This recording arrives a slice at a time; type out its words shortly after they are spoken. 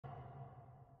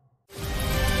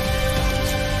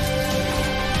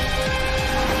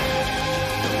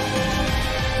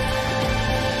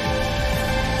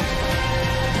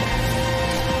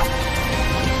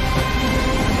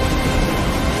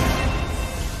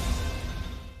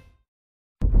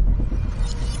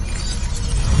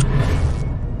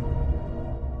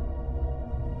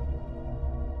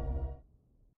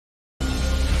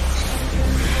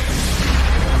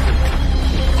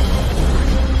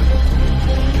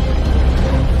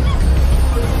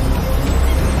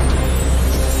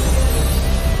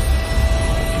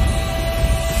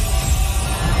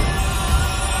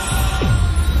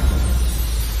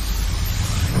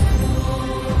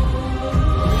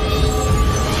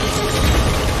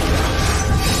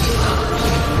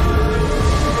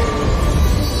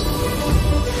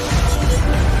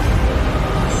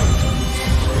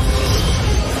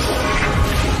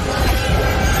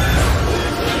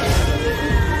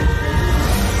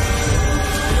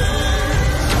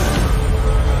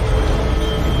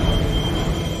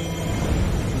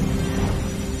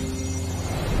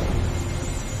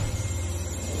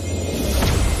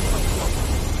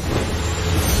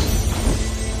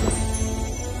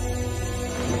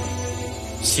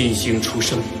新星出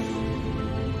生。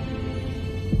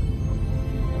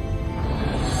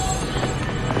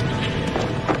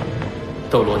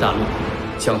斗罗大陆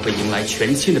将会迎来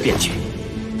全新的变局。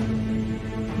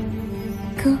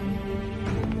哥，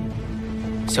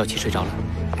小七睡着了。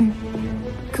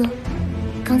哥，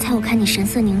刚才我看你神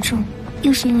色凝重，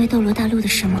又是因为斗罗大陆的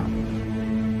事吗？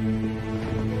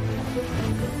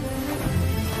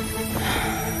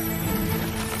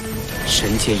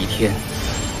神界一天，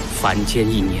凡间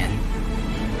一年。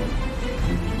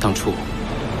当初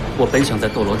我本想在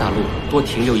斗罗大陆多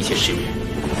停留一些时日，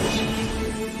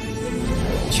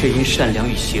却因善良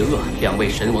与邪恶两位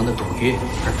神王的赌约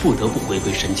而不得不回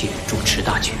归神界主持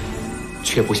大局。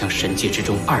却不想神界之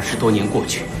中20多年过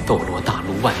去，斗罗大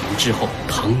陆万年之后，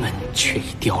唐门却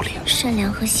已凋零。善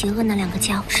良和邪恶那两个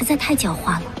家伙实在太狡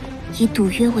猾了，以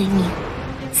赌约为名，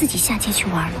自己下界去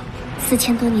玩了。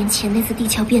4000多年前那次地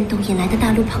壳变动引来的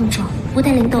大陆碰撞，不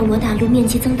但令斗罗大陆面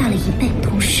积增大了1倍，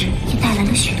同时也带来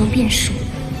了许多变数。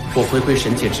我回归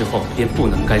神界之后，便不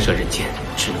能干涉人间，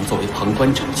只能作为旁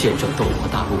观者，见证斗罗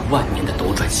大陆万年的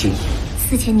斗转星移。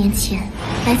4000年前，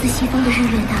来自西方的日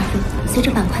月大陆随着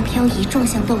板块漂移撞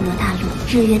向斗罗大陆，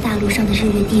日月大陆上的日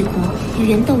月帝国与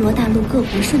原斗罗大陆各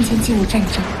国瞬间进入战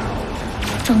争。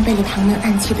装备了唐门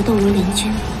暗器的斗罗联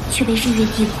军却被日月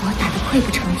帝国打得溃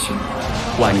不成军。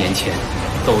万年前，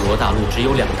斗罗大陆只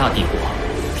有2大帝国，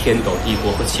天斗帝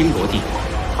国和星罗帝国，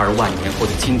而万年后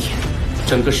的今天，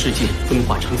整个世界分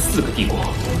化成4个帝国，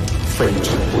纷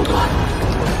争不断。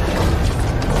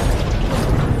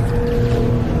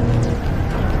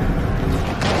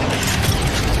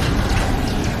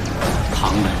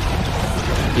唐门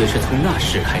也是从那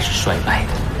时开始衰败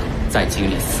的，在经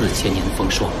历4000年风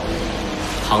霜，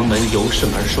唐门由盛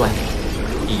而衰，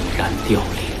毅然凋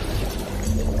零。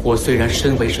我虽然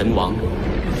身为神王，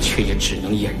却也只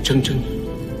能眼睁睁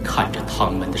看着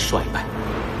唐门的衰败。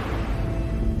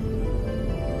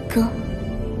哥，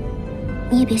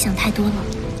你也别想太多了。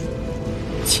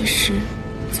其实，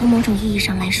从某种意义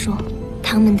上来说，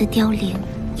唐门的凋零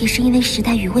也是因为时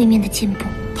代与位面的进步。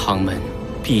唐门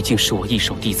毕竟是我一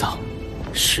手缔造，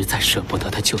实在舍不得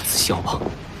他就此消亡。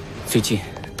最近，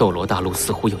斗罗大陆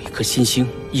似乎有一颗新星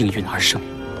应运而生，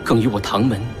更与我唐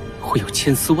门会有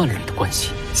千丝万缕的关系。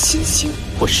新星，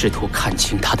我试图看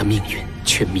清他的命运，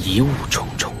却迷雾重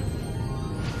重。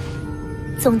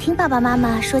总听爸爸妈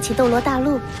妈说起斗罗大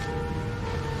陆，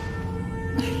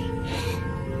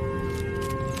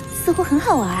似乎很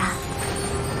好玩啊。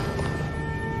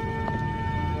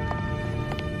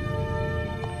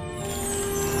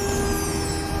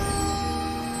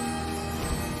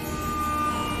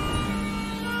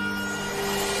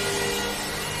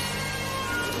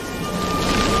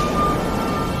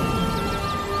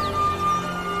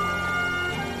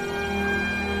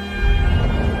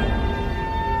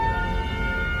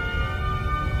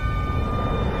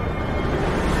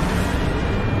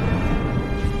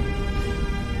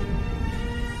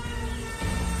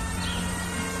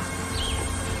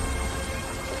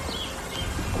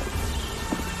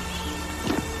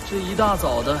这一大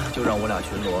早的就让我俩巡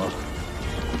逻，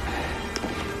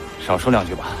少说2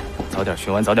句吧，早点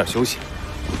巡完，早点休息。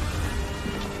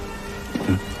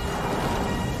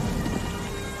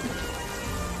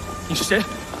你是谁？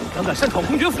胆敢擅闯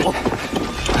公爵府？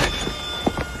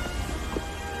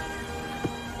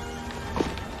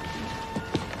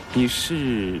你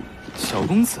是小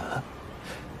公子，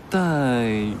戴……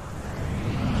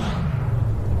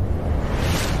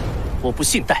我不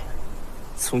姓戴，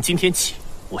从今天起。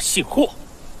我姓霍，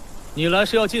你来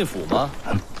是要进府吗？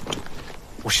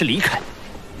我是离开，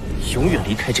永远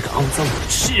离开这个肮脏的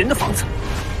吃人的房子。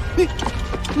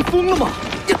你疯了吗？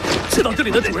知道这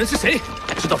里的主人是谁？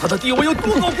知道他的地位有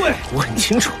多高贵？我很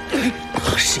清楚，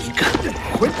他是一个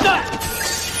混蛋！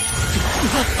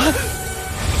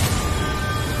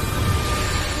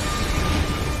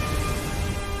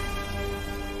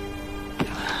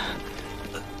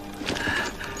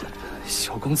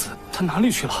小公子他哪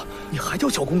里去了？你还叫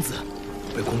小公子？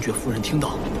被公爵夫人听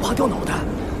到，拔掉脑袋。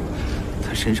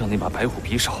他身上那把白虎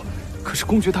匕首，可是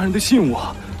公爵大人的信物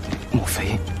啊！莫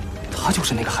非他就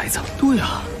是那个孩子？对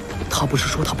啊，他不是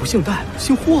说他不姓戴，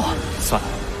姓霍？算了，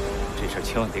这事儿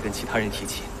千万别跟其他人提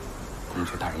起。公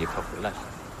爵大人也快回来了，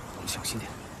我们小心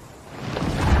点。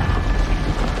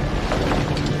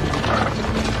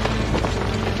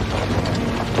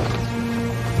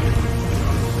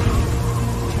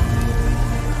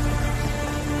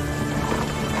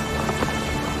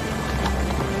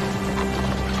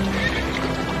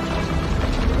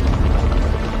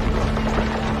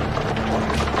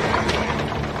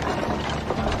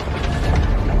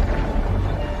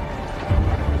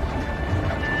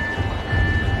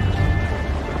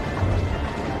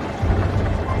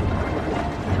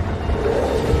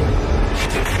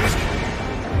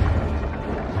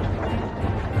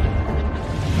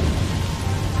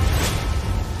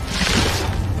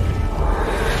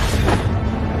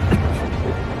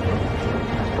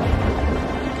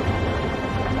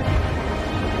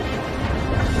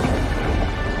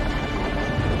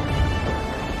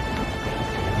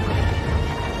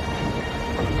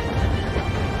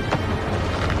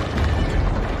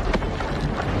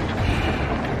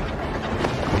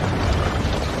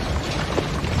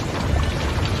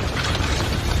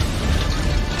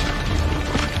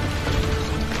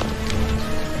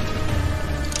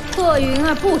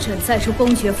儿不准再住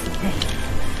公爵府内，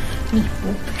你不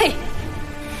配。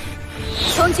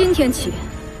从今天起，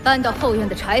搬到后院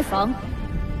的柴房，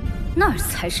那儿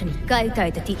才是你该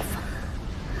待的地方。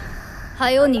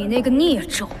还有你那个孽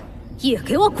种，也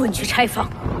给我滚去柴房！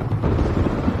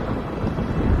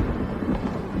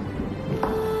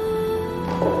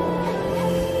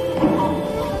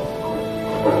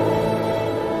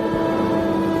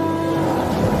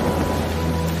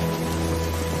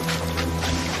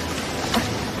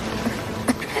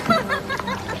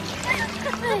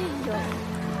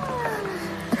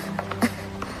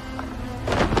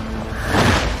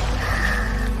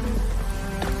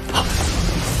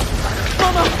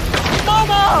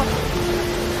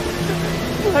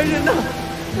来人呐！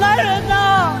来人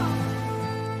呐！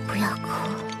不要哭，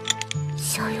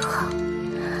小友好。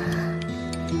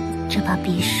这把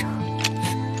匕首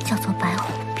叫做白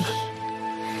虎匕，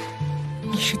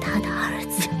你是他的儿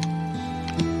子，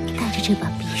带着这把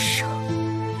匕首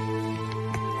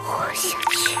活下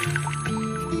去。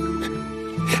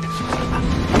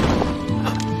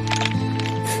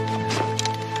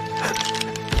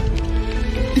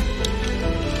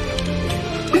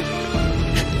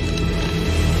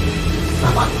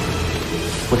妈妈，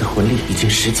我的魂力已经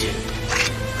10级，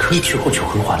可以去获取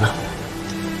魂环了。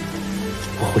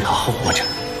我会好好活着，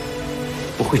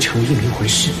我会成为一名魂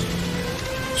师，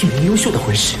一名优秀的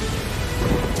魂师。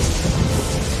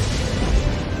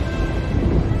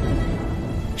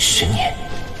10年、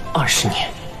20年、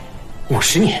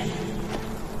50年，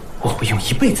我会用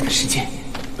1辈子的时间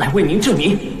来为您证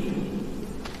明。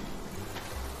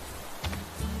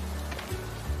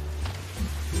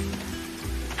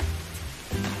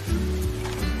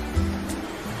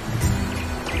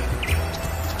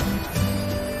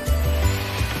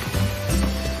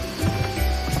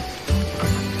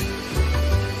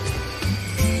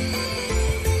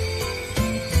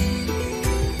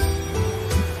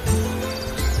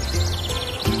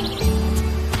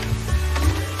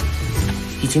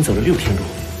已经走了6天路，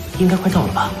应该快到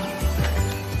了吧？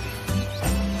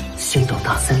星斗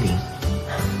大森林，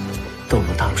斗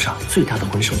罗大陆上最大的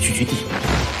魂兽聚居地，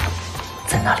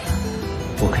在那里，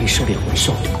我可以狩猎魂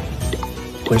兽。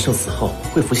魂兽死后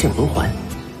会浮现魂环，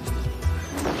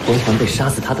魂环被杀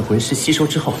死他的魂师吸收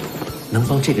之后，能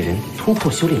帮这个人突破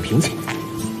修炼瓶颈。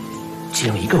只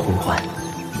要1个魂环，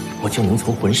我就能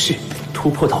从魂师突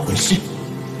破到魂师。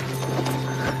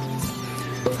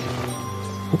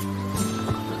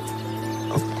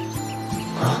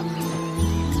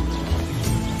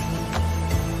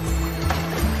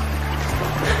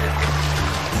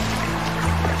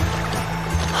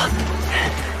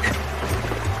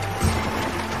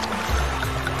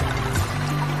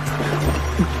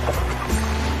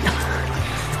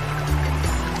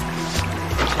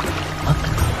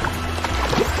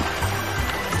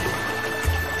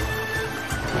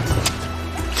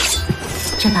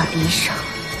这把匕首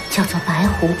叫做白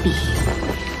虎匕，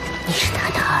你是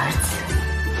他的儿子。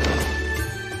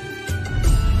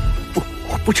不，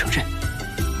我不承认。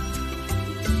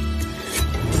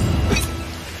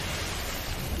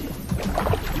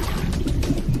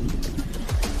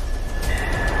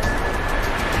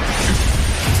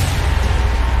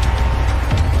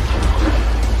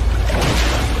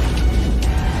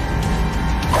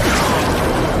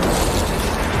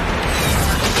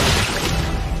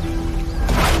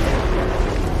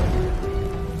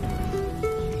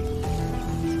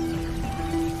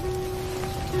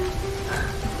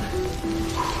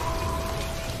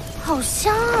好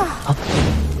香啊！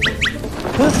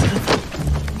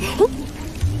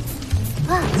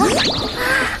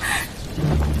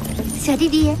小弟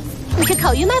弟，你这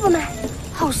烤鱼卖不卖？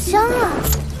好香啊！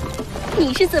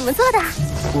你是怎么做的？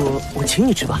我请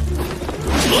你吃吧。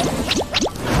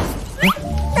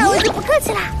那我就不客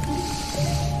气啦。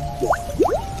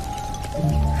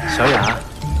小雅，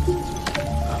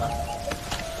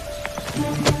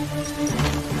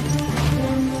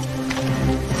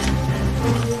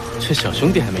这小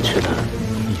兄弟还没吃呢，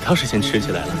你倒是先吃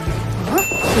起来了。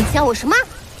你叫我什么？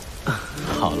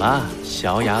好啦，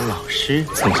小雅老师，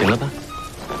总行了吧？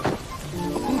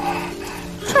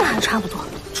这还差不多。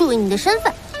注意你的身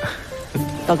份。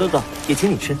大哥哥也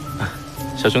请你吃。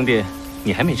小兄弟，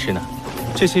你还没吃呢。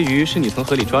这些鱼是你从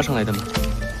河里抓上来的吗？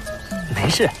没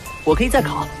事，我可以再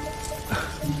烤。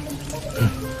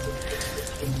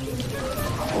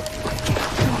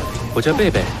我叫贝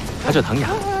贝，他叫唐雅。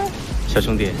小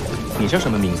兄弟，你叫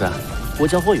什么名字啊？我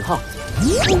叫霍雨浩。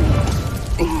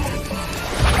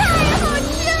太好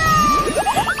吃了！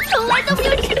从来都没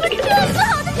有吃过这么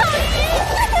好的烤鱼。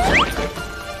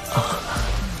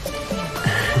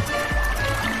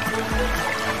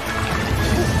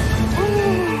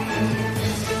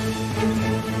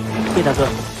叶大哥，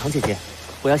唐姐姐，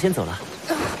我要先走了。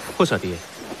霍小弟，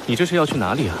你这是要去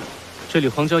哪里啊？这里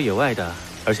荒郊野外的，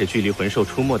而且距离魂兽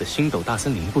出没的星斗大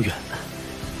森林不远。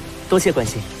多谢关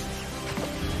心。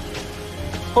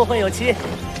后会有期。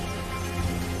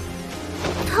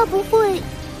他不会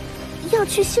要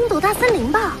去星斗大森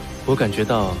林吧？我感觉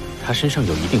到他身上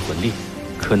有一定魂力，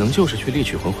可能就是去猎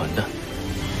取魂环的。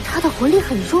他的魂力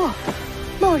很弱，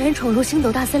贸然闯入星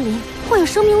斗大森林会有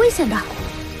生命危险的。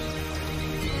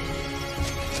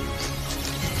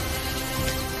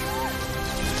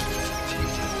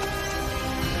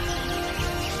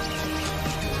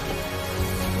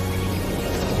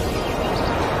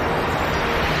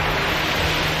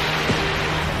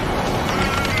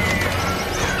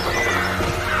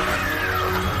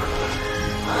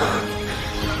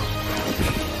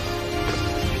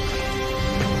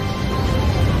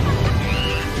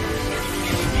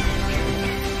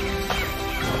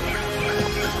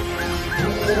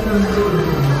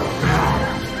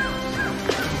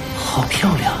好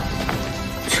漂亮，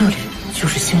这里就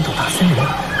是星斗大森林。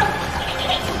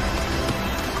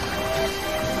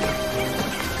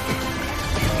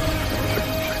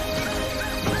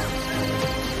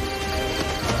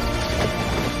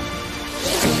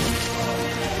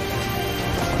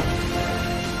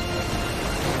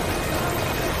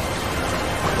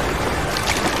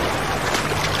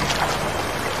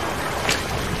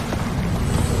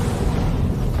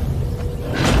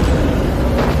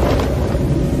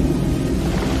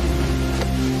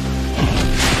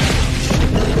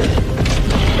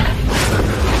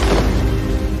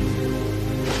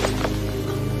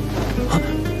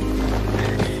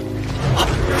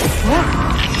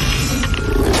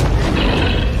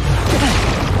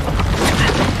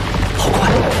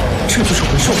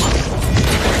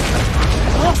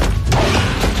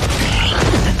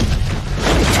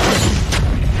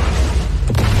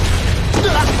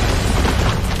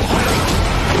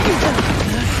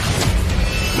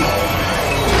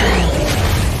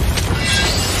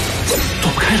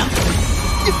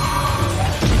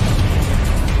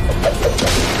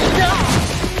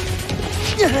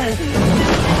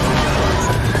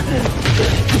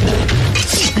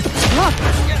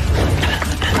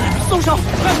松手！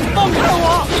放开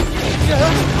我！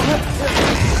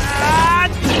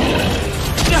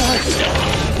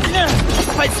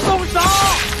快松手！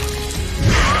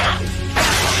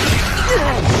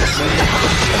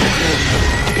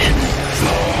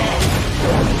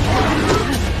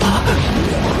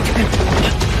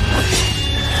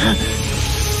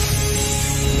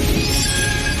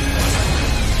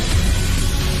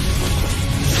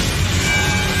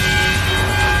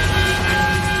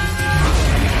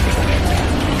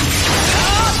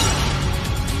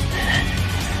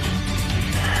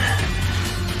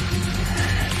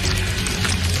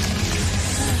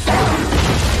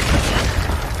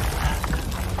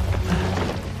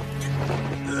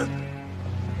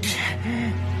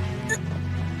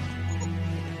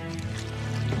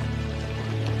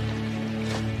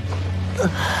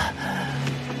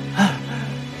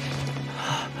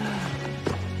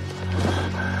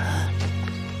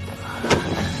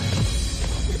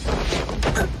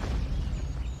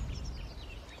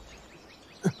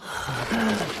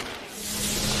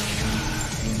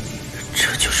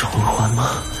这就是魂环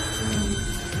吗？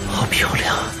好漂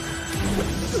亮，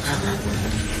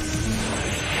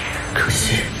可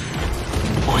惜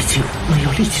我已经没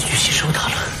有力气去吸收它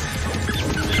了。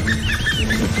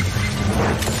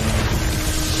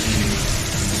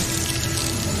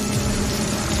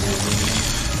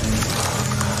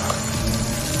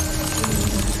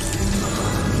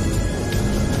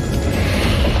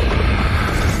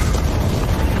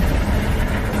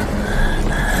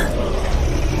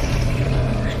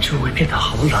周围变得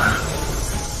好冷。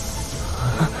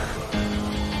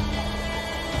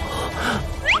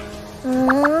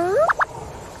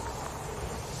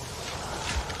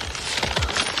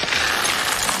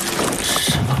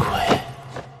什么鬼？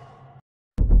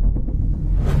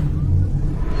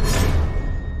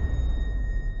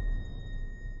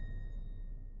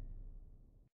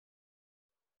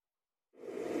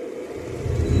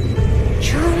终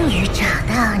于找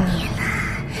到你了，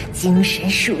精神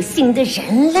属性的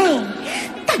人类，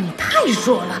但你太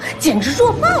弱了，简直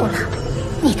弱爆了！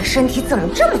你的身体怎么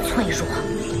这么脆弱？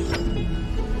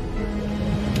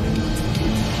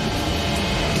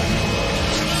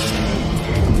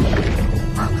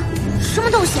什么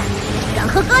东西？敢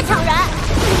和哥抢人？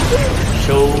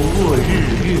手握日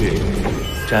月，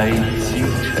摘星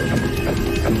辰，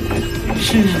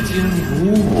世间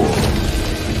无我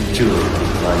这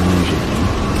般人。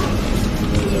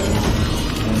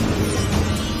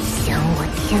想我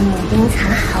天幕冰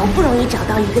蚕好不容易找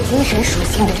到一个精神属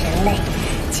性的人类，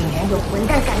竟然有混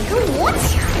蛋敢跟我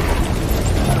抢！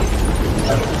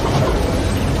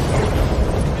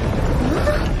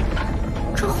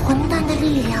这混蛋的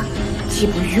力量既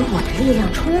不与我的力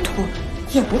量冲突，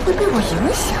也不会被我影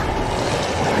响。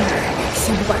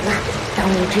先不管了，当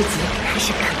务之急还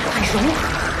是赶快融合。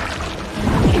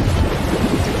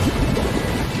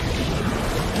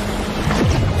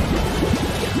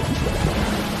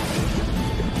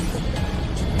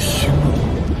天幕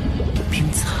冰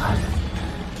蚕，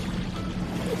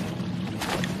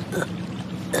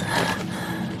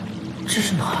这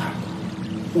是哪儿？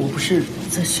我不是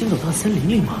在星斗大森林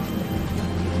里吗？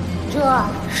这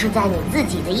是在你自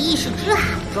己的意识之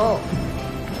海中，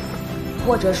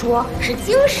或者说是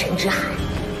精神之海。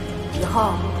以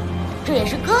后，这也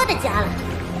是哥的家了。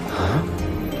啊？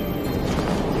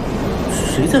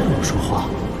谁在跟我说话？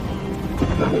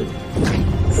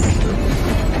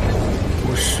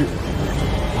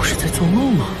我是在做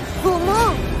梦吗？做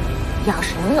梦？要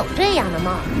是能有这样的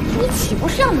梦，你岂不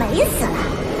是要美死了？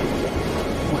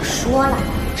我说了，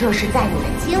这是在你的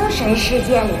精神世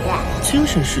界里。精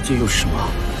神世界又是什么？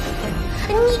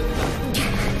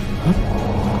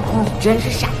你真是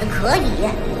闪得可以！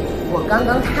我刚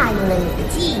刚拓印了你的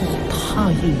记忆。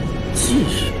拓印记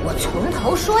忆？我从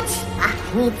头说起吧。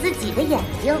你自己的眼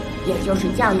睛，也就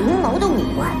是叫灵眸的五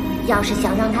官，要是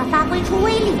想让它发挥出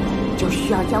威力，就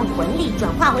需要将魂力转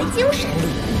化为精神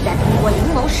力，再通过灵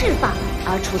眸释放。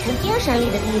而储存精神力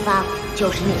的地方，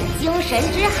就是你的精神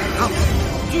之海，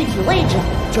具体位置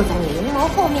就在你灵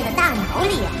眸后面的大脑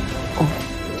里。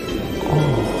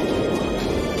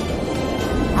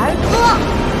而哥，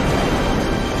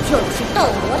就是斗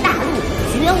罗大陆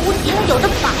绝无仅有的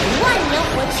100万年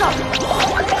魂兽。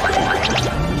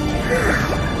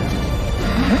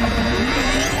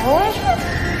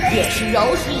也是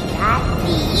有史以来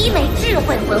第1枚智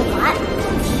慧魂环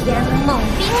——天梦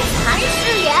冰蚕之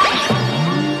源。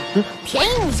便宜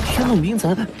你小子！天梦冰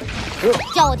蚕，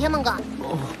叫我天梦哥。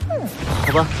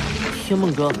好吧，天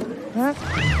梦哥。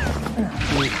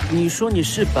你说你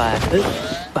是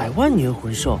100万年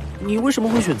魂兽，你为什么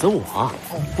会选择我啊？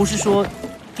不是说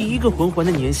第一个魂环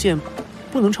的年限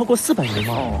不能超过400年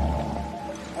吗？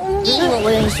你以为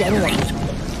我愿意选你？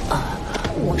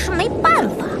我是没办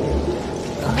法，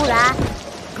不然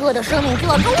哥的生命就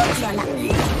要终结了。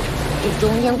这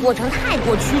中间过程太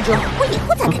过曲折，我以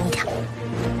后再跟你讲。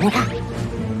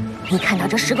你看到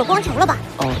这10个光球了吧？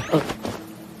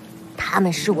它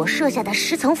们是我设下的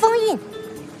10层封印，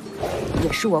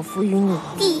也是我赋予你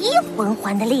第1魂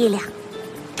环的力量。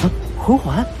魂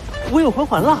环？我有魂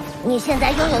环了。你现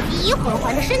在拥有第1魂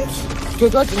环的身体，最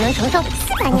多只能承受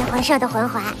400年魂兽的魂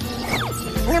环。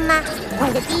那么，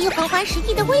你的第1魂环实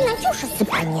际的威能就是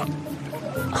400年。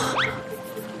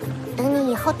等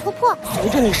你以后突破，随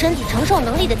着你身体承受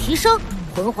能力的提升，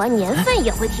魂环年份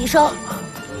也会提升。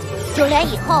就连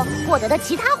以后获得的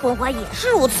其他魂环也是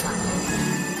如此。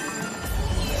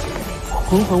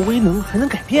魂环威能还能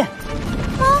改变？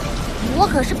我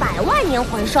可是100万年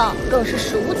魂兽，更是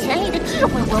史无前例的智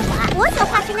慧魂环。我所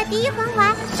化身的第1魂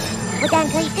环，不但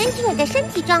可以根据你的身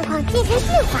体状况进行驯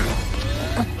化，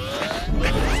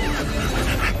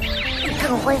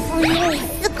更会赋予你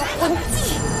4个魂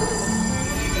技。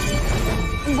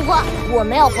不过我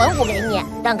没有魂武给你，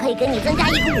但可以给你增加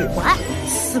1个武环。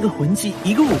4个魂技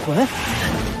，1个武环。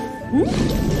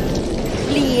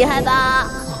厉害吧？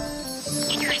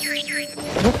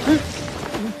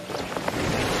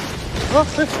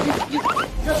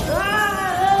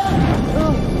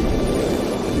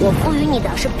我赋予你的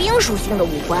是冰属性的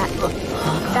武环，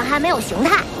但还没有形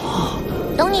态。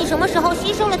等你什么时候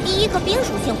吸收了第1个冰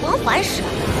属性魂环时，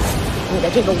你的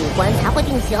这个武环才会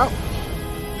定型。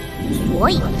所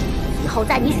以以后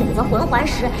在你选择魂环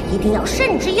时，一定要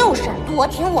慎之又慎，多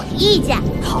听我的意见。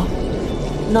好，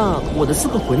那我的4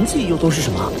个魂技又都是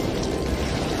什么？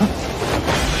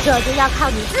这就要靠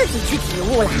你自己去体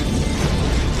悟了。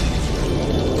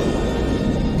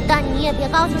但你也别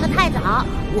高兴得太早，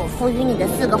我赋予你的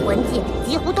4个魂技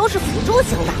几乎都是辅助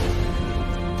型的，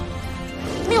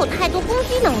没有太多攻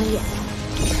击能力。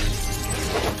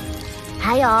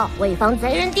还有，为防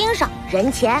贼人盯上，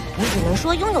人前你只能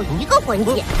说拥有1个魂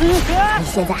技。你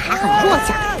现在还很弱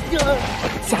小，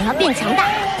想要变强大，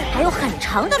还有很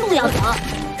长的路要走。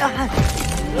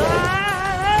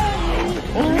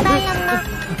明白了吗？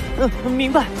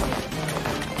明白。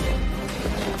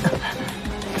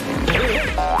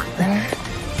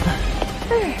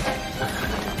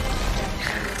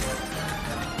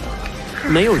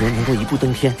没有人能够一步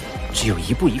登天，只有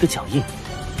一步一个脚印。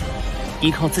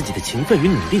依靠自己的勤奋与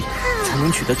努力，才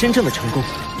能取得真正的成功。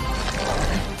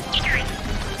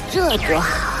这多好。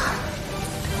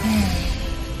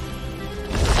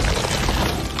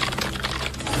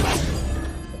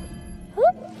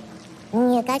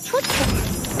你也该出去了。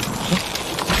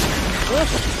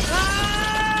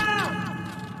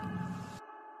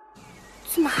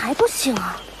怎么还不醒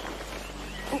啊？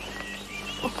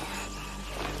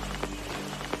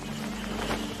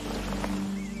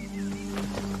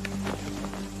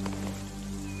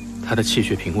他的气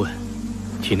血平稳，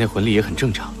体内魂力也很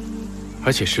正常，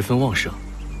而且十分旺盛，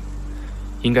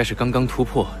应该是刚刚突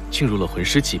破进入了魂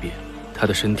师级别。他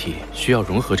的身体需要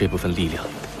融合这部分力量，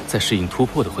再适应突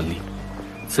破的魂力，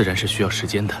自然是需要时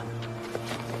间的。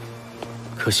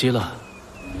可惜了，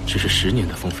只是10年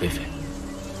的风飞飞。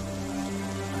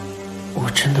我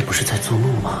真的不是在做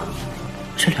梦吗？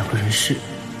这2个人是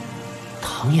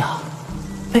唐雅、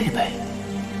贝贝。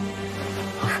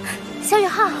小宇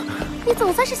浩，你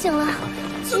总算是醒了，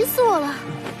急死我了！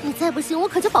你再不醒，我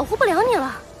可就保护不了你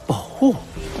了。保护？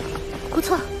不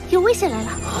错，有危险来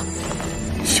了。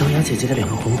小雅姐姐的2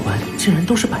个魂环竟然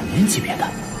都是100年级别的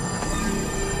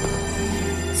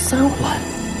，3环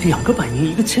，2个100年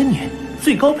，1个1000年，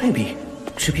最高配比，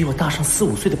只比我大上4、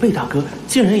5岁的贝大哥，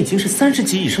竟然已经是30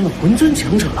级以上的魂尊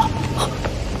强者了。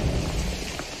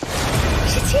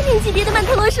是1000年级别的曼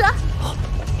特罗蛇，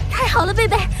太好了，贝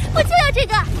贝，我就要这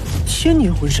个1000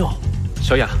年魂兽。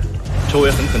小雅，周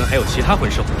围很可能还有其他魂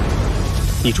兽，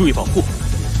你注意保护，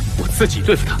我自己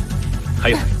对付他。还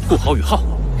有，顾好宇浩。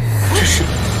这是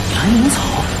蓝银草。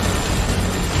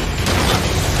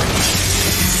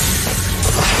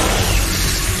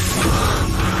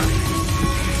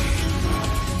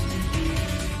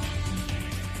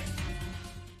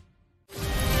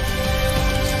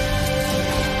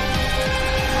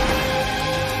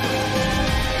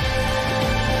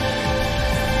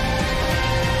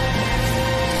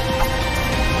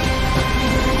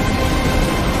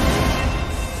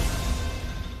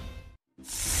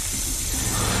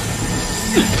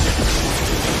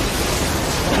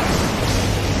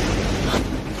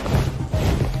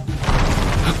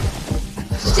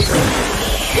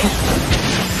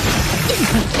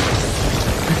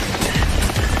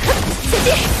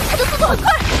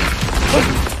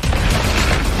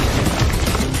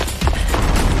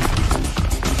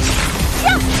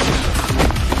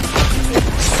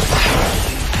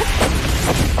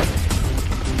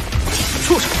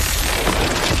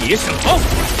别想逃！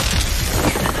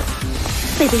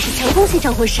贝贝是强攻系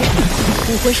上魂师，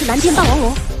武魂是蓝边霸王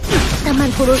龙，但曼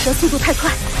陀罗蛇速度太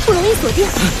快，不容易锁定。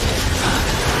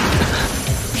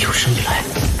有生以来，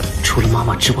除了妈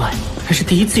妈之外，还是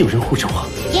第一次有人护着我。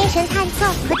眼神探测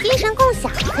和精神共享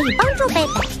可以帮助贝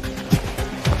贝。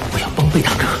我要帮贝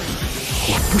大哥，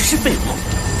我不是废物。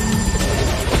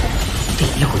第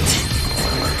1魂技，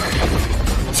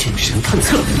精神探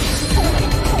测。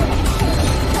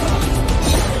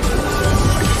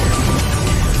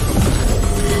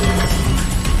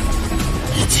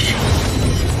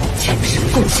精神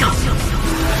共享，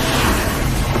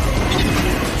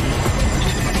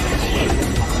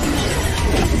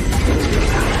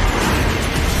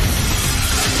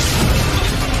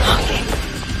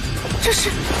这是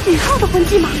宇浩的魂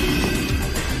技吗？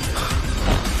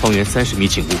方圆30米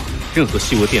景物，任何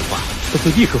细微变化都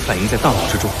会立刻反映在大脑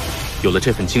之中。有了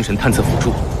这份精神探测辅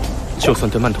助，就算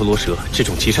对曼陀罗蛇这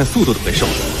种极善速度的魂兽，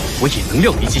我也能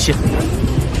料敌极限。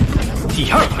第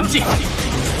2魂技。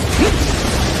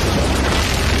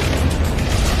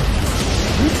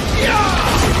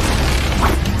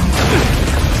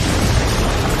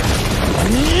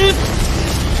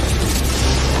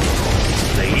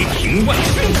雷霆万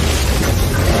钧！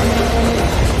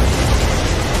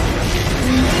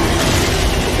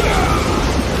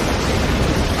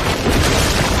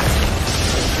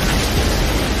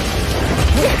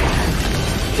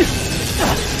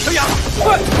小雅，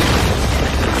快！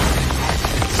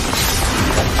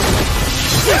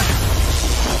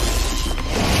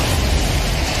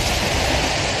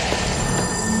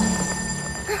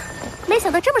没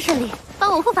想到这么顺利，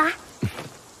帮我护法。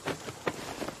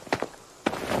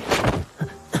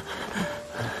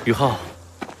宇浩，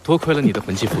多亏了你的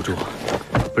魂技辅助，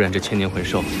不然这1000年魂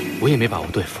兽我也没把握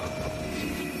对付。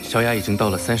小雅已经到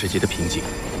了30级的瓶颈，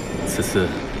此次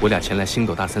我俩前来星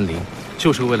斗大森林，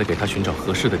就是为了给她寻找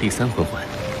合适的第3魂环。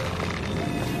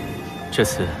这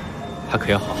次她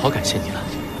可要好好感谢你了。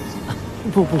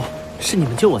不，是你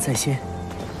们救我在先，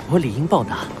我理应报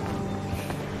答。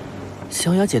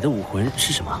小雅姐的武魂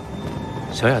是什么？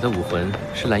小雅的武魂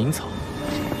是蓝银草。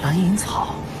蓝银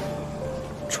草。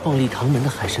创立唐门的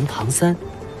海神唐三，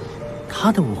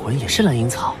他的武魂也是蓝银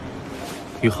草。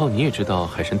宇浩，你也知道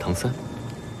海神唐三？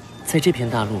在这片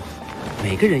大陆，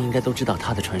每个人应该都知道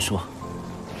他的传说。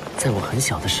在我很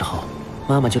小的时候，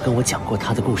妈妈就跟我讲过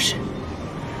她的故事。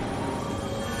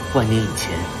万年以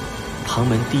前，唐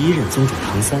门第一任宗主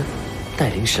唐三带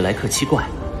领史莱克七怪，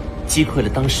击溃了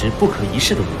当时不可一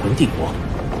世的武魂帝国，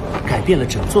改变了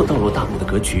整座斗罗大陆的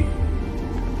格局，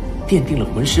奠定了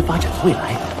魂师发展的未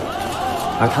来。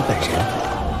而他本人，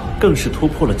更是突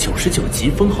破了99级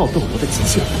封号斗罗的极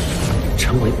限，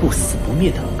成为不死不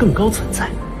灭的更高存在。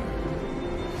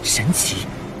神奇，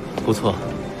不错。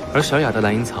而小雅的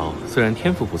蓝银草虽然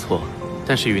天赋不错，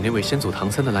但是与那位先祖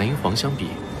唐三的蓝银皇相比，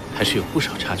还是有不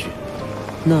少差距。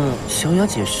那小雅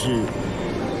姐是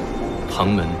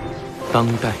唐门当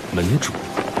代门主。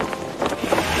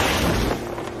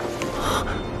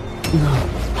那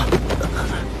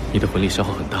你的魂力消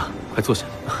耗很大，快坐下，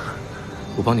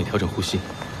我帮你调整呼吸。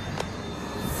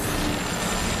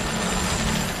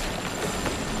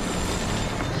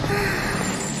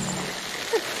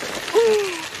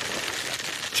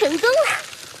成功了！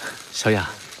小雅，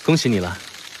恭喜你了，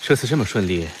这次这么顺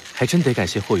利，还真得感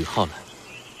谢霍雨浩了。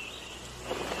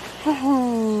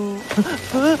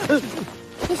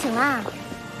你醒啦？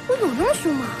我有那么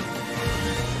凶吗？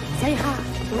小雨浩，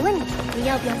我问你，你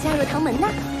要不要加入唐门呢？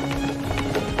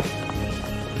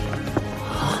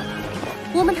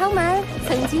我们唐门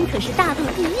曾经可是大陆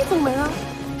第一宗门哦，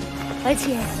而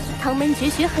且唐门绝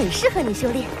学很适合你修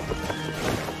炼。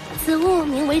此物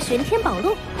名为玄天宝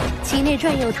录，其内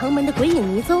传有唐门的鬼影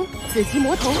迷踪、紫极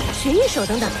魔童、玄玉手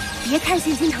等等。别看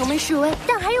现今唐门式微，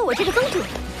但还有我这个宗主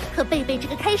和贝贝这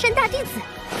个开山大弟子，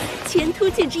前途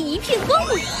简直一片光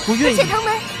明。不愿意。而且唐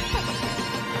门，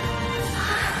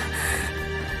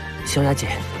小雅姐，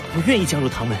我愿意加入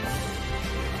唐门。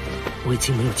我已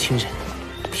经没有亲人，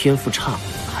天赋差，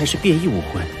还是变异武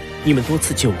魂。你们多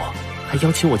次救我，还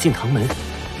邀请我进唐门，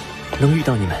能遇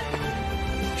到你们，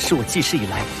是我记事以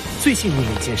来最幸运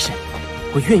的一件事。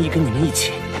我愿意跟你们一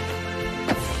起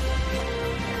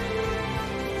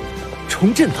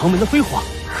重振唐门的辉煌。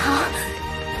好，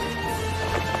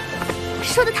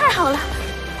说得太好了！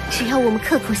只要我们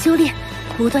刻苦修炼，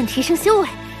不断提升修为，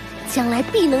将来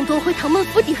必能夺回唐门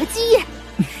府邸和基业。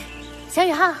小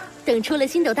雨浩，等出了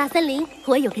星斗大森林，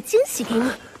我有个惊喜给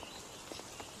你。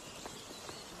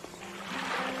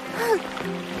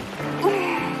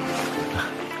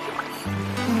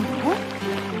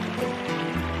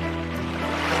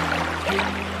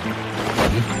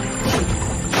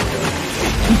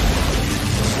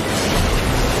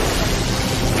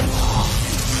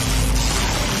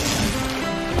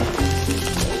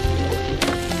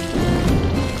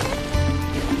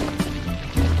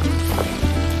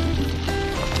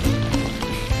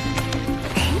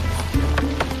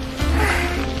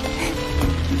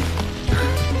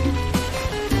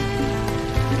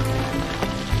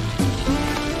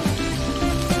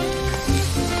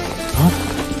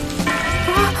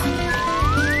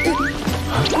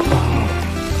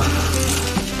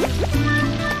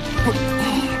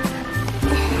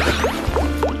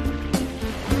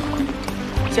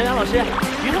小杨老师，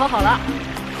鱼烤好了。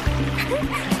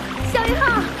小雨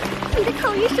浩，你的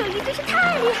烤鱼手艺真是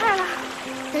太厉害了！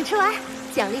等吃完，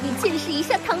奖励你见识一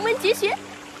下唐门绝学。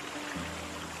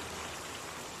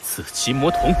紫极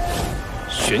魔童、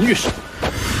玄玉手、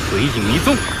鬼影迷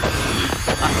踪、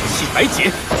暗器白解、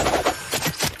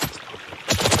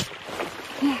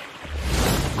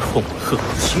恐吓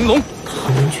青龙。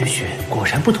唐门绝学果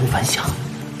然不同凡响。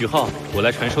雨浩，我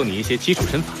来传授你一些基础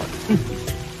身法。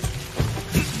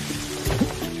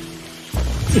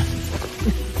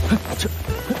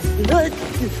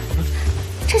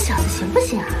这小子行不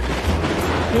行啊？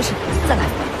没事，再来。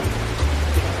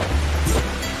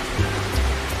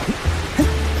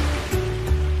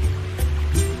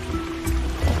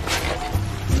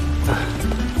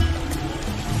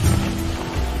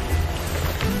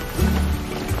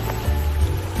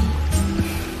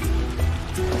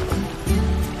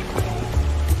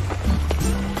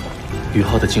雨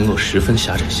浩的经络十分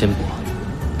狭窄纤薄，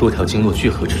多条经络聚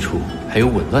合之处还有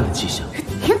紊乱的迹象。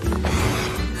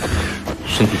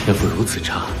身体天赋如此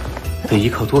差，得依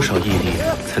靠多少毅力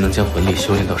才能将魂力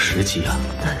修炼到10级啊？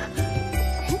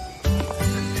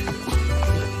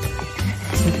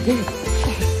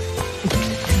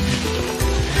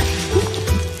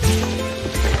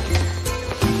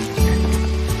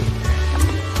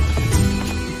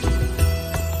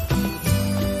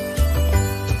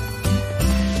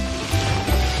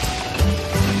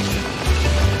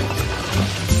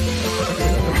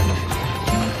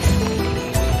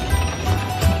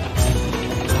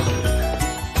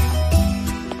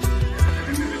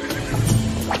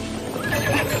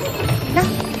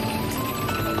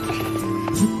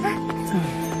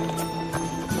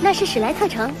那是史莱克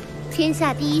城，天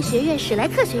下第一学院史莱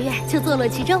克学院就坐落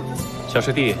其中。小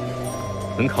师弟，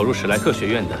能考入史莱克学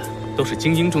院的都是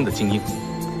精英中的精英，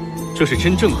这是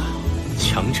真正的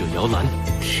强者摇篮。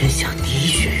天下第一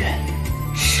学院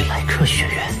史莱克学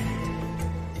院。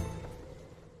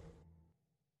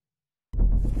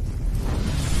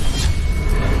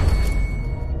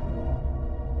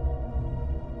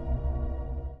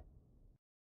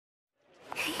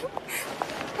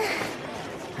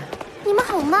你们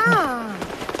好慢啊！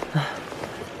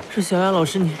是小雅老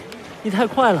师，你太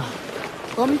快了。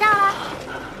我们到了，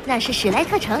那是史莱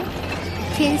克城，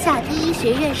天下第一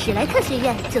学院史莱克学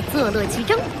院就坐落其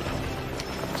中。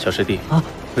小师弟啊，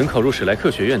能考入史莱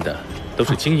克学院的都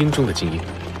是精英中的精英，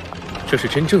这是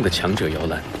真正的强者摇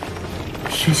篮。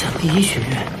天下第一学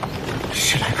院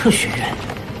史莱克学院。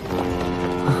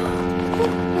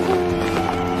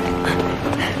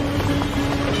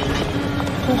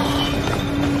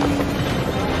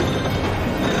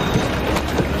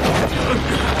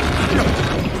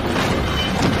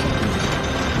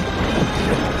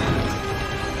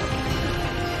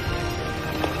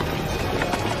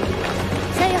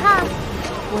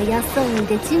我要送你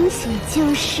的惊喜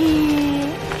就是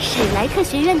史莱克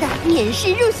学院的免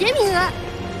试入学名额。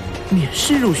免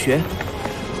试入学？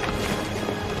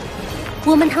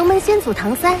我们唐门先祖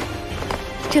唐三，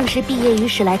正式毕业于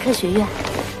史莱克学院。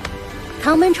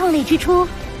唐门创立之初，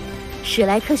史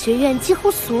莱克学院几乎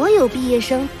所有毕业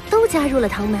生都加入了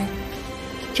唐门，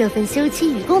这份休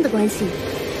戚与共的关系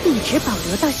一直保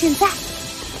留到现在。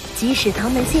即使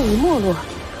唐门现已没落，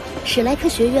史莱克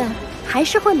学院还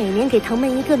是会每年给唐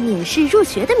门一个免试入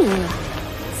学的名额。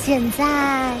现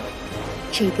在，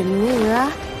这个名额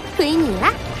归你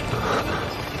啦。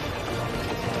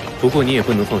不过你也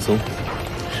不能放松，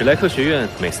史莱克学院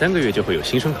每3个月就会有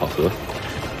新生考核，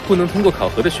不能通过考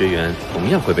核的学员同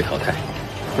样会被淘汰。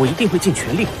我一定会尽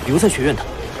全力留在学院的。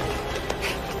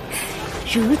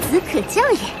孺子可教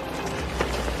也，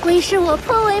为师我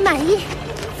颇为满意。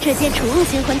这件储物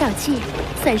型魂导器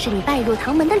算是你拜入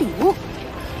唐门的礼物。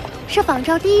是仿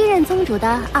照第1任宗主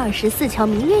的24桥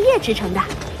明月夜制成的，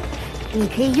你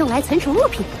可以用来存储物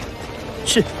品。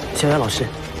是，小雅老师。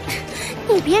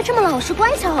你别这么老实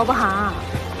乖巧好不好？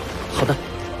好的。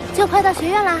就快到学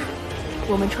院啦，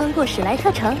我们穿过史莱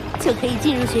克城就可以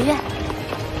进入学院。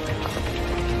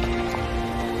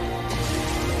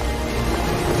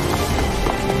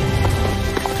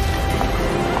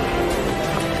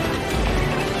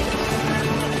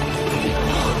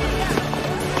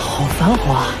好繁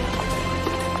华。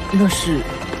那是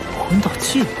魂导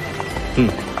器。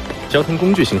交通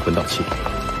工具型魂导器。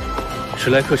史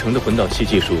莱克城的魂导器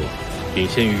技术领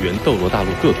先于原斗罗大陆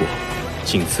各国，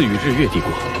仅次于日月帝国。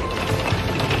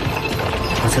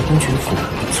我在公爵府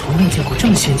从未见过这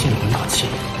么先进的魂导器。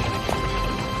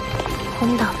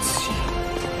魂导器。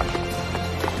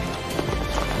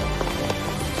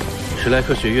史莱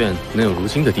克学院能有如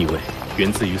今的地位，源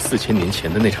自于4000年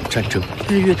前的那场战争。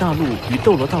日月大陆与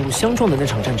斗罗大陆相撞的那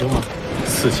场战争吗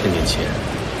？4000年前，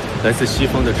来自西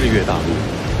方的日月大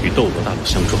陆与斗罗大陆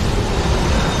相撞，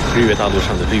日月大陆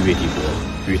上的日月帝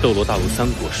国与斗罗大陆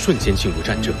3国瞬间进入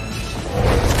战争。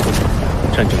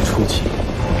战争初期，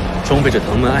装备着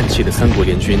唐门暗器的3国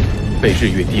联军被日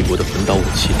月帝国的魂导武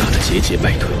器打得节节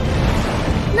败退。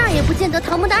那也不见得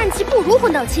唐门的暗器不如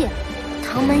魂导器，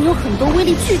唐门有很多威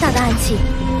力巨大的暗器，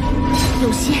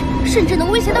有些甚至能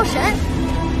威胁到神。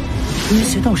威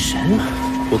胁到神？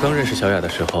我刚认识小雅的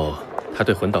时候，她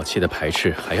对魂导器的排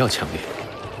斥还要强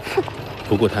烈。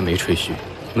不过她没吹嘘，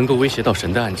能够威胁到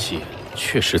神的暗器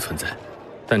确实存在，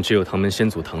但只有唐门先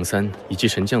祖唐三以及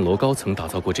神将楼高曾打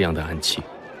造过这样的暗器。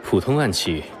普通暗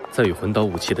器在与魂导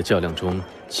武器的较量中，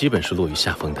基本是落于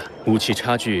下风的。武器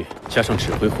差距加上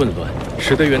指挥混乱，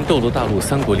使得原斗罗大陆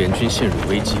3国联军陷入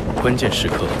危机。关键时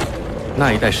刻，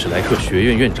那一代史莱克学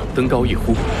院院长登高一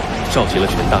呼，召集了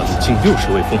全大陆近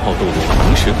60位封号斗罗，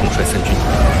同时统帅3军，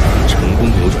成功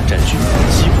扭转战局，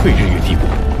击溃日月帝国。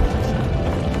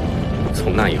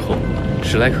从那以后，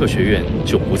史莱克学院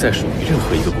就不再属于任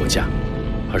何一个国家，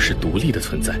而是独立的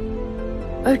存在。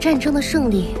而战争的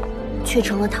胜利，却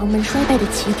成了唐门衰败的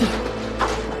起点。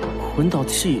魂导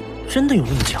器真的有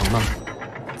那么强吗？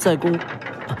在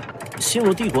星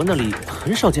罗帝国那里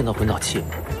很少见到魂导器。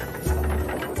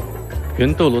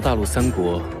原斗罗大陆3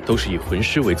国都是以魂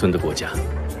师为尊的国家，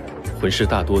魂师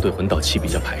大多对魂导器比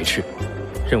较排斥，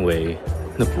认为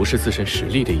那不是自身实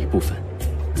力的一部分。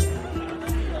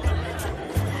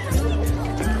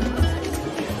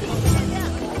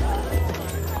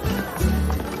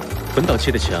魂导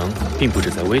器的强并不止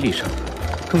在威力上，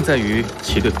更在于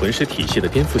其对魂师体系的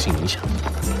颠覆性影响。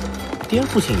颠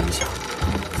覆性影响？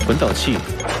魂导器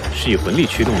是以魂力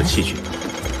驱动的器具，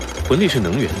魂力是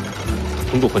能源，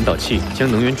通过魂导器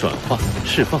将能源转化、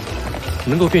释放，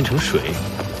能够变成水、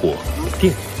火、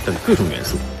电等各种元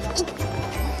素。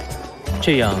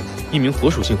这样，一名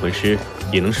火属性魂师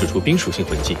也能使出冰属性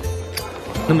魂技。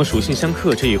那么，属性相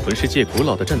克这一魂师界古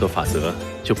老的战斗法则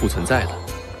就不存在了。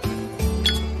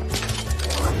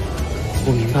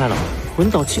我明白了，魂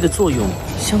导器的作用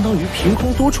相当于凭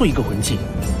空多出一个魂技，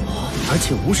而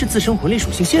且无视自身魂力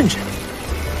属性限制。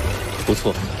不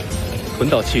错，魂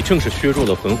导器正是削弱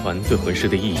了魂环对魂师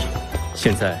的意义。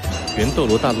现在，原斗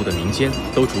罗大陆的民间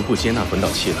都逐步接纳魂导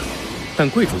器了，但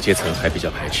贵族阶层还比较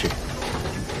排斥。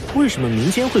为什么民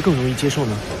间会更容易接受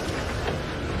呢？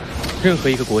任何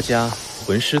一个国家，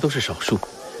魂师都是少数，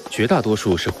绝大多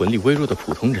数是魂力微弱的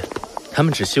普通人，他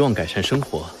们只希望改善生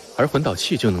活，而魂导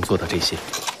器就能做到这些。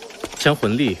将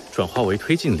魂力转化为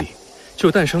推进力，就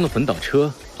诞生了魂导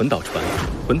车、魂导船、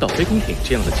魂导飞空艇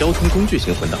这样的交通工具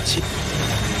型魂导器。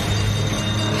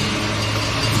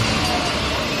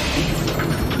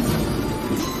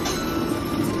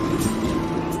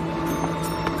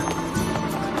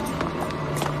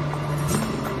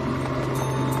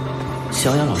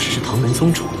小雅老师是唐门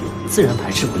宗主，自然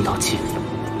排斥魂导器，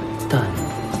但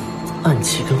暗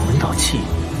器跟魂导器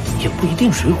也不一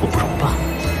定水火不容吧。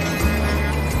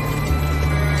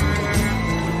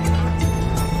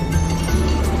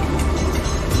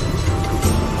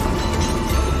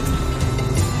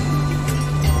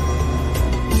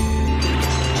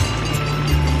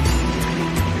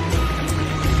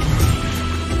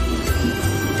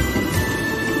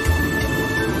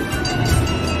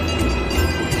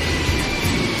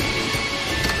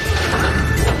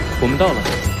我们到了。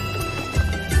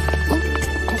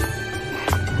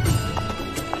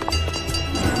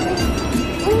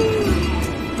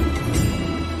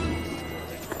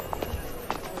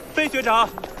费学长，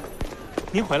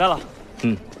您回来了。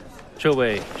这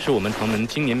位是我们唐门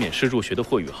今年免试入学的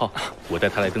霍雨浩，我带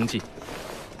他来登记。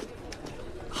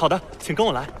好的，请跟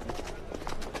我来。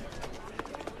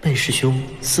贝师兄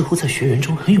似乎在学园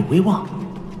中很有威望。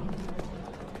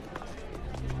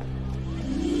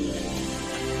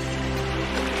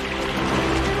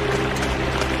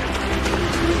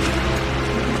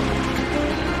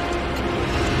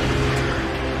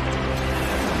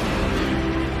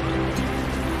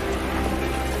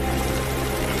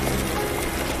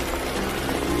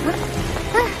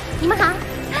你们好，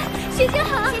学姐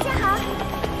好，学姐好。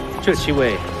这7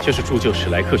位就是铸就史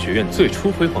莱克学院最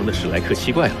初辉煌的史莱克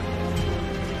七怪了。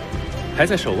排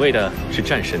在首位的是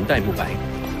战神戴沐白。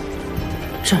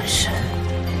战神，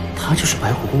他就是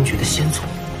白虎公爵的先祖，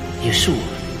也是我。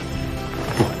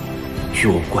不，与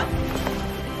我无关。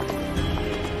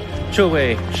这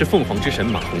位是凤凰之神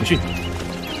马红俊。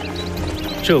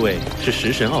这位是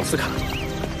食神奥斯卡。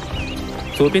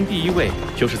左边第1位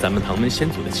就是咱们唐门先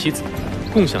祖的妻子，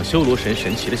共享修罗神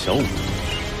神旗的小舞。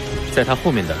在他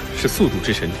后面的是速度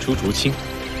之神朱竹清，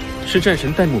是战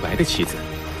神戴沐白的妻子。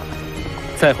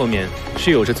再后面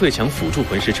是有着最强辅助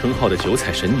魂师称号的九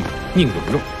彩神女宁荣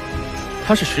荣，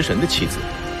她是食神的妻子。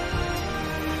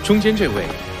中间这位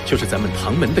就是咱们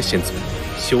唐门的先祖，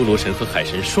修罗神和海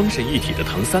神双神一体的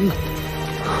唐三了。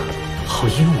好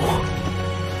英武，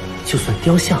就算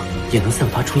雕像也能散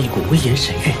发出一股威严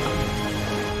神韵。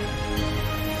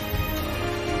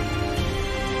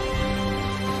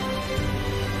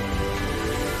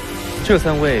这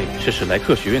3位是史莱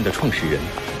克学院的创始人，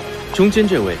中间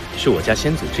这位是我家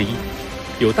先祖之一，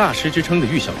有大师之称的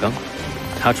玉小刚。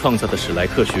他创造的史莱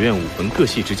克学院武魂各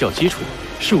系执教基础，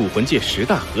是武魂界10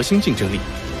大核心竞争力。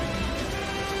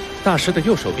大师的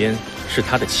右手边是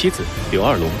他的妻子刘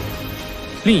二龙，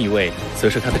另一位则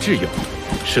是他的挚友，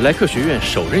史莱克学院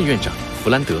首任院长弗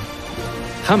兰德。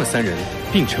他们3人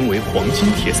并称为黄金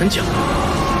铁三角。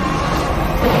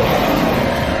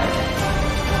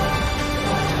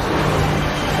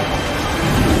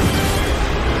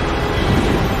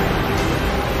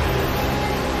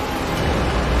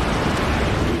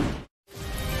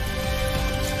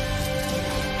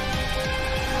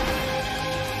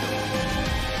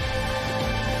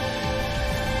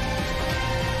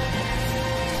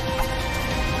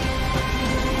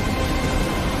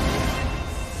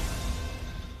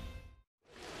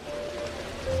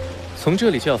从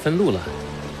这里就要分路了，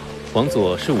往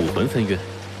左是武魂分院，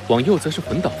往右则是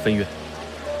魂导分院，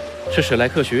是史莱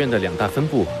克学院的2大分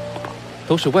部，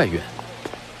都是外院。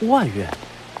外院，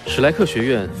史莱克学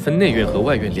院分内院和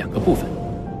外院2个部分。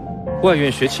外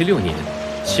院学期6年，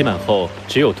期满后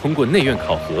只有通过内院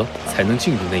考核才能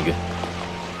进入内院。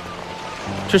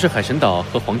这是海神岛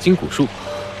和黄金古树，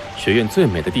学院最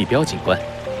美的地标景观。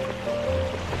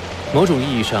某种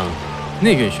意义上，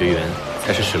内院学员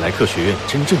才是史莱克学院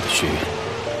真正的学员。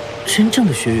真正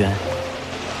的学员。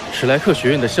史莱克学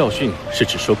院的校训是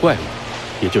只收怪物，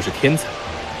也就是天才。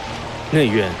内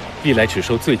院历来只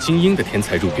收最精英的天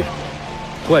才入院，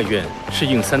外院是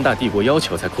应3大帝国要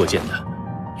求才扩建的，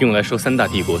用来收3大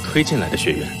帝国推荐来的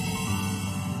学员。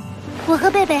我和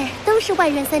贝贝都是外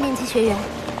院3年级学员，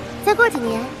再过几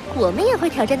年我们也会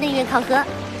挑战内院考核。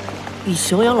以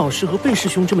小雅老师和贝师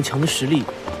兄这么强的实力，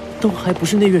都还不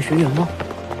是内院学员吗？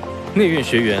内院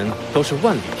学员都是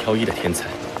万里挑一的天才。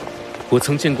我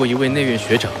曾见过一位内院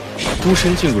学长，孤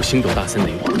身进入星斗大森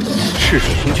林，赤手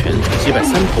空拳击败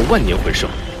3头万年魂兽，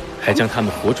还将他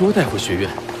们活捉带回学院。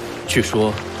据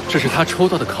说这是他抽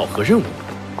到的考核任务。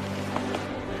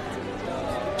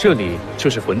这里就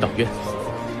是魂导院，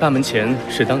大门前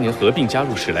是当年合并加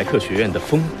入史莱克学院的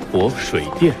风、火、水、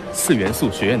电4元素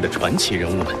学院的传奇人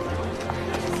物们。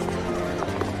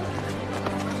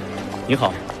你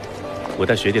好，我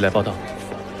带学弟来报道。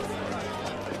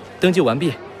登记完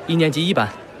毕，1年级1班。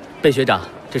贝学长，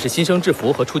这是新生制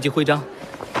服和初级徽章。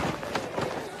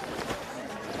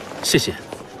谢谢。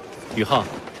宇浩，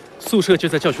宿舍就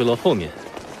在教学楼后面，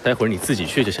待会儿你自己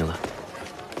去就行了。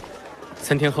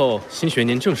3天后新学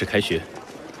年正式开学，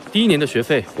第1年的学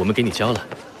费我们给你交了，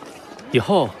以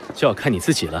后就要看你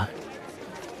自己了。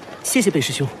谢谢贝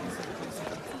师兄。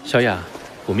小雅，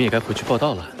我们也该回去报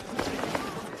到了。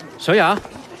小雅，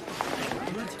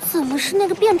怎么是那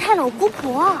个变态老姑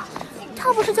婆啊？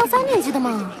她不是教3年级的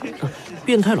吗？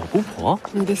变态老姑婆？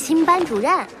你的新班主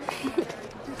任。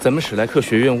咱们史莱克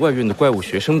学院外院的怪物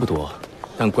学生不多，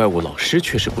但怪物老师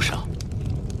确实不少，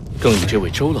更以这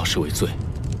位周老师为最。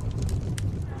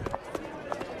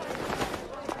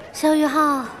小宇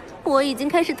浩，我已经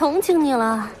开始同情你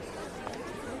了。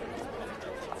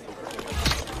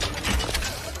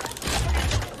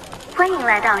欢迎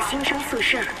来到新生宿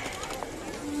舍。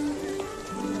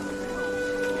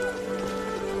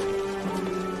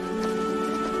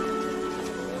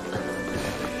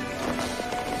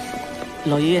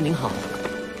老爷爷您好。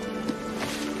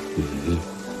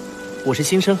我是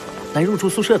新生，来入住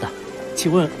宿舍的，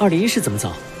请问201室怎么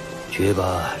走？去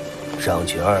吧，上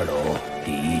去2楼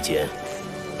第1间。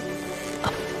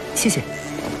谢谢。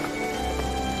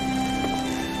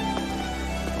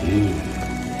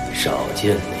少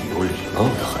见的有礼貌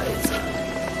的孩子。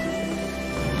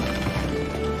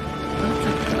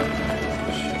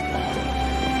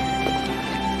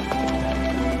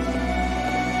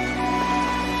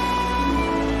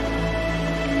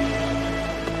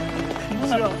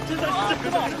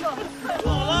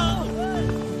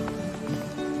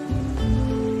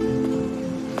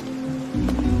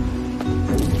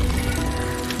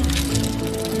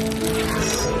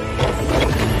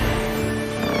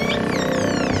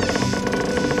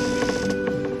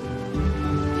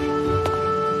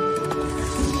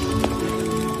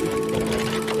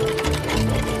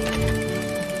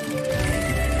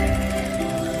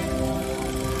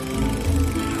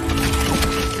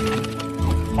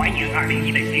欢迎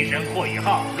201的新生霍雨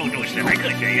浩入住史莱克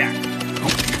学院。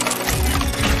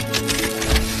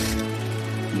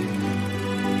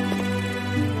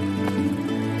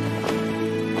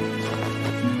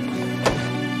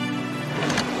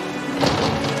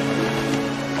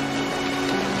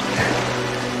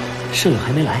舍友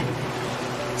还没来，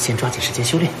先抓紧时间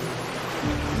修炼。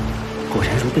果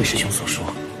然如贝师兄所说，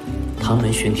唐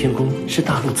门玄天功是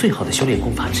大陆最好的修炼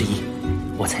功法之一。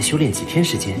我才修炼几天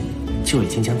时间，就已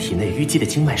经将体内淤积的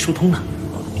经脉疏通了。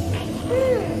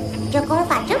这功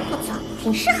法真不错，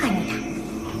挺适合你的。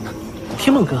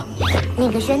天梦哥，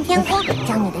那个玄天功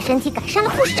将你的身体改善了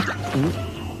不少。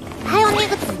还有那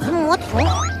个紫金魔瞳，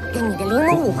跟你的灵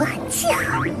眸武魂很契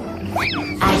合，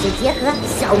而且结合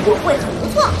效果会很不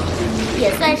错，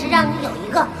也算是让你有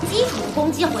一个基础的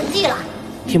攻击魂技了。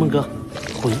天梦哥，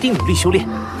我一定努力修炼。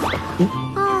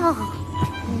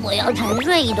我要沉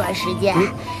睡一段时间，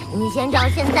你先照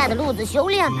现在的路子修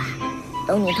炼吧。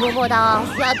等你突破到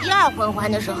需要第2魂环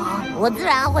的时候，我自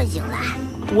然会醒来。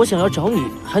我想要找你，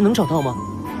还能找到吗？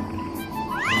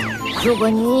如果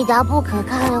你遇到不可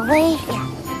抗的危险，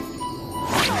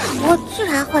我自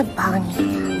然会帮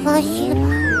你。放心吧，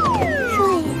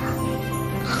睡呀。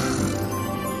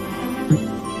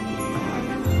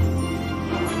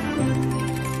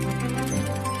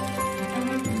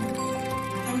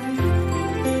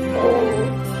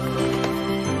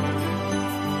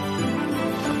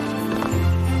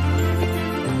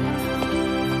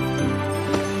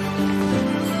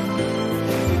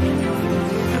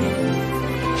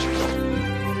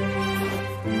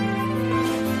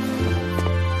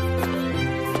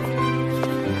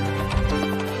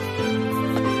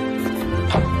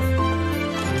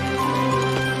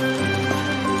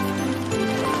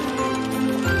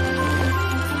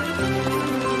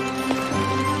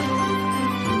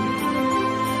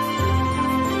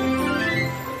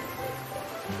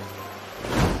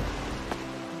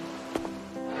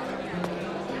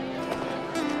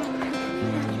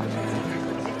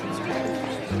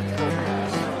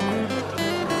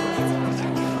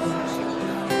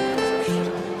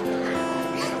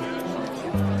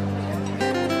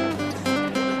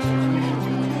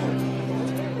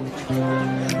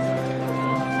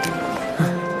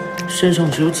身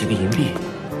上只有几个银币，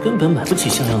根本买不起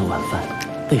像样的晚饭。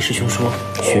贝师兄说，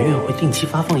学院会定期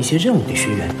发放一些任务给学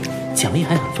员，奖励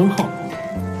还很丰厚。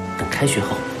等开学后，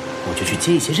我就去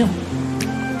接一些任务。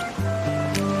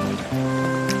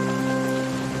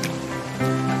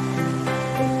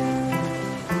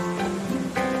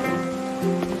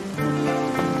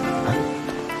啊，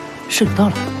是有到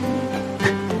了。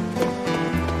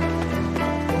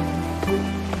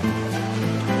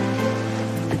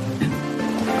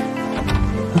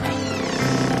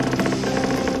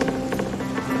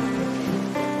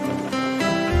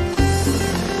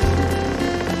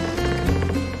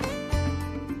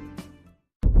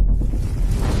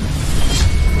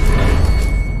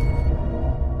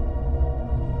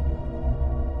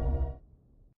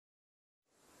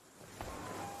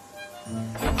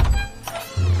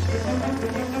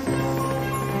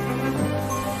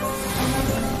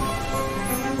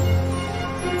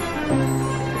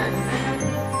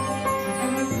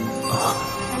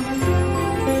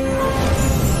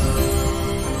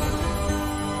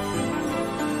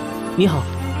 你好，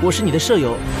我是你的舍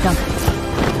友，让开。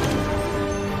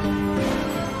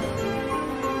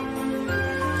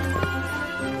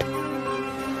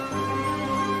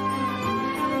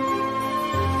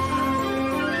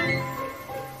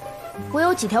我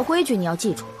有几条规矩你要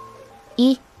记住：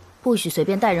一，不许随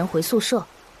便带人回宿舍；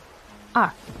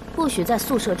二，不许在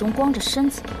宿舍中光着身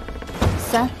子；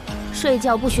三，睡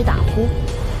觉不许打呼；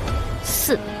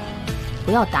四，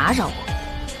不要打扰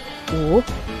我；五，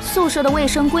宿舍的卫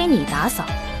生归你打扫，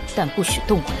但不许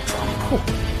动我的床铺。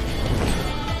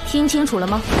听清楚了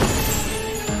吗？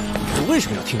我为什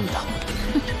么要听你的？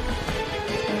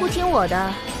不听我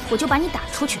的，我就把你打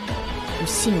出去。不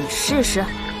信你试试。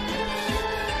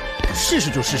试试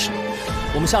就试试。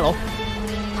我们下楼。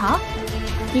好，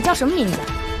你叫什么名字？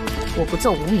我不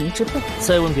奏无名之辈。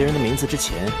在问别人的名字之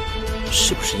前，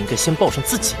是不是应该先报上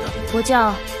自己呢？我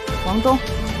叫王东。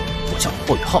我叫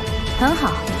霍雨浩。很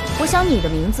好。我想你的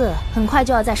名字很快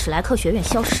就要在史莱克学院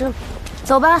消失了。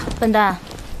走吧，笨蛋。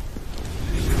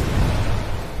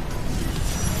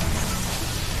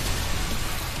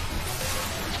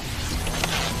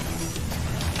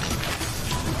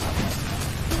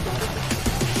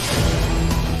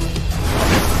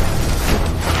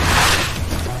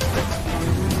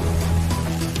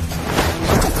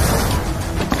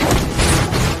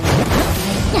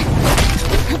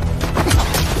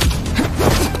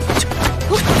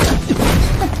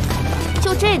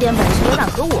这点本事也敢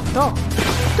和我斗？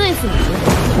对付你，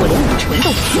我连武魂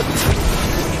都不需要。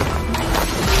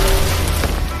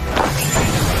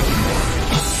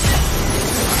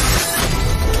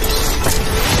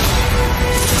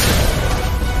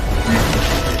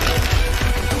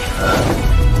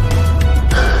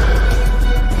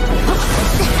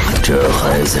这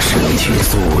孩子身体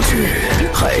素质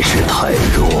还是太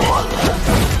弱了。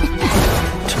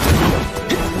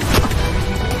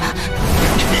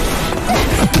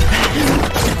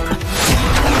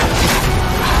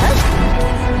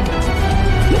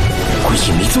诡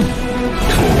异迷踪，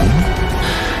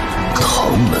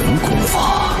唐门功法。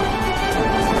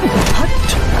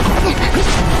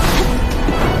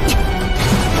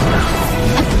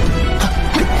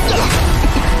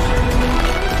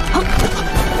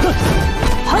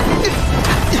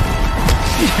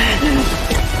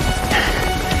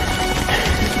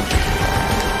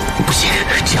不行，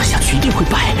这样下去一定会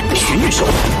败，玄玉手。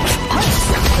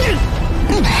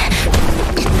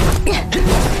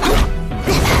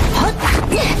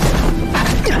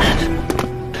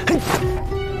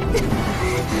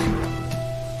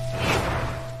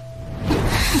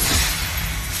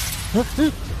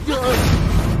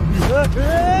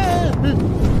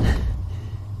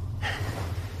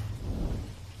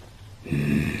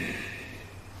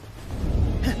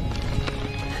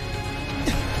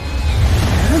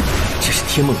这是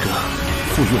天梦阁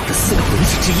赋予我的4个魂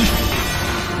技之一，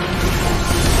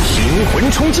灵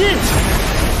魂冲击。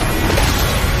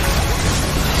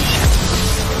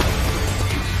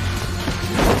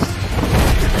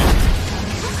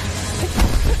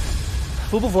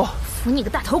服不服？服你个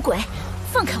大头鬼！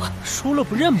放开我！输了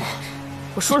不认吗？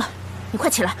我输了，你快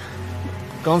起来！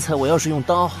刚才我要是用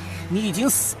刀，你已经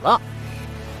死了。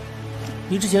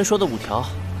你之前说的5条，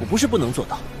我不是不能做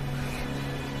到，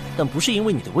但不是因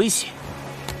为你的威胁，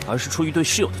而是出于对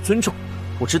室友的尊重。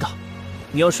我知道，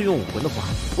你要是用武魂的话，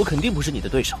我肯定不是你的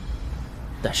对手。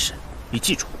但是你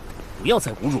记住，不要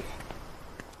再侮辱我。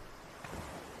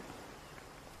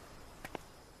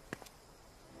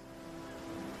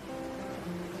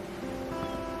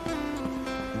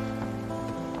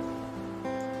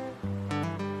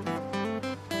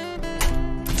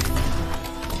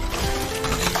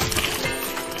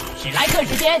新史莱克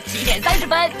时间7点30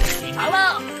分，起床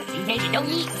了。今天是周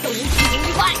一，祝您心情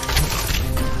愉快。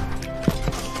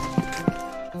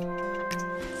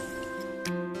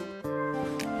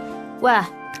喂，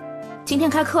今天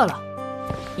开课了，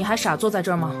你还傻坐在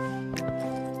这儿吗？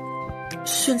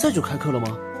现在就开课了吗？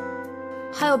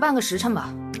还有半个时辰吧。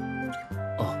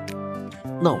哦，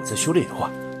那我再修炼一会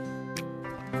儿。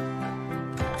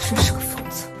真是个疯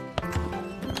子。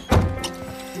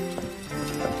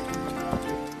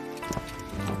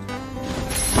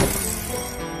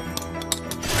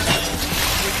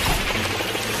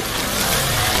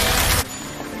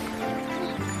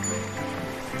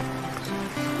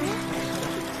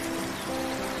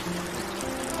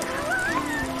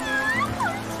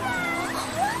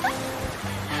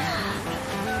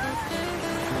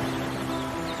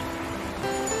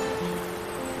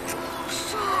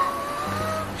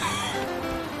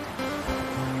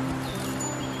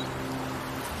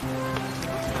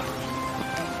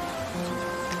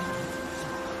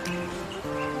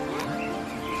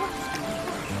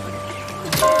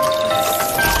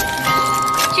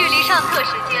距离上课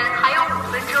时间还有5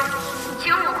分钟，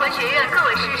请武魂学院各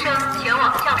位师生前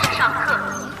往教室上课。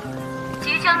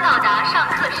即将到达上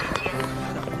课时间，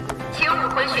请武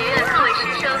魂学院各位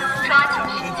师生抓紧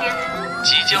时间。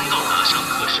即将到达上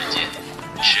课时间，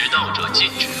迟到者禁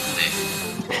止入内。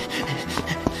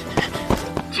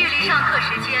距离上课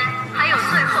时间还有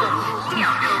最后5秒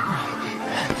钟。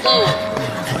5、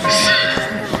4、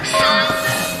3、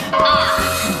2、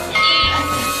1，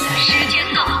时间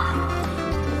到。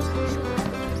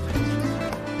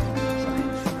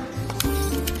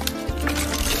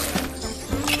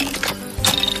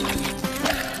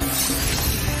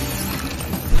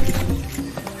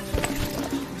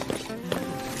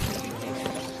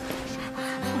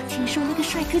我听说那个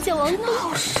帅哥叫王东，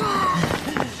好帅。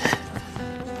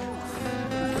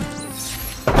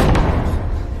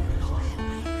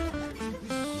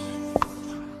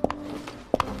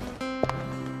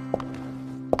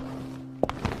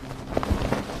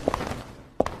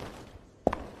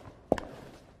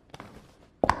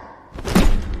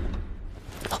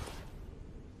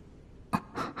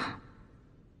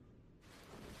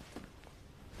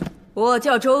我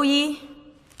叫周一，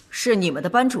是你们的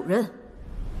班主任。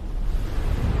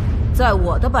在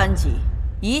我的班级，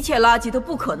一切垃圾都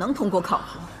不可能通过考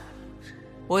核。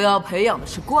我要培养的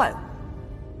是怪物，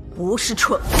不是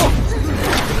蠢货。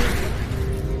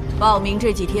报名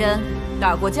这几天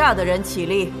打过架的人起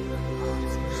立。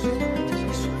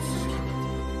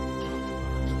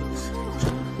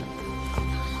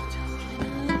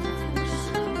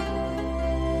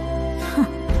哼，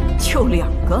就2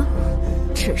个。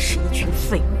真是一群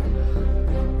废物！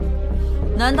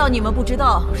难道你们不知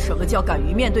道什么叫敢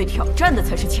于面对挑战的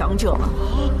才是强者吗？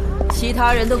其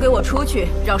他人都给我出去，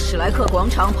让史莱克广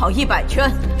场跑100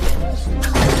圈！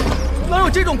哪有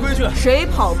这种规矩？谁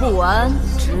跑不完，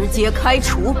直接开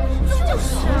除！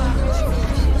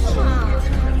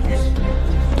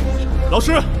老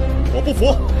师，我不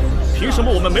服！凭什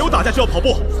么我们没有打架就要跑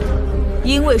步？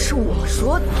因为是我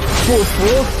说的，不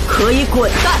服可以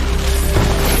滚蛋！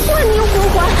万年魂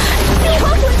环，灵魂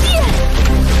魂技！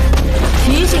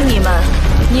提醒你们，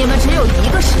你们只有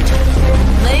1个时辰，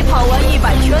没跑完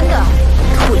100圈的，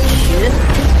退学。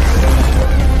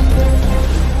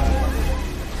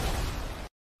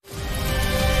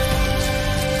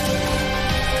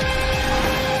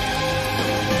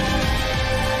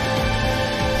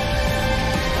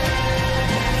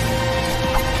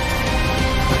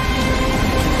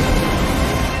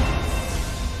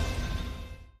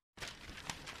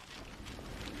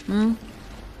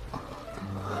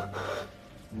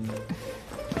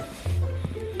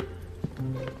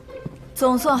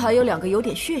总算还有2个有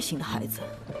点血性的孩子。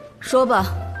说吧，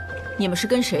你们是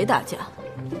跟谁打架？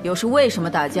又是为什么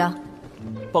打架？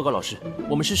报告老师，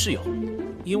我们是室友，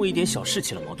因为一点小事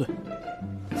起了矛盾。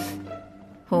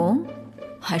哦，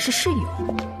还是室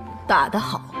友，打得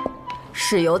好，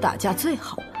室友打架最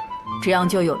好了，这样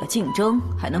就有了竞争，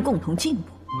还能共同进步。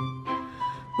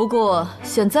不过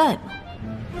现在嘛，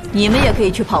你们也可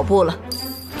以去跑步了。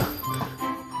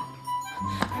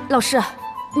老师，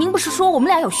您不是说我们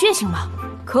俩有血性吗？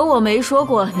可我没说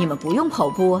过你们不用跑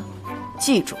步啊！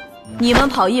记住，你们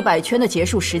跑100圈的结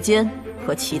束时间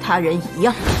和其他人一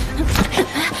样。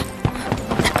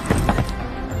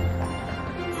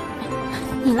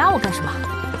你拉我干什么？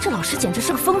这老师简直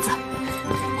是个疯子！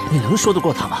你能说得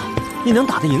过他吗？你能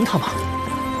打得赢他吗？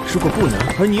如果不能，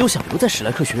而你又想留在史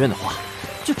莱克学院的话，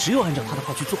就只有按照他的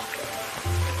话去做。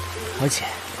而且，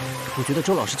我觉得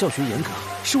周老师教学严格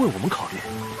是为我们考虑，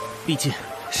毕竟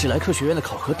史莱克学院的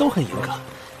考核都很严格。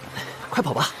快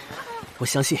跑吧，我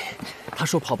相信他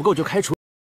说跑不够就开除。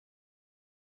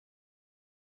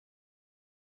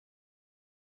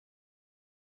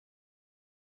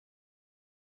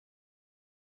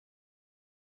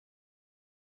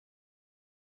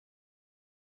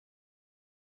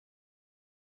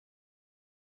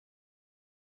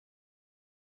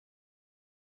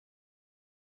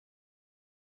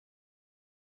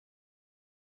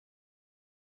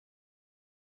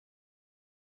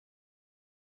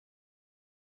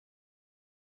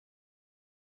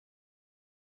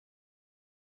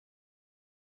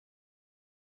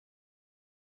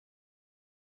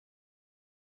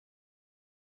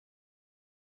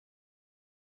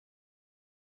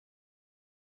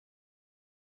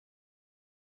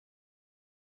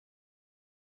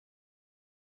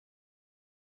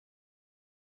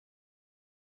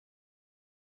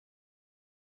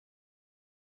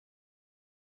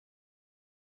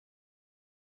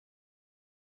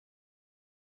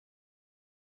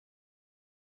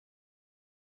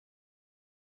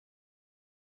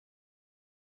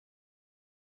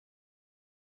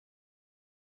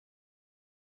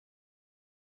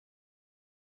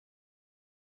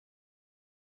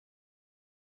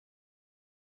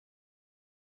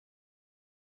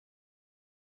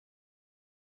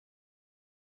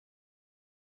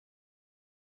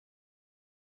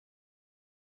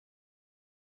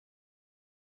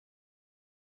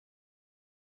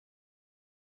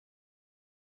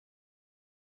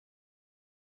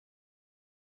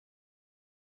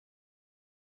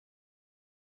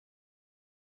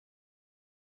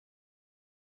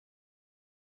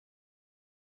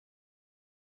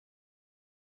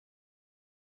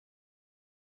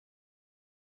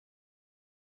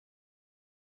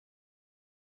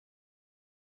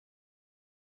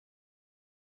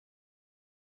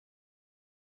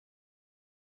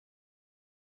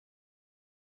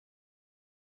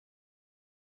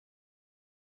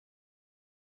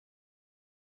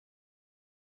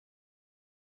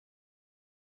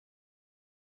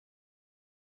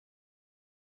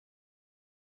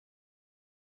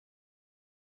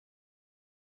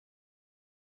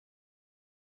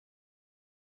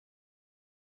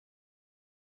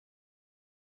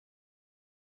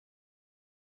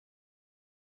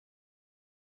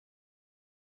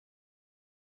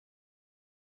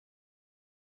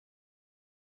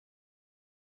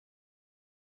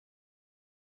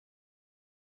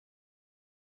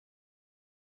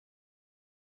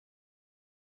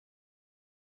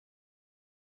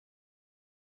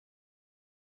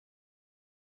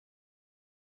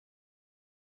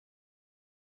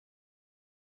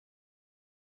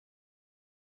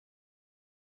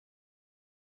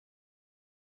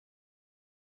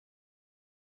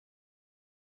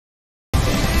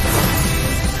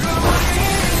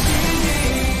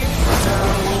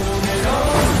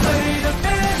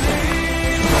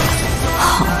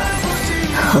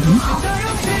很好，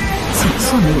总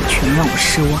算没有全让我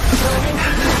失望。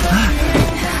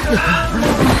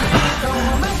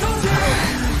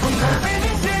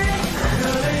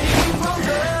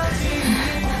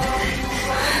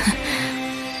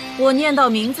我念到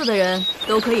名字的人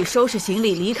都可以收拾行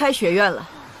李离开学院了。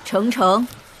程程、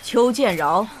邱建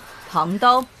饶、唐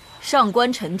刀、上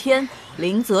官陈天、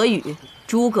林泽宇、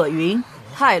诸葛云、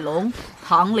泰龙、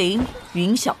唐林、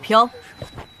云小飘。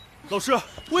老师，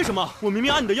为什么我明明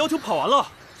按你的要求跑完了？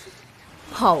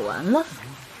跑完了？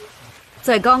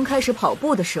在刚开始跑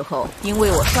步的时候，因为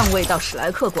我尚未到史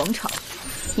莱克广场，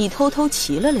你偷偷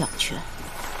骑了2圈，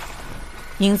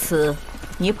因此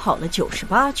你跑了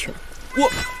98圈。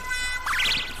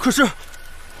可是，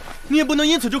你也不能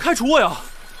因此就开除我呀！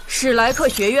史莱克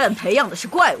学院培养的是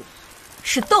怪物，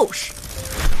是斗士，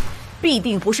必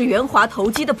定不是圆滑投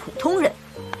机的普通人。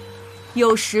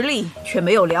有实力却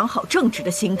没有良好正直的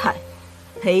心态，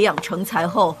培养成才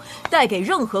后带给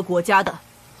任何国家的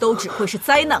都只会是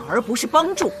灾难，而不是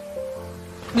帮助。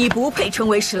你不配成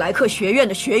为史莱克学院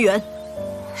的学员，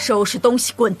收拾东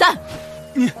西滚蛋！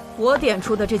我点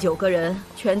出的这9个人，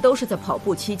全都是在跑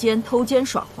步期间偷奸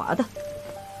耍滑的。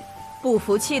不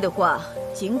服气的话，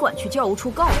尽管去教务处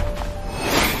告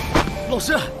我。老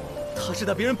师，他是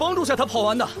在别人帮助下他跑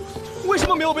完的，为什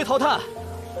么没有被淘汰？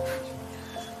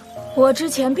我之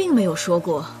前并没有说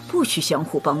过不许相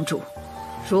互帮助，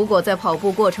如果在跑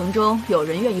步过程中有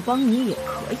人愿意帮你也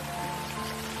可以，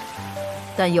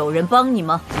但有人帮你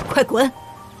吗？快滚！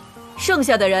剩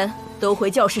下的人都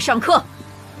回教室上课。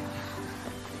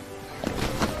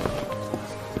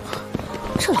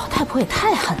这老太婆也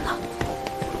太狠了。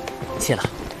谢了，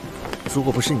如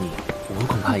果不是你，我们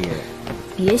恐怕也……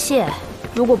别谢，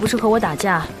如果不是和我打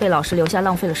架被老师留下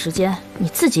浪费了时间，你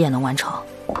自己也能完成。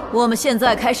我们现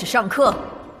在开始上课。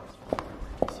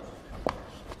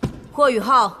霍雨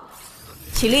浩，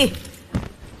起立。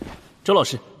周老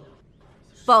师，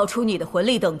报出你的魂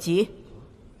力等级。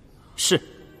是。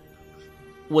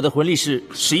我的魂力是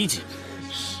11级。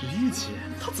11级？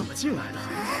他怎么进来的？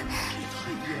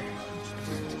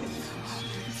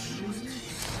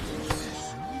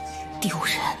丢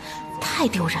人，太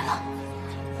丢人了！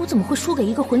我怎么会输给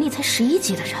一个魂力才11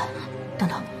级的人？等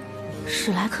等，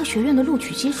史莱克学院的录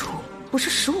取基础不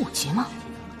是15级吗？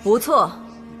不错，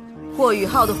霍雨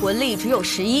浩的魂力只有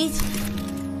11级，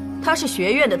他是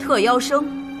学院的特邀生，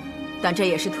但这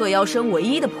也是特邀生唯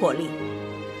一的魄力。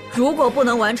如果不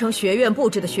能完成学院布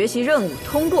置的学习任务，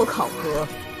通过考核，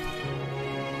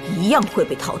一样会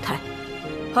被淘汰。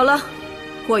好了，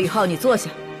霍雨浩，你坐下。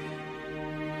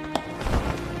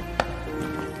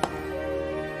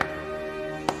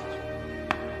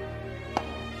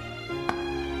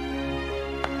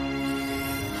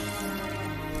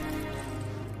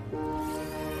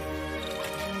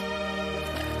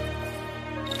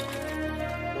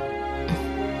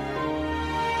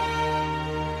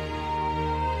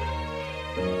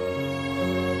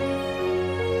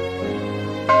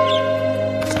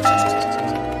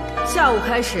下午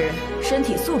开始身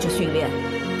体素质训练，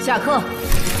下课。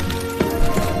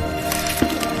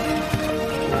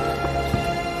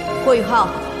霍雨浩，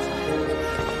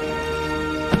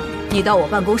你到我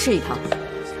办公室一趟。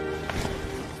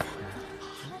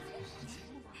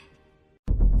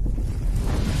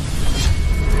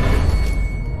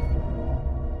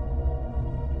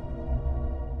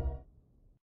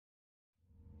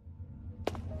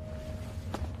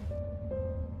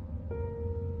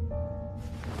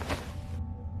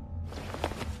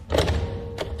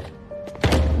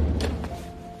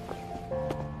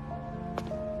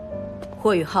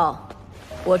霍雨浩，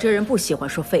我这人不喜欢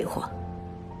说废话。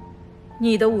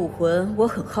你的武魂我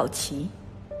很好奇，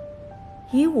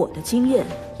以我的经验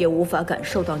也无法感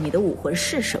受到你的武魂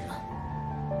是什么。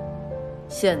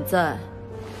现在，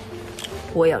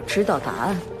我要知道答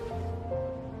案。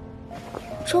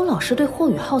周老师对霍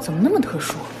雨浩怎么那么特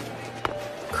殊？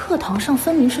课堂上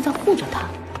分明是在护着他，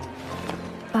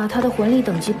把他的魂力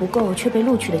等级不够却被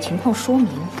录取的情况说明，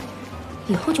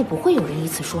以后就不会有人以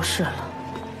此说事了。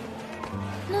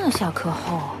那下课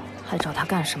后还找他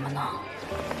干什么呢？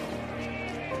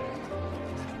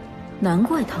难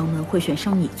怪唐门会选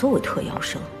上你作为特邀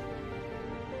生。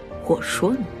我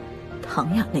说呢，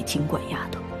唐雅那精怪丫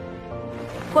头。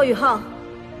霍雨浩，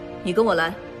你跟我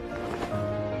来。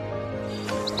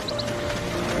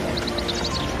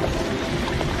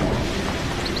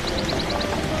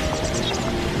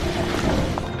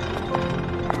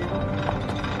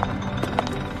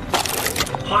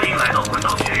欢迎来到魂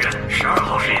导学院12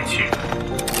号实验区。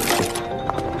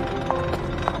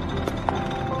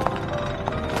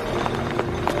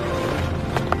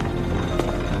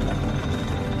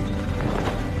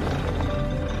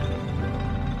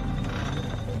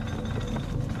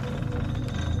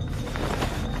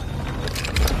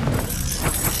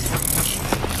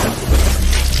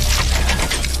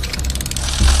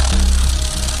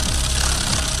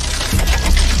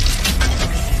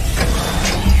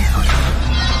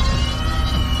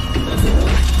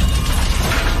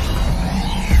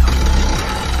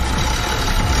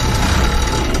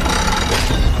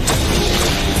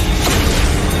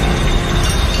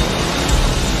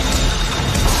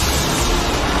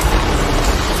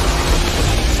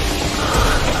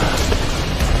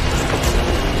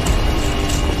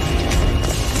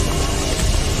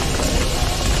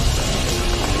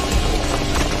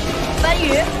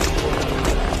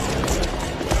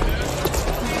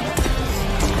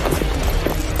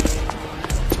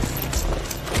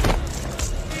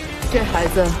这孩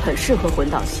子很适合魂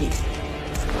导系。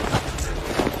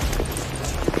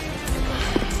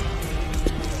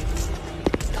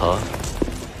他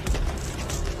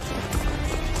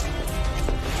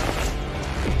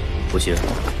不行，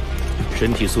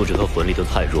身体素质和魂力都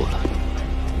太弱了，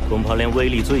恐怕连威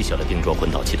力最小的定装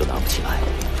魂导器都拿不起来。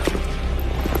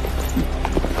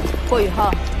霍雨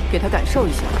浩，给他感受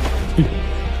一下。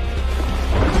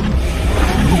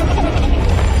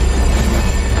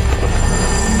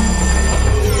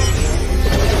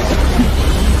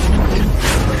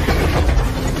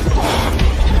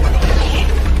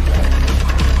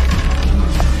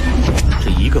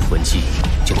一个魂技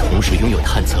就同时拥有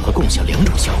探测和共享2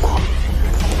种效果，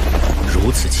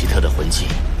如此奇特的魂技，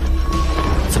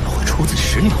怎么会出自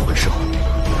10年魂兽？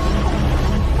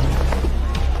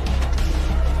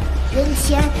人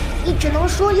前，你只能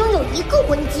说拥有一个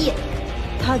魂技。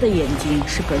他的眼睛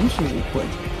是本体武魂，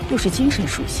又是精神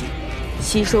属性，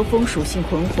吸收风属性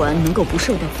魂环能够不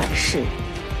受到反噬，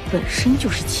本身就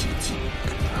是奇迹。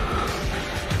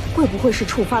会不会是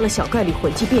触发了小概率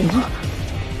魂技变异？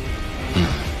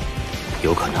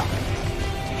有可能。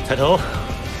菜头，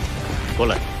过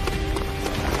来。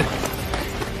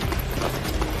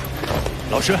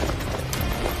老师，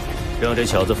让这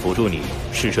小子辅助你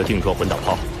试射定装魂导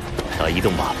炮，打移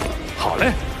动吧。好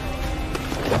嘞。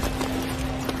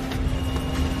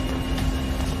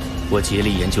我竭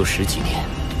力研究10几年，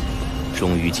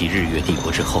终于继日月帝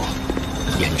国之后，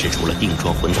研制出了定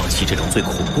装魂导器这种最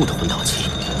恐怖的魂导器。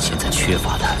现在缺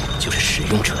乏的就是使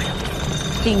用者呀。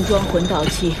定装魂导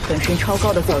器本身超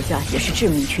高的造价也是致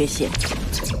命缺陷，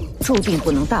注定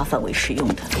不能大范围使用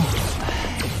的。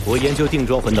我研究定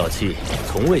装魂导器，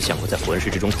从未想过在魂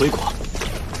师之中推广，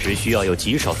只需要有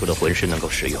极少数的魂师能够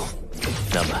使用，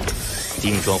那么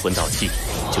定装魂导器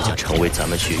就将成为咱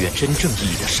们学院真正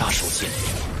意义的杀手锏。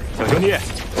小兄弟，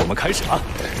我们开始了。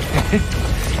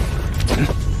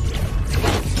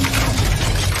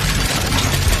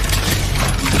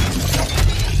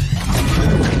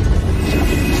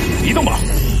移动吧，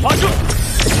发射！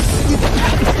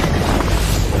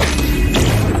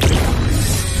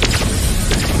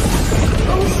恭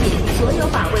喜所有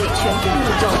靶位全部命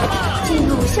中，进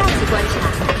入下级关卡。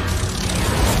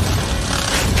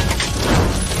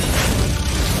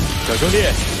小兄弟，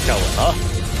站稳了，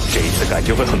这一次感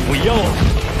觉会很不一样哦。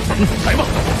来吧。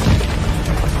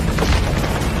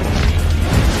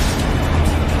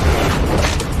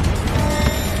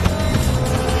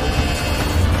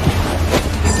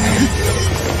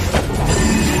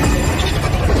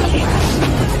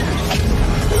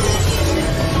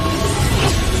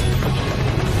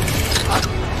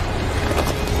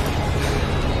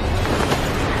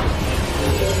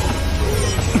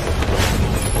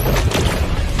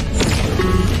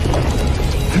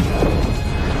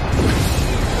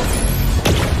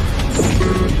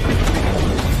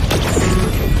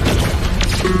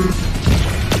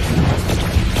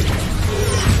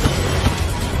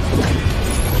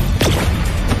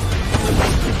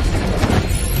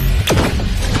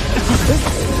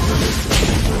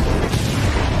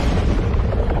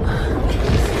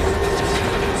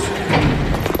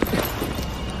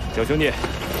小兄弟，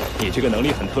你这个能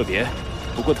力很特别，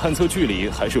不过探测距离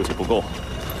还是有些不够。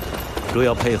若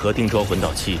要配合定装魂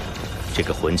导器，这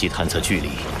个魂技探测距离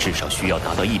至少需要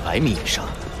达到100米以上，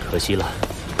可惜了。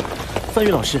范宇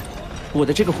老师，我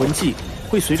的这个魂技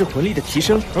会随着魂力的提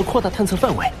升而扩大探测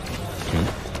范围。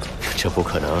这不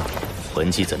可能，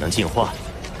魂技怎能进化？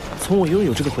从我拥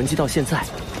有这个魂技到现在，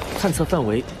探测范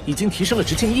围已经提升了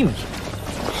直径1米。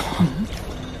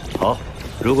好。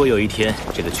如果有一天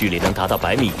这个距离能达到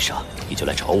100米以上，你就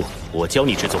来找我，我教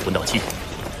你制作魂导器。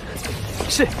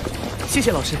是，谢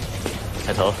谢老师。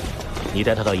菜头，你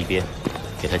带他到一边，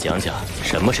给他讲讲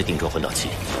什么是定装魂导器。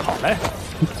好嘞。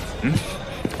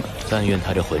但愿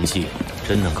他这魂技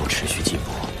真能够持续进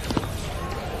步。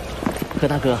何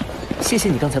大哥，谢谢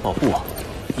你刚才保护我，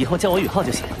以后叫我宇浩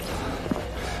就行。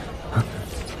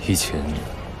以前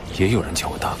也有人叫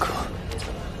我大哥。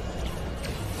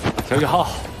小宇浩，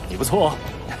你不错哦。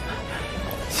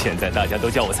现在大家都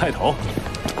叫我菜头。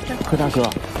何大哥，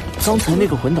刚才那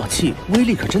个魂导器威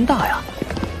力可真大呀！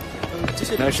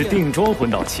那是定装魂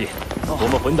导器，我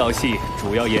们魂导器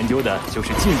主要研究的就是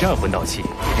近战魂导器、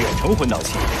远程魂导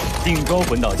器、定装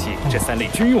魂导器这3类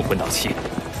军用魂导器。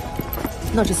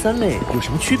那这3类有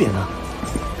什么区别呢？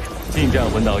近战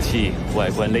魂导器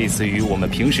外观类似于我们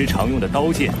平时常用的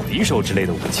刀剑、匕首之类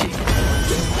的武器，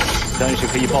但是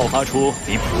可以爆发出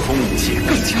比普通武器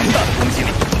更强大的攻击力。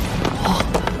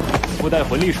附带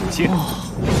魂力属性，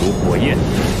如火焰、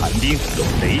寒冰、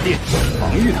雷电、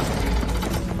防御等。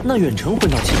那远程魂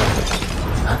导器呢？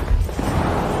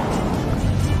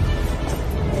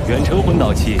远程魂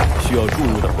导器需要注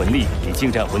入的魂力比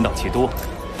近战魂导器多，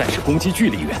但是攻击距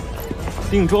离远。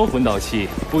定装魂导器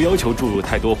不要求注入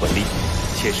太多魂力，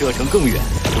且射程更远，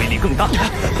威力更大。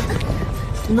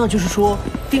那就是说，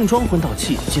定装魂导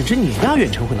器简直碾压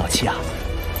远程魂导器啊！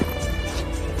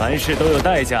凡事都有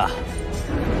代价。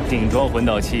定装魂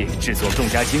导器制作更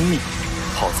加精密，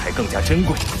耗材更加珍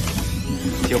贵，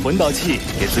且魂导器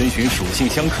也遵循属性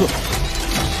相克。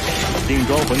定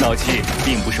装魂导器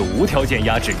并不是无条件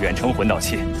压制远程魂导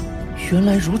器。原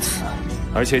来如此。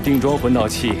而且定装魂导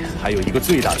器还有一个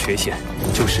最大缺陷，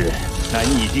就是难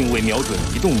以定位瞄准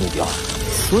移动目标。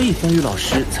所以范宇老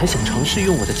师才想尝试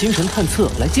用我的精神探测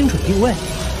来精准定位。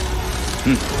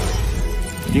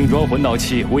定装魂导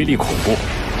器威力恐怖，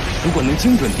如果能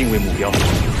精准定位目标，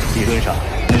理论上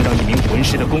能让一名魂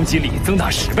师的攻击力增大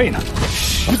10倍呢。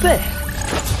10倍？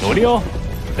努力哦，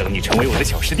等你成为我的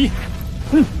小师弟。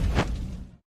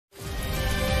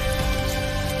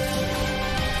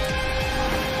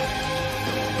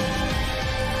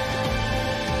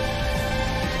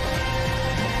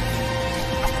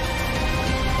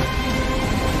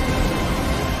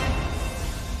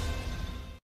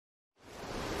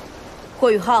霍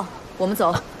雨浩，我们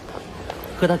走。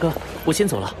何大哥，我先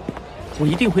走了，我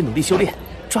一定会努力修炼，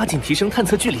抓紧提升探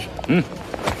测距离。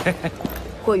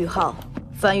霍雨浩，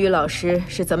梵宇老师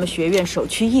是咱们学院首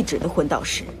屈一指的魂导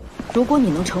师，如果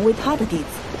你能成为他的弟子，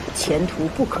前途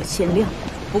不可限量。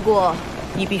不过，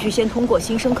你必须先通过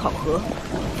新生考核，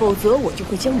否则我就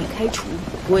会将你开除，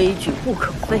规矩不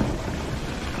可废。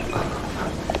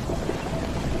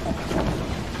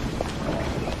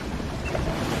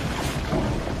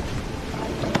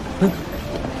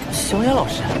小雅老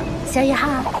师，小雨浩，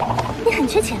你很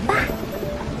缺钱吧？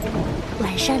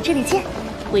晚上这里见，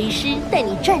为师带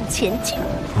你赚钱去。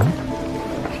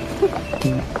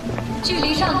距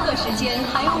离上课时间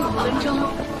还有5分钟。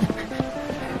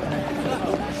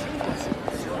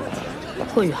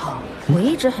霍雨浩，我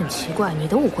一直很奇怪你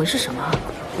的武魂是什么？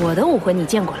我的武魂你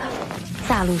见过了，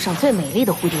大陆上最美丽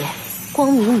的蝴蝶，光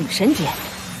明女神蝶。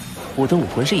我的武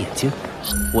魂是眼睛，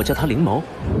我叫它灵眸。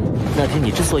那天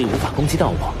你之所以无法攻击到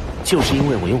我，就是因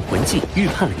为我用魂技预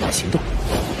判了你的行动。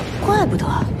怪不得。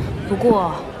不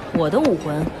过我的武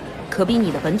魂可比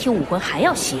你的本体武魂还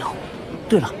要稀有。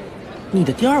对了，你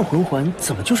的第二魂环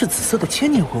怎么就是紫色的千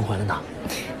年魂环了呢？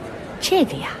这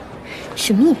个呀，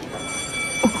是秘密。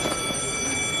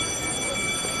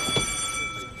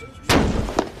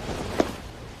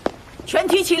全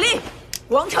体起立，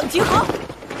广场集合。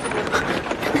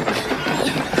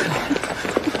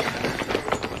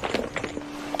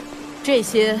这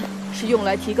些是用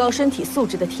来提高身体素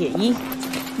质的铁衣，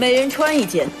每人穿一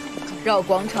件，绕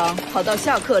广场跑到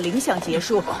下课铃响结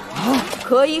束。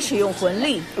可以使用魂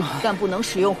力，但不能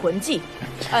使用魂技。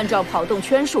按照跑动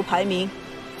圈数排名，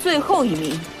最后一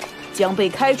名将被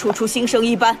开除出新生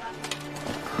一班。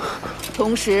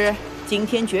同时，今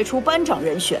天决出班长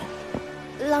人选。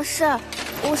老师，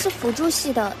我是辅助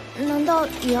系的，难道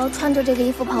也要穿着这个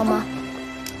衣服跑吗？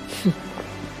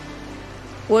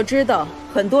我知道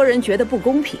很多人觉得不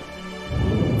公平。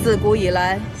自古以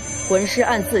来，魂师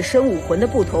按自身武魂的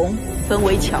不同，分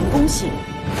为强攻系、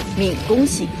命攻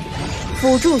系、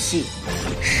辅助系、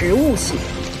食物系、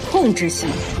控制系、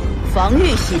防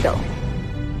御系等。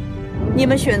你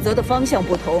们选择的方向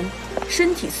不同，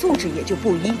身体素质也就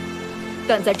不一。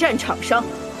但在战场上，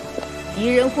敌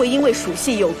人会因为属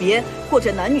系有别或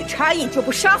者男女差异就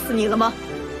不杀死你了吗？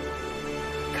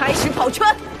开始跑圈。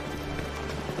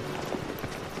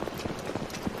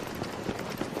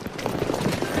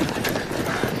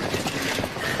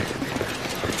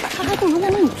他还不如那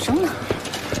个女生呢。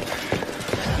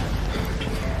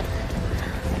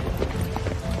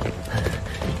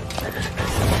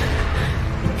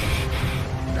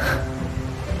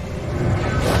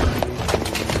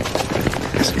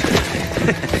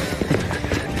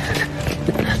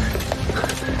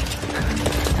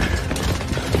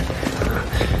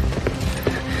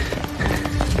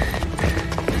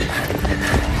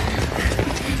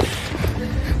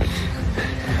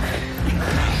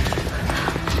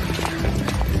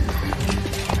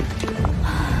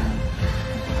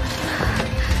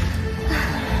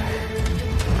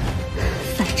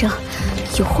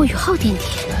有霍雨浩垫底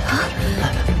啊！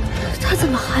他怎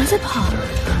么还在跑？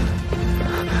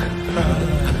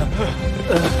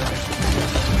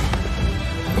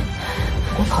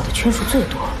我跑的圈数最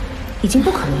多，已经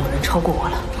不可能有人超过我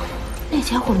了。那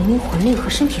家伙明明魂力和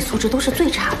身体素质都是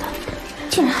最差的，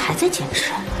竟然还在坚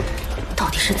持，到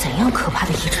底是怎样可怕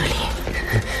的意志力？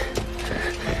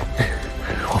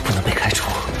我不能被开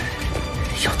除，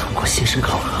要通过新生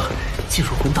考核进入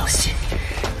魂导系。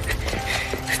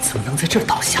怎么能在这儿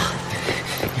倒下？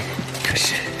可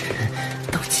是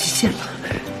到极限了。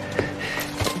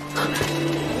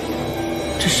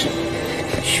这是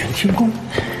玄天功？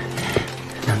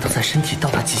难道在身体到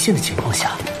达极限的情况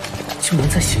下，就能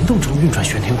在行动中运转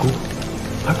玄天功，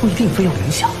而不一定非要冥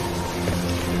想？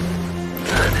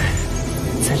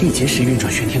在力竭时运转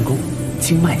玄天功，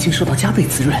经脉竟受到加倍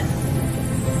滋润。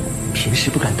平时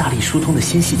不敢大力疏通的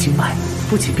纤细经脉，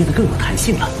不仅变得更有弹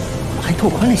性了，还拓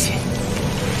宽了些。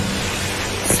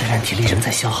虽然体力仍在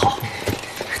消耗，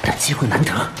但机会难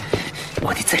得，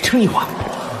我得再撑一会儿。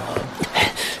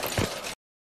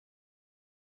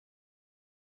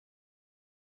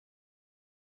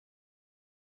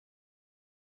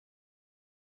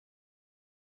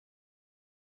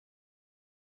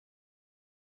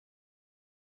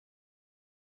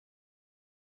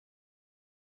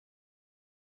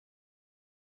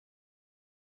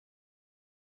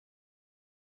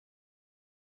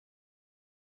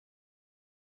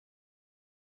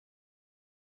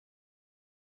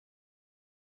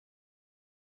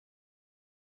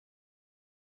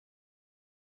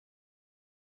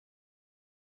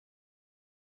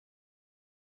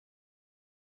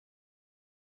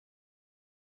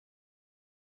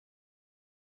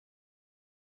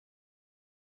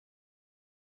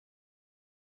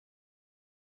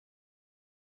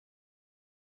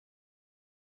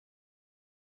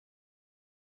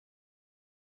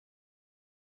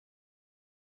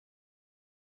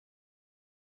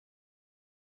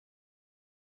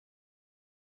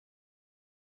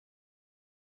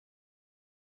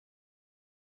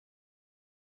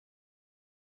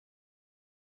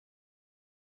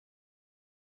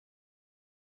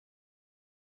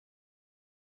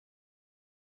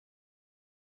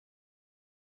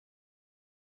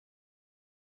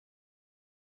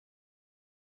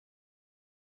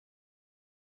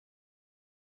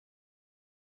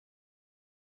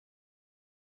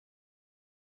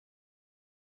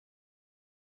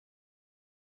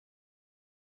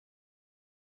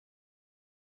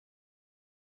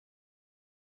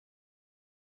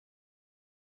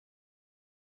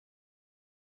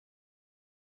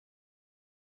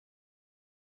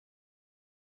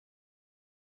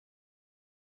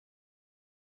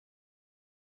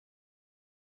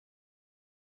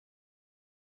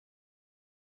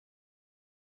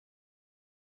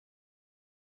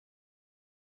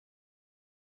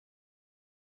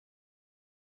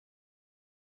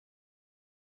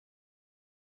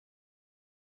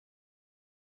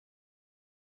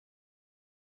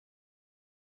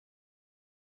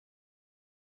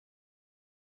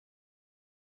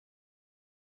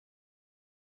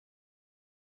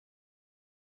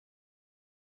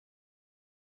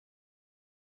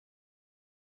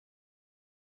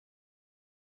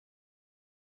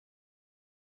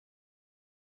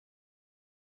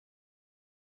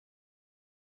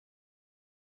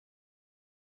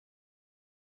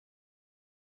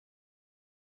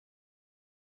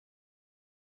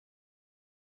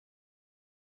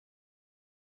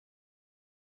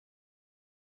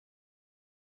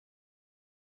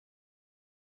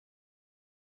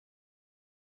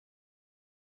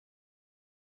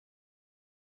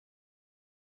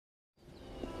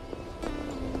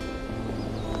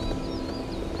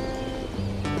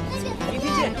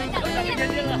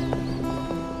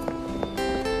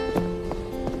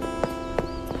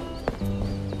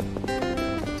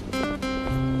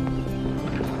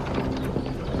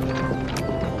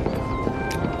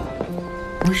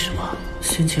为什么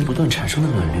先前不断产生的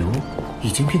暖流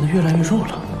已经变得越来越弱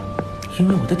了？因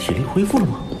为我的体力恢复了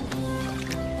吗？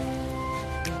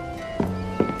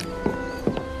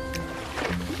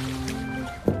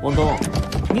王东，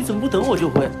你怎么不等我就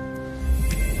回？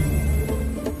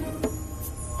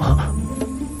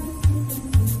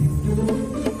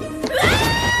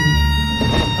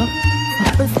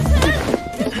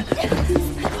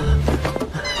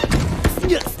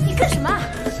你干什么？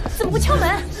怎么不敲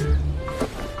门？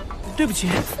对不起，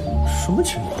什么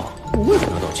情况？我为什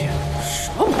么要道歉？什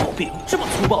么毛病？这么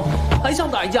粗暴，还想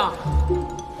打一架？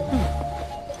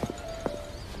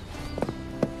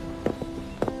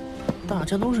大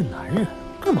家都是男人，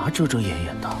干嘛遮遮掩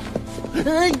掩的？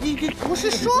不是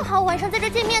说好晚上在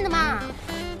这见面的吗？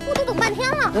我都等半天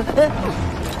了。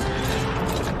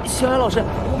小艾老师，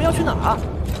我们要去哪儿啊？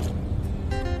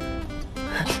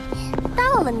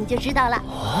到了你就知道了。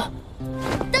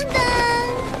噔噔，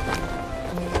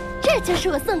这就是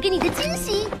我送给你的惊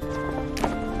喜。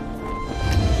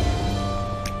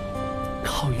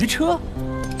烤鱼车？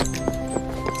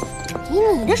以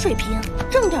你的水平，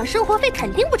挣点生活费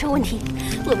肯定不成问题。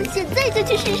我们现在就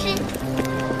去试试。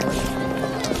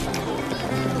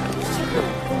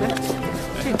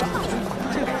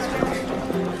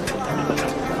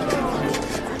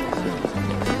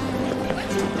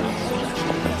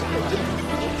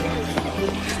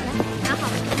拿好。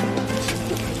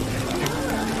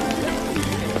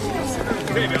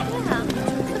这边。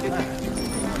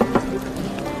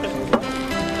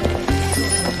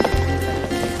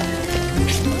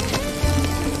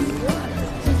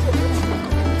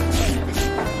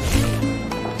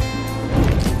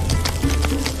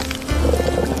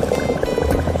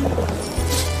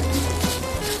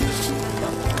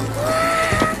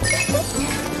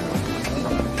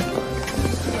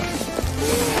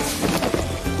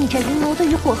这灵眸对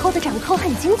于火候的掌控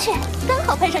很精确，刚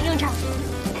好派上用场。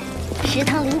食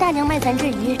堂林大娘卖咱这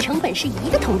鱼成本是1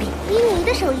个铜币，以你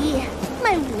的手艺，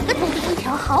卖5个铜币一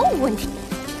条毫无问题。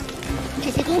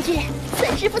这些工具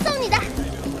孙师傅送你的。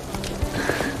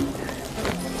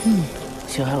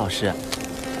星海老师，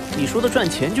你说的赚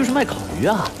钱就是卖烤鱼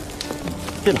啊？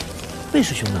对了，贝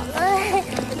师兄呢？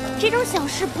这种小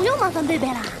事不用麻烦贝贝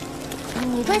啦，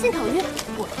你专心烤鱼，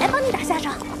我来帮你打下手。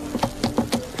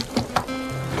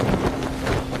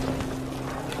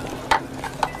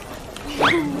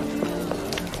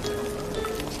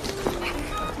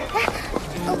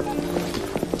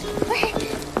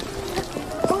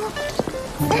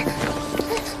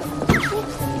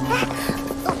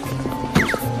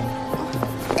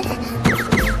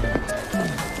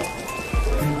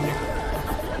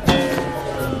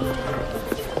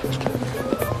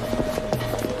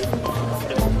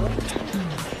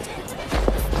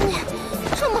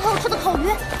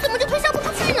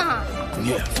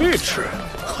免费吃，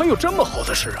还有这么好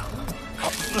的事啊！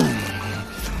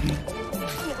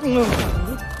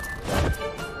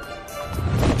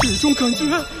这种感觉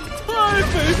太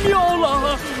美妙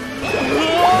了，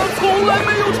我从来没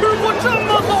有吃过这么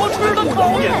好吃的烤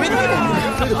鱼。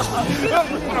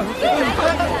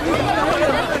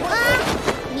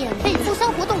免费促销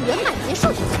活动圆满结束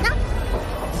呢！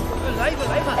来一个，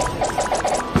来一个！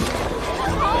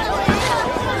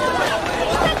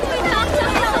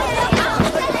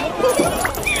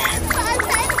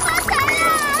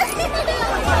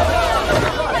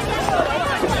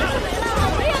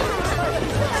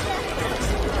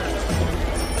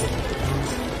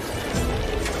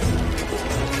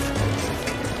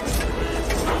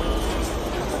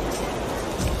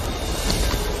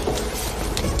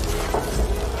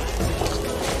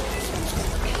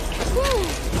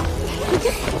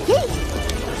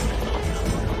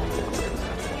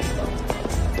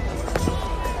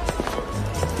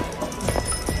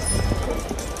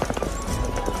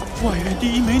外院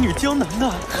第一美女江南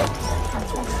呢？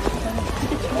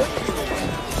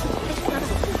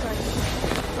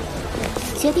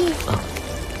学弟，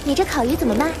你这烤鱼怎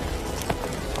么卖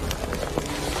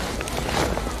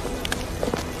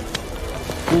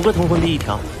？5个铜魂币一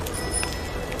条。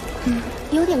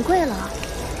有点贵了。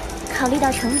考虑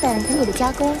到成本和你的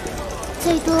加工，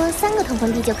最多3个铜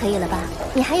魂币就可以了吧？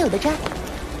你还有的赚。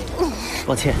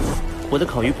抱歉，我的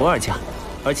烤鱼不2价，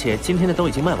而且今天的都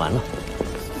已经卖完了。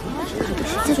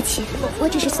对不起，我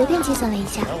只是随便计算了一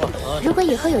下。如果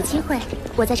以后有机会，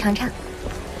我再尝尝。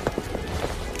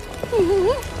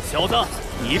小子，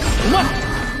你可不卖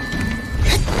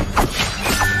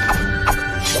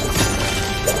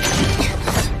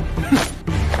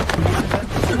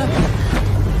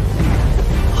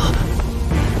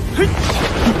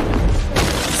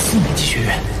！4年级学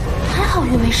院，还好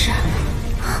运没事。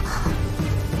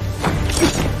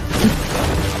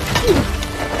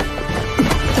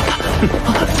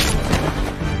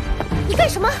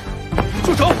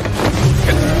住手！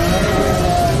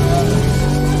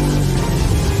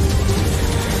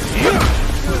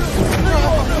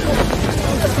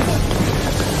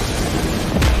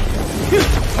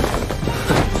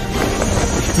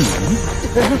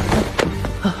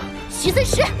徐三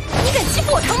石，你敢欺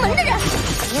负我唐门的人！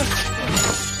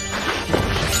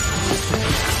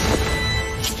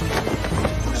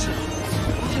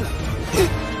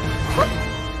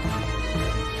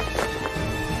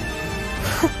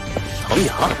唐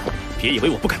雅，别以为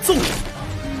我不敢揍你！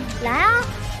来啊，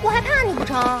我还怕你不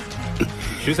成？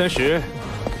徐三石，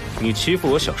你欺负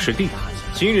我小师弟，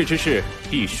今日之事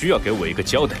必须要给我一个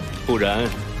交代，不然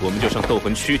我们就上斗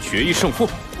魂区决一胜负。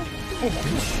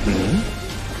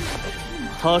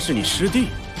他是你师弟，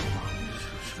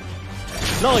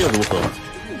那又如何？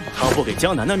他不给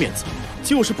江南的面子，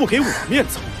就是不给我面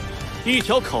子。一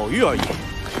条烤鱼而已，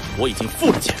我已经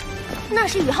付了钱。那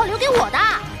是宇浩留给我的。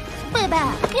贝贝，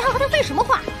你还和他废什么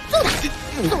话？揍他，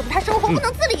揍得他生活不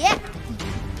能自理。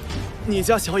你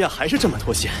家小雅还是这么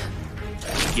脱线，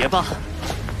也罢，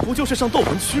不就是上斗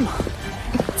魂区吗？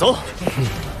走。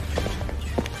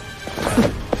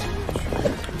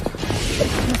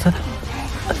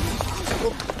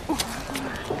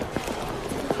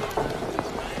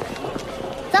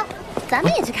走，咱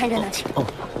们也去看热闹去。哦。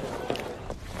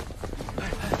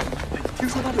听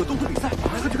说那里有斗魂比赛，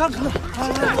快去看看。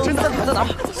真的在哪？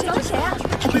找谁啊？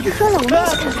别喝了，我们一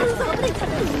起看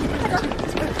看。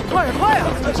快呀快呀！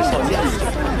小心！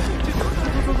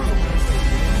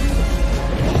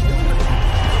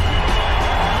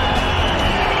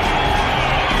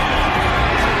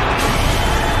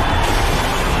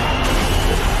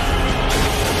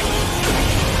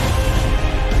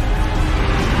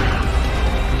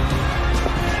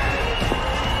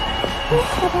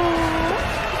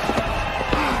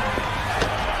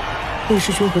魏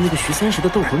师兄和那个徐三石的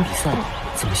斗魂比赛，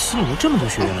怎么吸引了这么多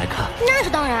学员来看？那是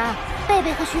当然，贝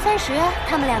贝和徐三石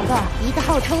他们两个，一个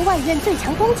号称外院最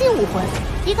强攻击武魂，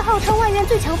一个号称外院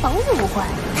最强防御武魂，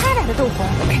他俩的斗魂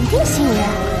肯定吸引人。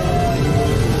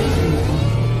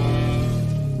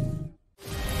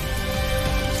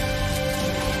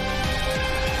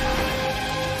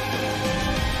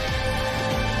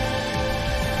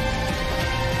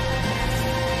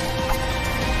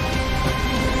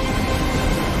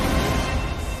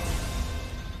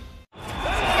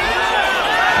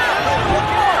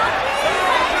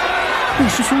魏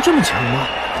师兄这么强吗？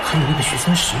还有那个徐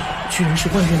三石，居然是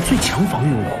外院最强防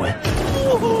御武魂。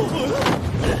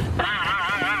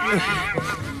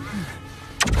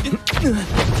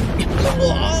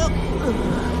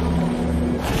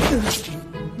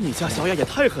你家小雅也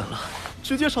太狠了，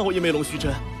直接上我一枚龙须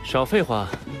针。少废话，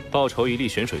报仇一粒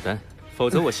玄水丹，否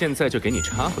则我现在就给你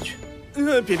插回去。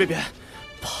别，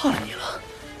怕你了。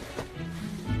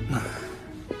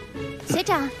学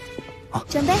长，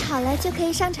准备好了就可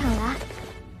以上场了。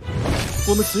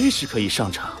我们随时可以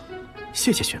上场，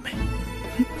谢谢学妹。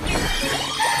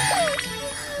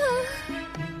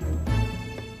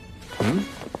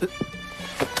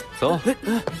走，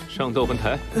上斗魂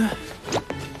台。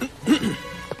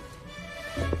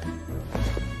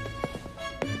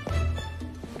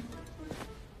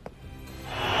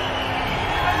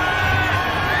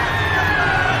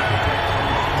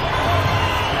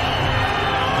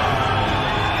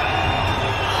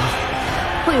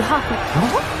霍雨浩，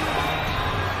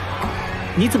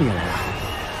你怎么也来了？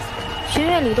学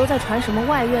院里都在传什么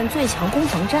外院最强攻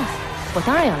防战，我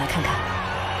当然要来看看。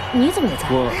你怎么也在？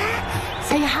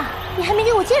小雨浩，你还没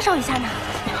给我介绍一下呢。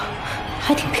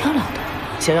还挺漂亮的。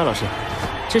小姚老师，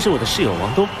这是我的室友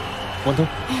王东。王东，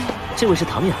这位是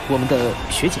唐雅，我们的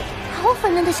学姐。好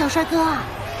粉嫩的小帅哥啊！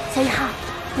小雨浩，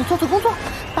你做工作，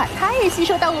把他也吸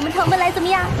收到我们唐门来，怎么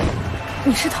样？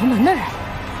你是唐门的人？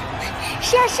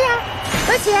是啊，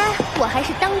而且我还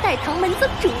是当代唐门宗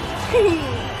主。嘿嘿，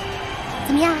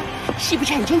怎么样？是不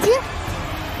是很震惊？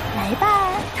来吧，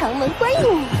唐门欢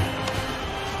迎你。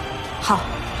好，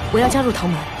我要加入唐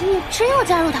门。你真要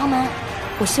加入唐门？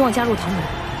我希望加入唐门，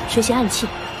学习暗器。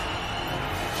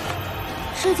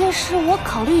这件事我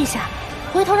考虑一下，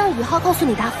回头让宇浩告诉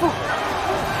你答复。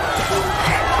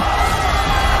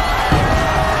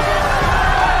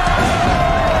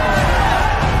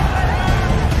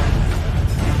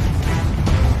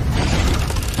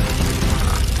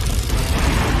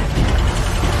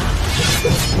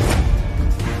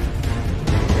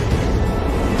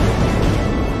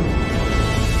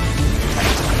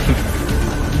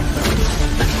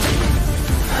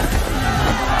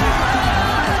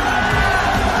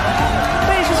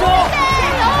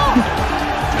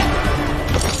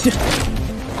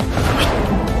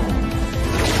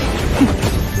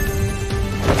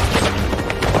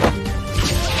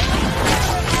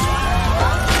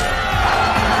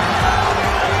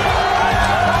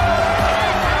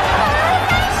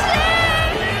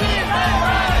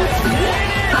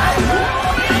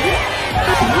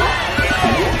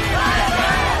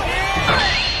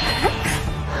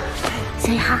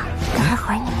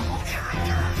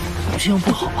这样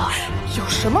不好吧？有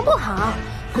什么不好？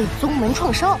会宗门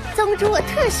创烧。宗主，我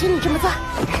特许你这么做。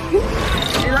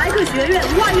史莱克学院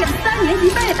外院3年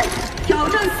级贝贝挑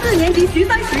战4年级徐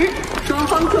帆石，双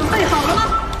方准备好了吗？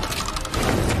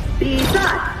比赛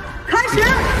开始。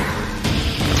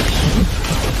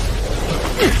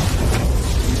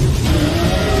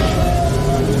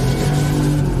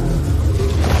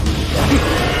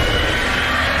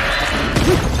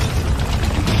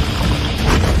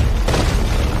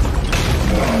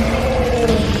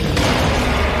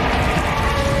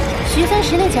徐帆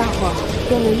石那家伙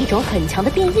拥有一种很强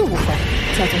的变异武魂，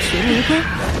叫做玄冥龟，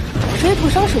水土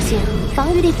双属性，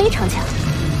防御力非常强，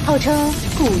号称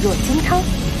固若金汤。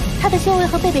他的修为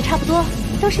和贝贝差不多，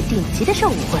都是顶级的兽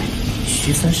武魂。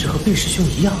徐三石和贝师兄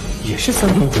一样，也是3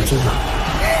魂回宗啊。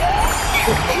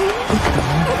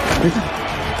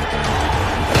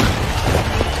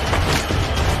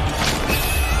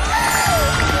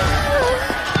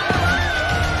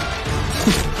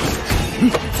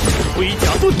龟甲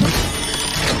盾。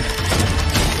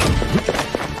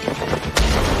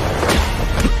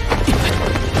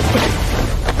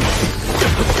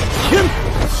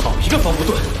好一个防不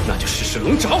盾，那就试试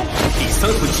龙爪。第3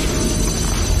魂技，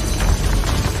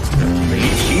雷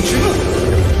霆之怒。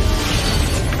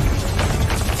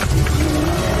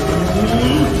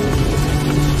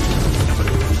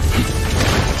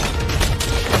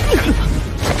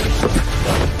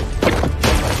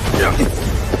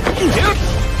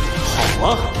好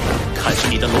啊，看是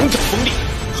你的龙爪锋利，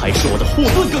还是我的护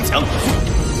盾更强？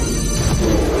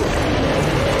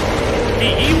第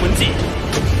1魂技，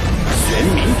玄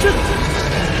冥阵。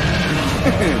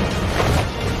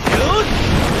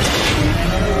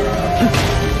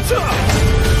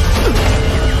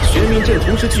玄冥阵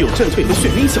同时具有震退和眩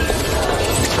晕效果，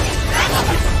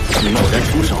你贸然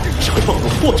出手只会暴露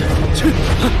破绽。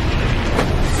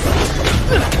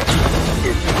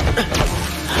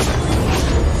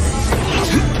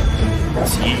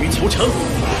急于求成，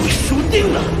你输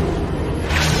定了。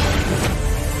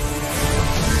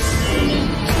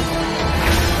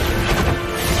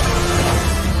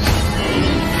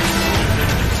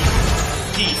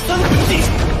第3魂技，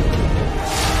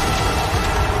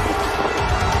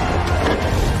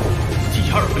第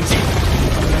2魂技，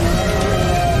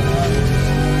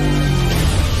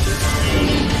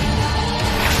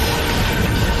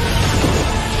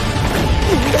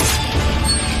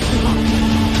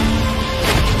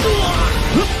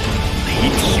雷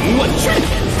霆万钧。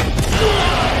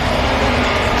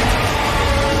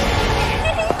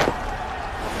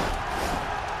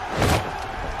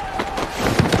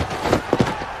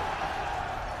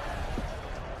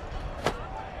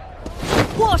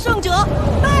获胜者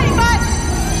贝贝。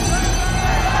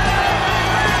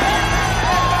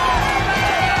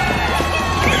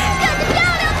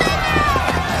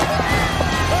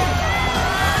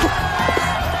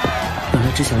本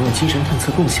来只想用精神探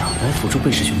测共享来辅助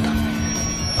贝师兄的，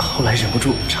后来忍不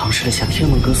住尝试了下天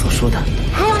文哥所说的，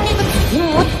还有那个紫灵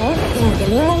魔瞳，跟你的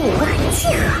灵眸武魂很契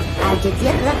合，二者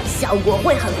结合效果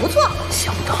会很不错。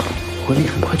想不到魂力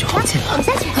很快就耗尽了。我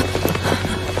下去。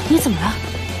你怎么了？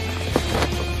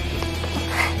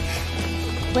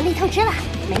魂力透支了，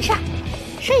没事儿，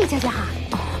睡一觉就好。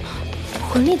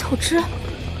魂力透支？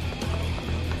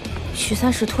许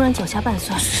三石突然脚下绊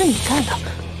蒜，是你干的？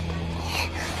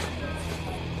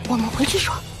我们回去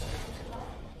说。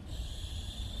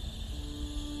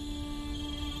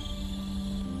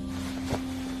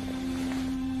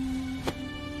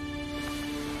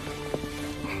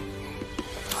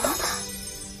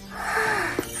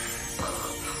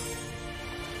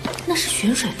那是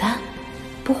玄水丹？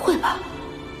不会吧？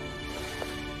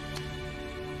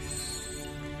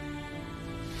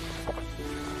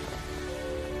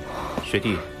学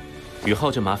弟，宇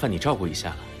浩就麻烦你照顾一下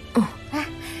了。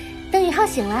等宇浩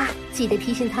醒了，记得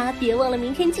提醒他别忘了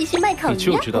明天继续卖烤鱼。你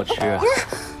就知道吃啊！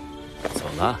走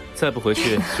了，再不回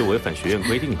去就违反学院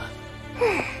规定了。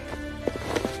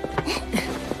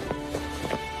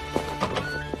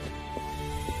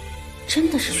真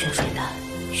的是玄水丹，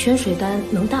玄水丹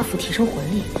能大幅提升魂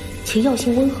力，且药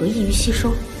性温和，易于吸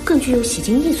收，更具有洗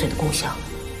精益髓的功效。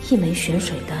一枚玄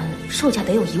水丹售价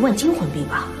得有1万金魂币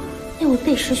吧？那位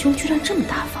贝师兄居然这么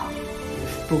大方。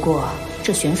不过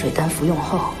这玄水丹服用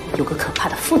后有个可怕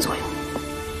的副作用。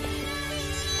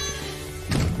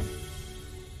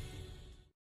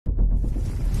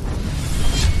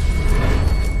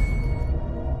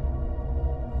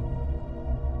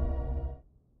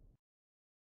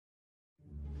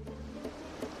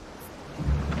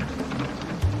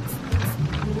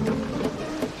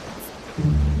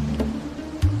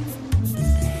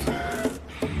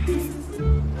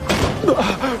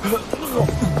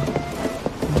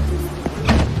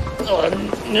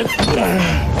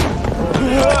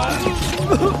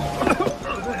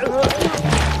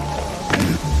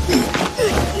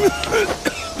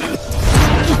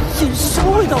什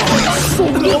么味道？受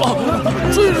不了了，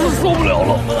真是受不了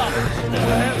了！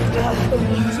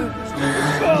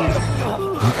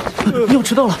又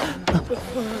迟到了。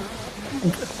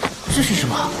这是什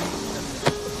么？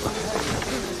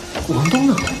王东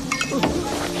呢？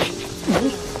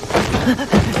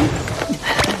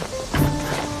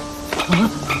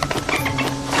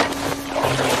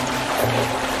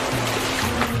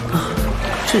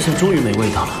这下终于没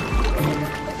味道了。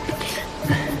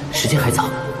时间还早，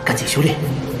赶紧修炼。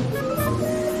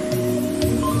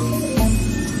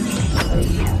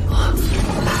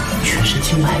全身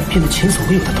经脉变得前所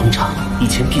未有的通畅，以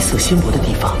前闭塞纤薄的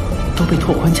地方都被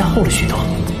拓宽加厚了许多，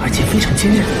而且非常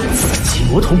坚韧。紫极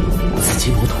魔瞳，紫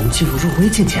极魔瞳进入入微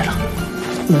境界了。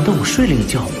难道我睡了一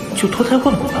觉就脱胎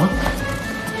换骨了？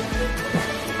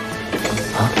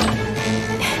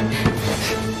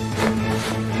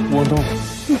王东，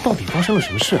到底发生了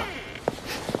什么事啊？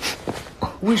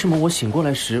为什么我醒过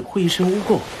来时会一身污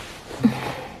垢，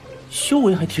修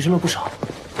为还提升了不少？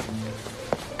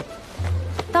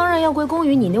当然要归功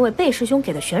于你那位贝师兄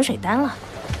给的玄水丹了。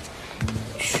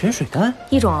玄水丹，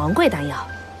一种昂贵丹药，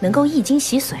能够益精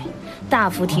洗髓，大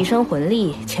幅提升魂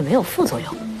力，且没有副作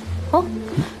用。哦，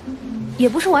也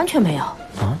不是完全没有。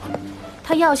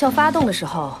它药效发动的时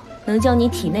候，能将你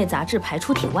体内杂质排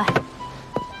出体外。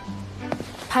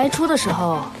排出的时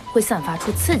候会散发出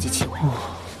刺激气味，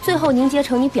最后凝结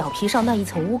成你表皮上那一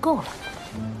层污垢了。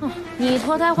你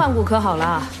脱胎换骨可好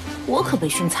了，我可被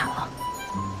熏惨了。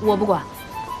我不管，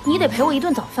你得陪我一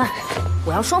顿早饭，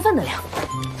我要双份的量。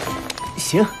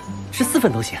行，吃4份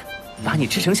都行，把你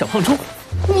吃成小胖猪。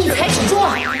你才是猪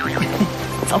啊！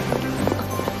走。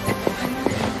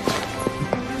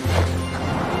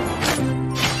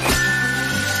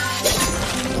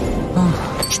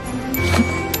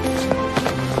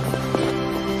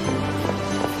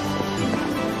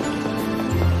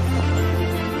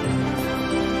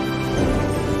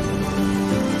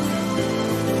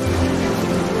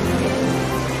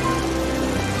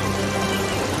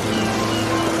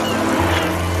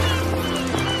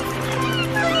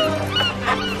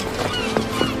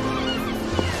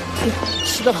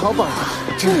吃得好饱啊！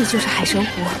这里就是海神湖，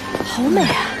好美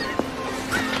啊！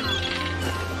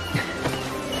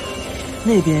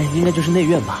那边应该就是内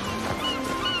院吧？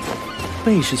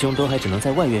贝师兄都还只能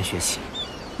在外院学习，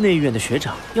内院的学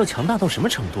长要强大到什么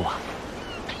程度啊？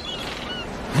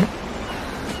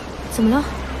怎么了？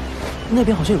那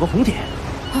边好像有个红点。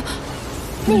啊，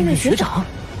内院学长。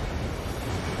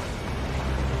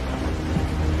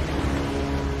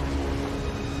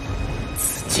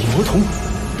紫极魔瞳。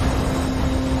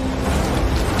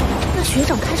学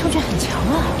长看上去很强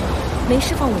啊，没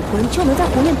释放武魂就能在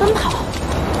湖面奔跑。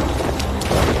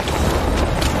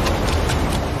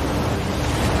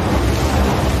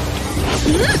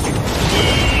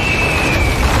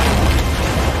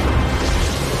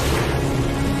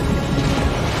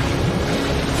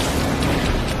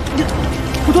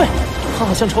不对，他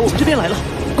好像朝我们这边来了。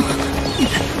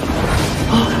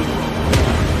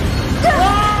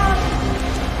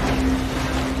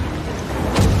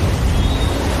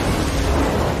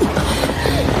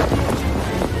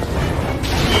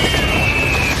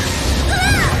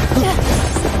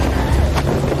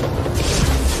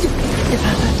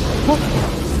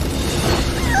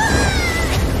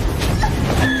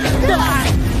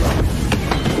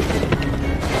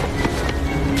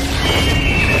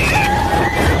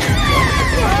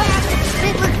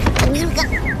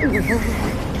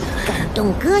敢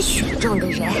动哥血重的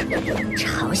人，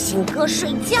吵醒哥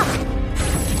睡觉，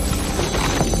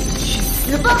去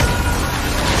死吧！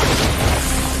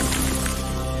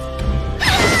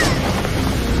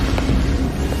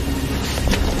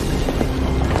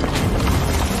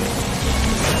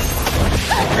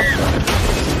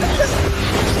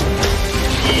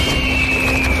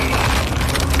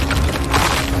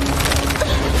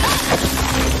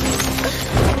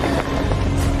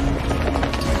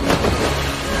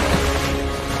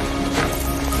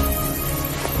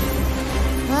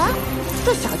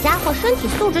这小家伙身体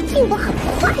素质进步很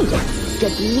快呀，这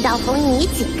第一道封印也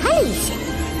解开了一些，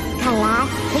看来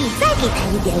可以再给他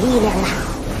一点力量了。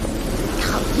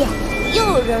讨厌，又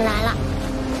有人来了！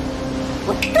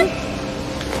我的，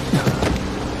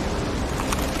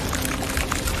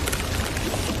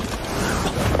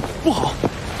不好！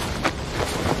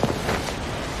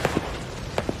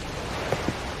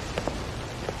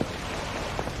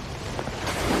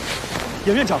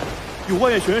严院长，有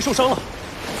外院学员受伤了。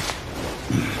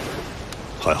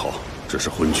还好，只是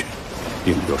昏厥，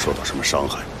并没有受到什么伤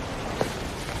害。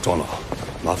庄老，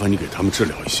麻烦你给他们治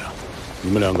疗一下。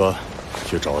你们两个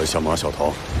去找一下马小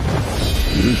桃。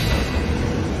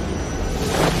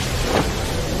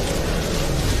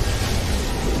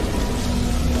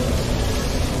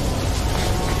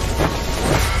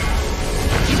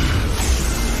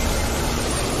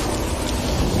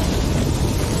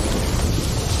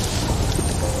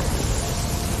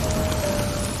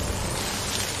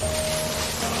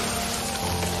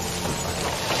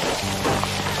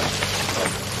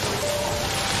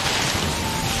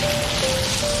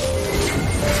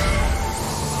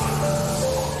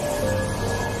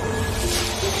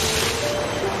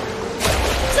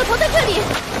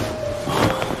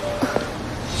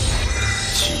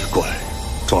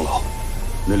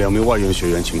2名外援学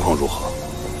员情况如何？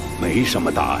没什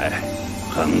么大碍，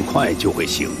很快就会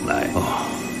醒来。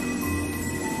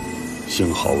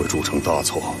幸好未铸成大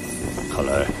错，看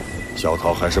来小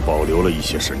桃还是保留了一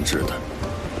些神智的。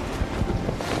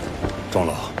庄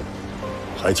老，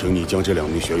还请你将这2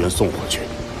名学员送回去，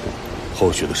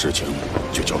后续的事情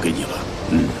就交给你了。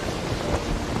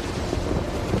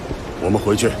我们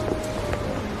回去。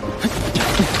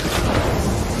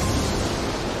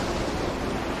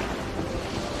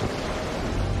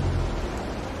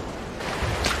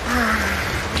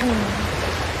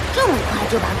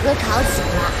就把哥吵醒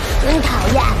了，真讨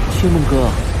厌！天梦哥，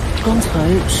刚才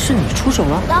是你出手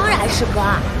了？当然是哥，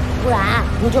不然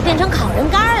你就变成烤人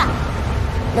干了。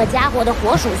那家伙的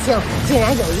火属性竟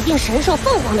然有一定神兽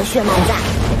凤凰的血脉在，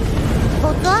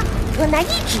否则哥拿一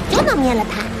指就能灭了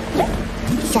他。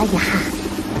小野汉，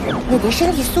你的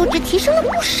身体素质提升了不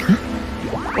少，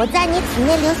我在你体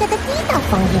内留下的第1道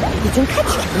封印已经开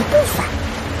启了一部分。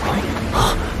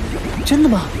啊，真的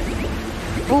吗？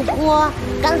不过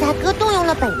刚才哥动用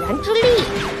了本源之力，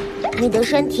你的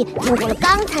身体经过了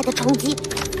刚才的冲击，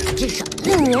至少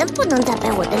1年不能再被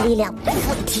我的力量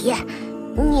附体，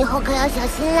你以后可要小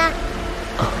心啦。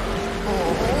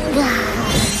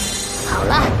好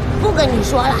了，不跟你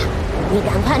说了，你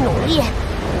赶快努力，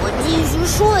我继续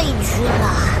睡去了。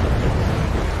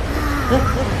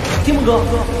天梦哥。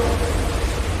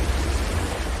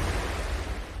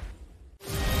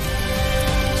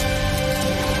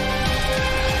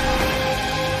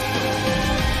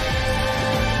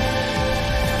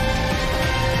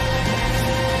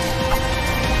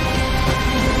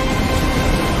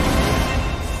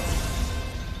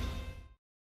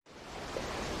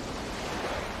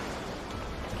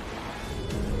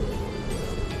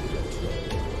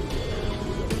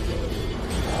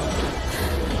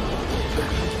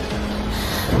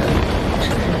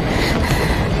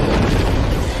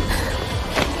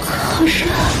好热，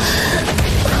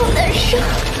好难受。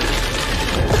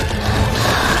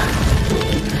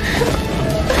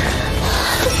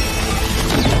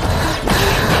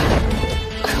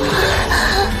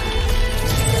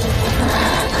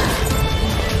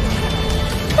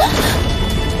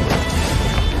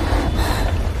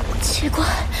奇怪，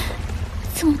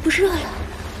怎么不热了？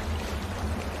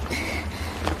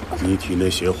你体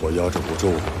内邪火压制不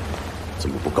住，怎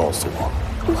么不告诉我？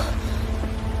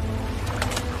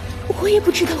我也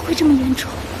不知道会这么严重。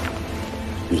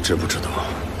你知不知道，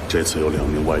这次有2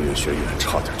名外援学员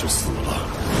差点就死了。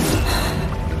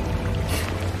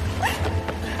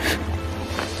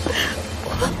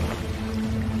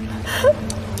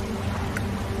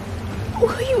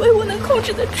我以为我能控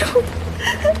制得住。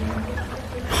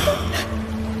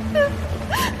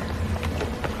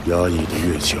压抑的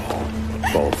越久，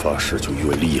爆发时就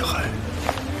越厉害。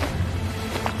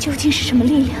究竟是什么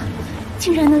力量，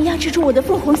竟然能压制住我的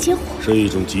凤凰邪火？是一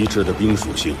种极致的冰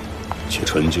属性，且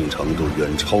纯净程度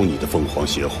远超你的凤凰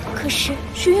邪火。可是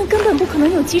学院根本不可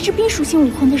能有极致冰属性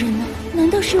武魂的人呢，难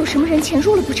道是有什么人潜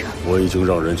入了不成？我已经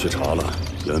让人去查了，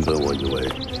原本我以为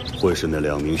会是那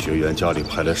2名学员家里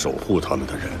派来守护他们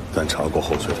的人，但查过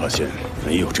后却发现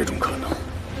没有这种可能。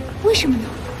为什么呢？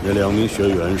那2名学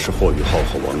员是霍雨浩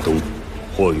和王东。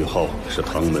霍雨浩是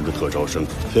唐门的特招生，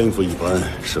天赋一般，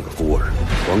是个孤儿。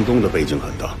王东的背景很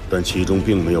大，但其中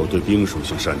并没有对冰属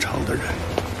性擅长的人，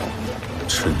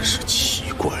真是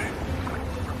奇怪。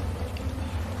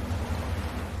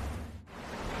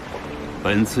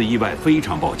本次意外非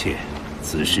常抱歉，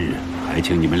此事还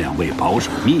请你们2位保守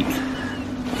秘密。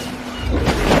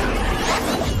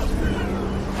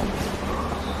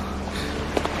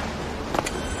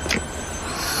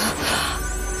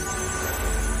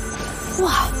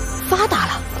哇，发达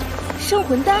了！生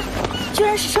魂丹，居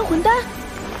然是生魂丹！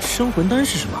生魂丹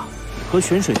是什么？和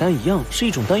玄水丹一样，是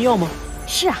一种丹药吗？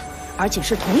是啊，而且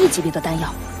是同一级别的丹药。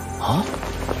啊！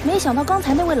没想到刚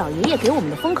才那位老爷爷给我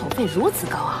们的封口费如此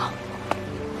高昂，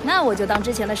那我就当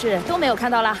之前的事都没有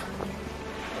看到了。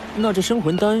那这生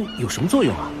魂丹有什么作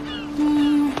用啊？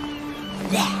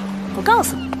我告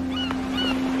诉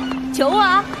你，求我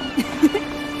啊！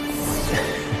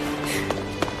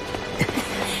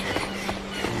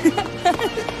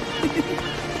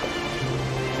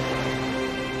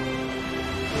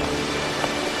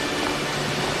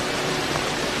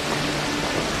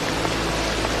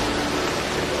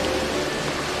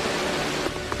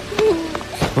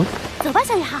走吧，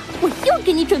小雅，我又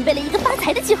给你准备了一个发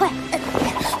财的机会。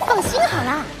放心好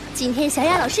了，今天小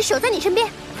雅老师守在你身边，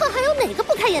可还有哪个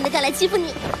不开眼的敢来欺负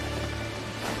你？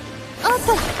哦，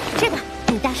对了，这个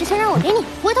你大师兄让我给你，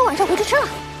回头晚上回去吃了。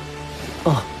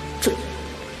哦，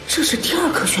这是第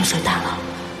2颗玄水丹了。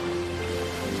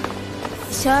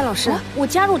小雅老师，我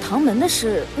加入唐门的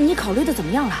事，你考虑的怎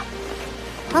么样了？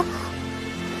啊？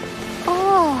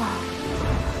哦，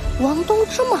王东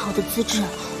这么好的资质，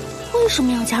为什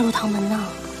么要加入唐门呢？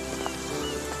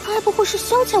该不会是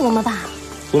消遣我们吧？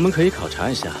我们可以考察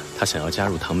一下他想要加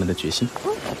入唐门的决心。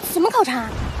怎么考察？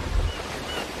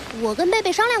我跟贝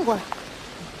贝商量过了，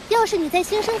要是你在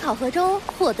新生考核中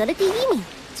获得了第1名，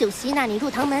就吸纳你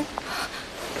入唐门。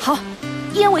好，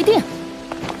一言为定。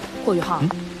霍雨浩，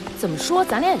怎么说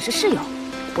咱俩也是室友，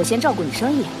我先照顾你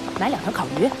生意，买2条烤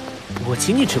鱼。我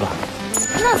请你吃吧。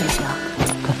那怎么行？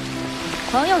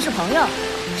朋友是朋友，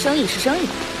生意是生意。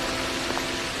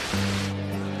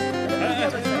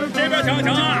这边瞧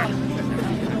瞧啊！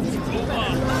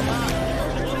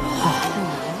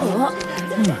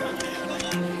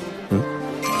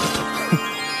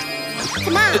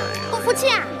怎么不服气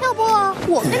啊？要不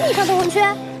我跟你上头混去？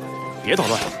别捣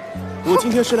乱！我今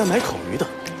天是来买烤鱼的，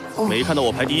没看到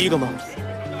我排第1个吗？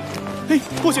嘿，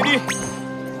霍学弟。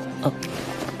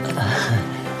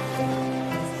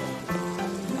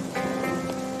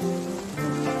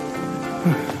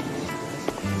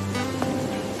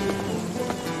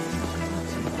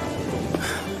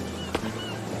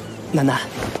楠楠，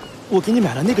我给你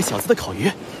买了那个小子的烤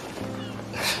鱼。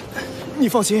你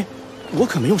放心，我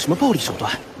可没用什么暴力手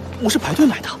段，我是排队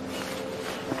买的。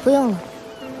不用了，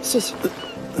谢谢。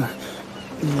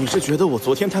你是觉得我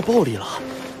昨天太暴力了？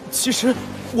其实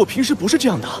我平时不是这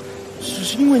样的，只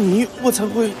是因为你我才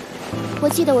会。我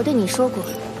记得我对你说过，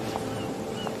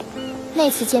那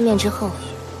次见面之后，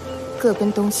各奔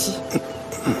东西。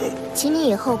请你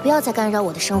以后不要再干扰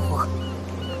我的生活，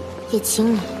也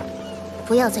请你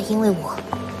不要再因为我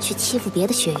去欺负别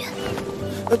的学员。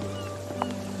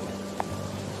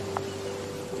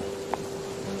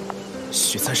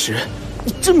许三石，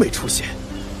你真没出息！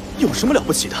有什么了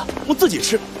不起的？我自己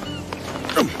吃。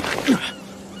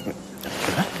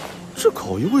这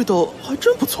烤鱼味道还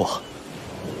真不错。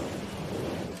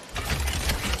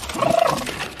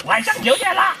晚上9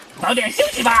点了，早点休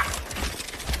息吧。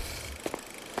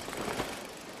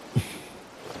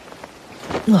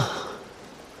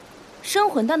生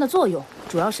魂丹的作用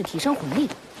主要是提升魂力，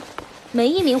每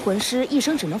1名魂师一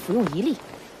生只能服用1粒。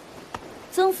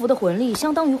增幅的魂力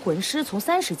相当于魂师从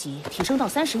30级提升到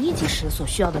31级时所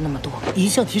需要的那么多。一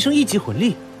项提升1级魂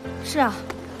力？是啊，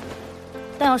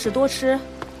但要是多吃，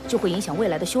就会影响未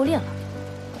来的修炼了。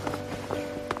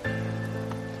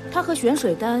它和玄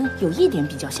水丹有一点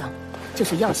比较像，就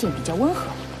是药性比较温和。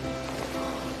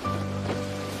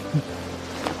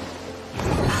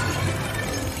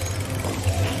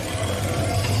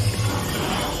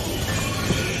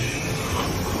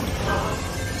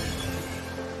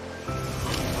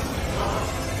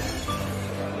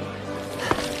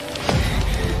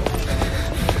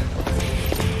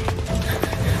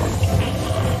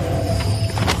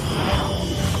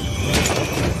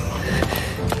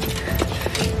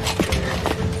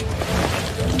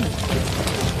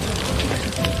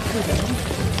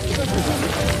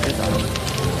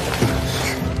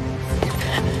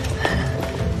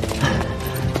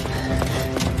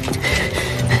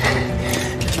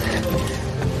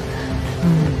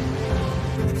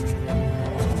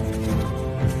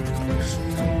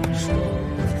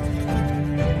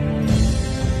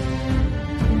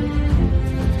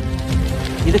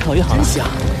你的烤鱼好了，真香。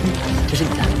这是你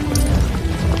的，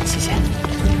谢谢。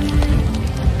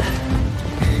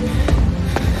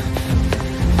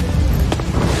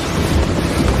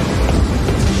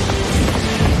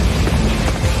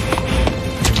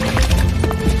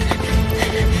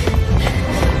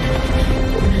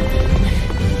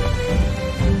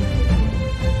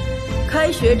开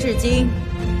学至今，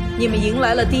你们迎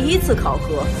来了第1次考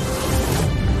核，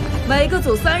每个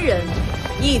组3人。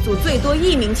一组最多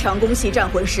1名强攻系战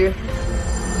魂师，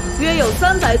约有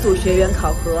300组学员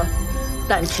考核，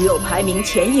但只有排名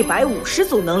前150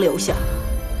组能留下。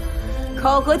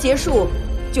考核结束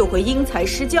就会因材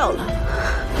施教了。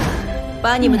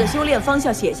把你们的修炼方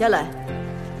向写下来，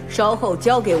稍后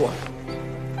交给我。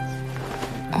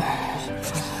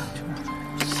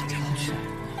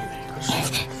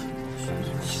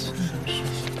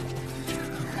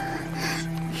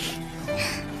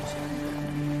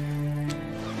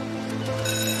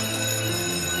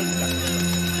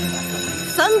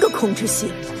3个控制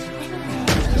系。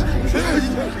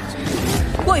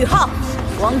霍雨浩、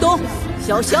王东、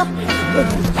潇潇。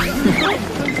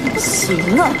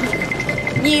行啊，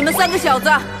你们3个小子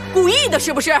故意的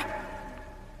是不是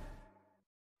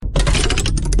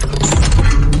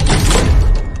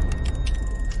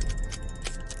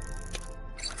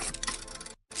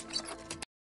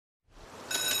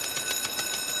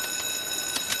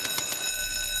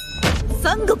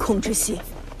？3个控制系，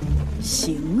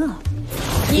行啊，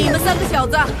你们3个小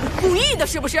子故意的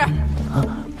是不是？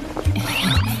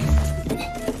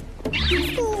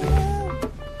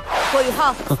霍雨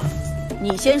浩，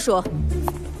你先说。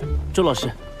周老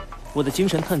师，我的精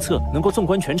神探测能够纵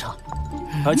观全场，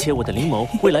而且我的灵眸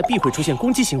未来必会出现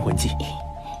攻击型魂技，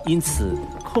因此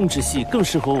控制系更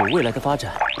适合我未来的发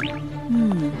展。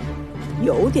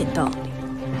有点道理。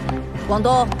王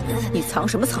东，你藏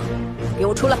什么藏？给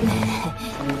我出来！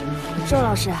周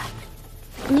老师，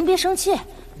您别生气。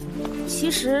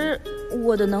其实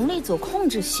我的能力走控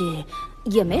制系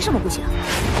也没什么不行。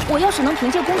我要是能凭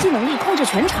借攻击能力控制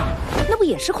全场，那不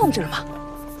也是控制了吗？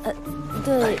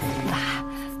对吧？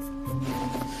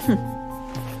哼，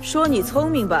说你聪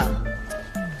明吧，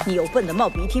你又笨得冒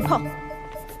鼻涕泡。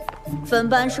分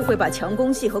班是会把强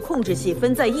攻系和控制系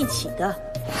分在一起的。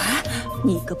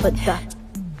你个笨蛋！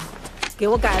给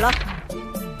我改了。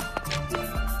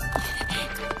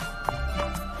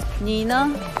你呢，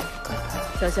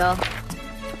潇潇？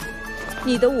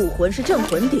你的武魂是镇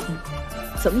魂鼎，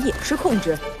怎么也是控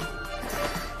制？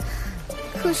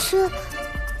可是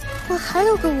我还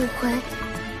有个武魂，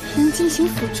能进行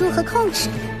辅助和控制。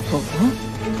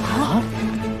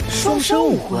双生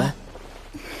武魂。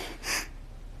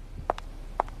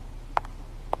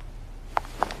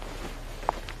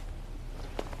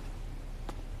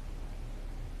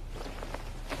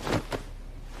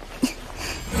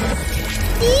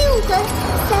第一武魂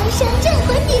3声镇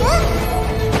魂鼎。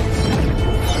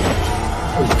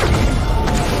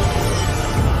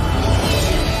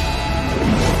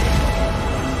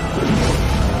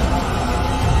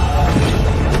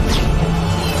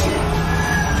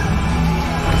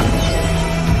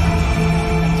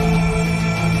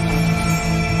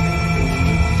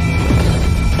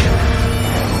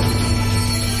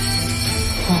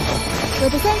我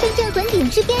的3声镇魂鼎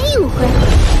之变异武魂，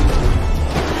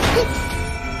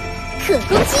可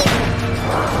攻击，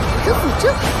可辅助，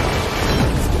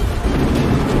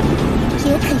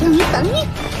也可用于防御。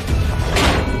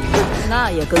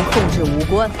那也跟控制无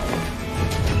关。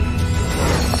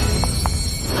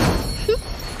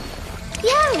第2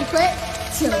武魂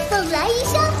九凤来一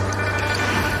声。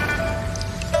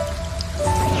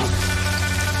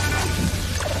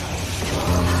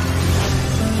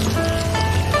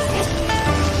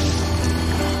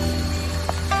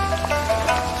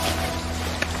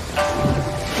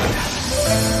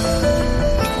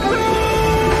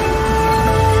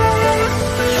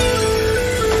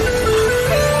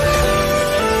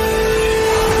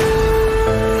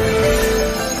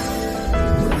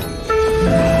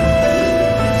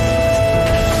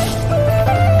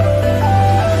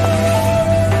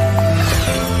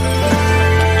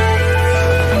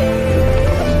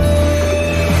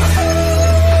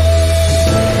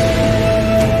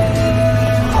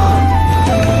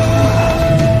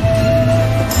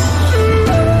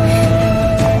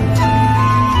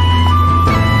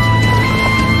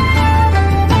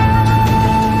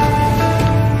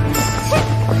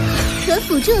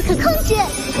可控制。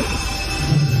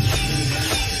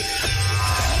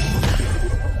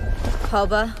好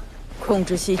吧，控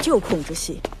制系就控制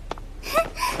系。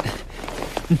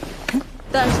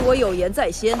但是我有言在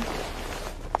先，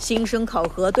新生考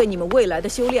核对你们未来的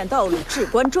修炼道路至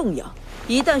关重要。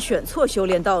一旦选错修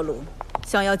炼道路，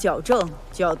想要矫正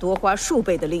就要多花数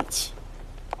倍的力气。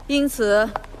因此，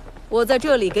我在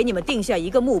这里给你们定下一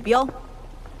个目标，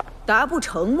达不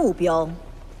成目标，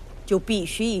就必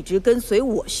须一直跟随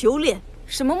我修炼。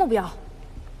什么目标？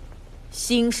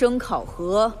新生考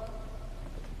核，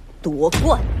夺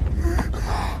冠。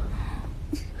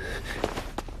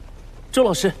周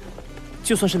老师，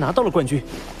就算是拿到了冠军，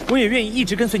我也愿意一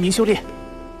直跟随您修炼。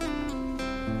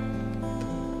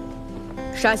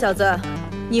傻小子，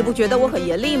你不觉得我很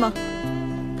严厉吗？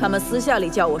他们私下里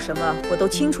叫我什么，我都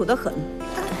清楚得很。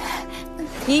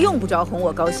你用不着哄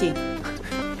我高兴。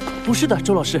不是的，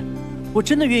周老师，我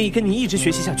真的愿意跟您一直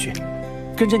学习下去，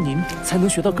跟着您才能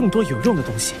学到更多有用的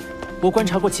东西。我观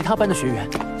察过其他班的学员，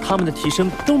他们的提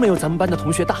升都没有咱们班的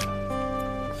同学大。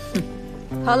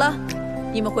好了，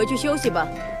你们回去休息吧，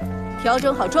调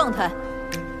整好状态。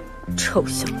臭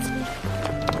小子，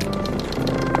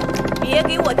别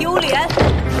给我丢脸！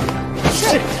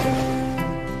是。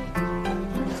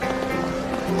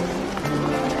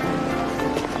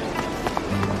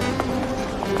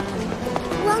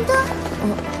王东，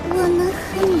我能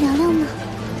和你聊聊吗？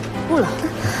不了，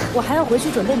我还要回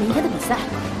去准备明天的比赛。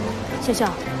笑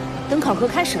笑，等考核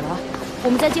开始了，我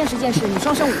们再见识见识你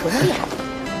双生武魂的厉害。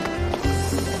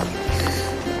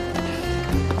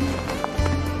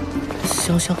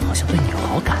潇潇好像对你有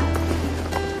好感。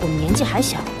我们年纪还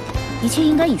小，一切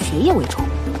应该以学业为重，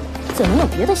怎能有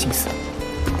别的心思？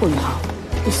霍雨浩，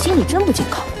你心里真不健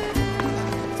康。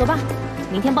走吧，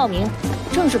明天报名，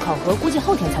正式考核估计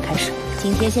后天才开始。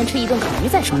今天先吃一顿烤鱼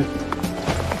再说。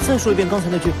再说一遍刚才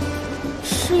那句。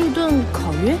吃一顿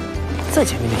烤鱼。再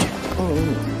前面那句。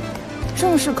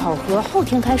正式考核后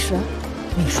天开始。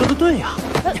你说的对呀。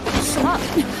什么？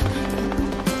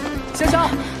潇潇，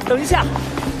等一下。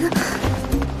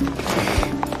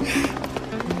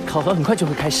考核很快就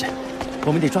会开始，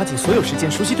我们得抓紧所有时间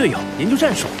熟悉队友，研究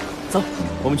战术。走，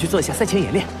我们去做一下赛前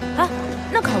演练。啊，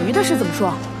那烤鱼的事怎么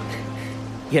说？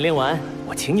演练完，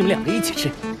我请你们2个一起吃。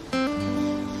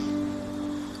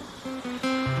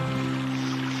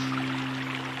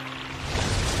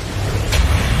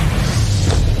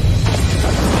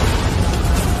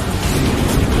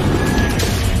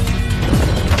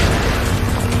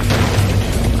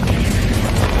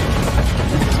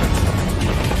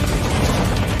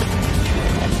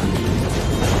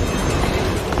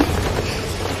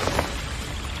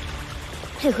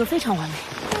配合非常完美，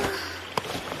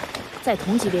在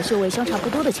同级别修为相差不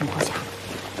多的情况下，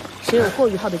谁有霍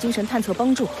雨浩的精神探测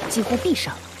帮助，几乎必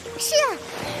胜。是啊，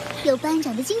有班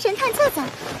长的精神探测在，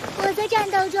我在战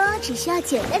斗中只需要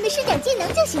简单的施展技能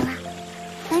就行了。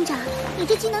班长，你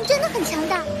这技能真的很强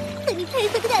大，和你配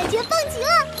合的感觉棒极了。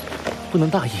不能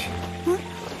大意。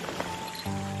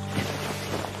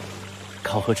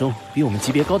考核中比我们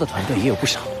级别高的团队也有不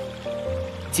少，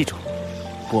记住，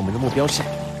我们的目标是。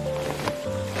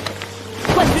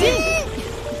冠军！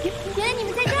原来你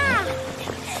们在这儿啊，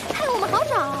害我们好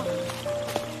找。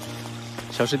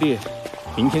小师弟，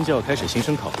明天就要开始新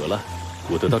生考核了。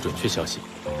我得到准确消息，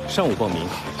上午报名，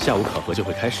下午考核就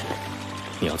会开始，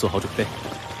你要做好准备。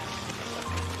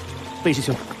魏师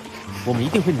兄，我们一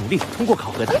定会努力通过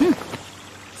考核的。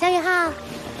小雨浩，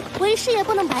为师也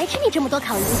不能白吃你这么多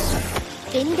烤鱼，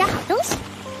给你点好东西，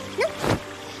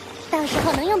到时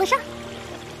候能用得上。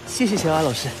谢谢小雅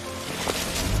老师。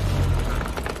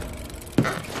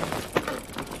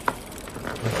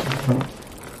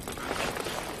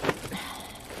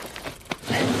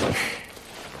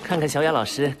看看小雅老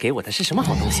师给我的是什么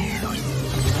好东西。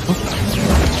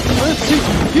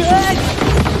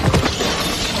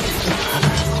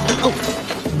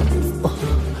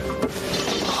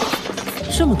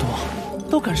这么多，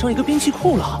都赶上一个兵器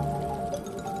库了。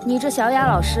你这小雅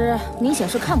老师明显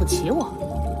是看不起我。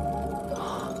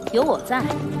有我在，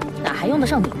哪还用得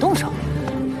上你动手？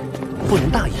不能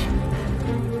大意，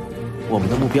我们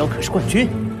的目标可是冠军。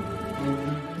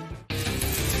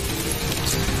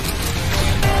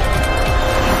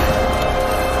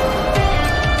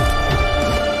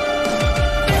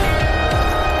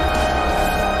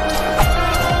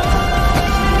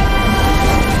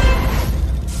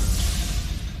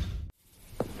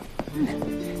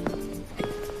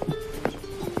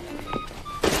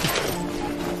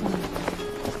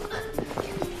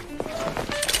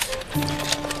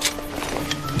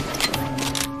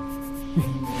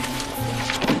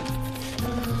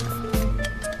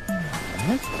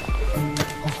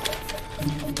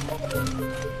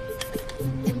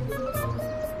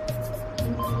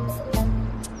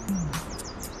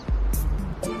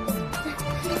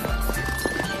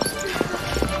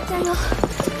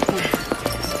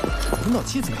魂导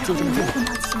器怎么就这么重？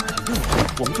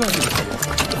我们就要这个考虑。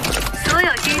所有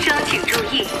新生请注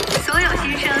意！所有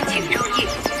新生请注意！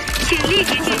请立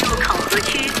即进入考核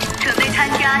区，准备参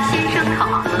加新生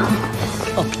考核。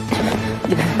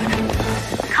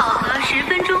考核10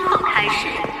分钟后开始。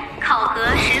考核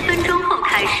10分钟后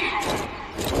开始。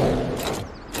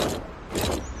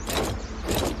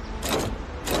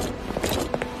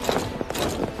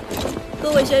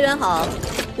各位学员好，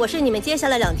我是你们接下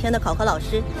来2天的考核老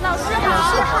师。老师好，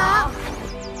老师好。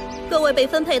各位被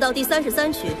分配到第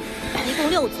33区，一共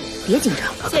6组。别紧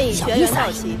张，建议学员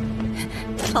到齐。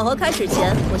考核开始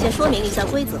前，我先说明一下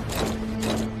规则。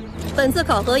本次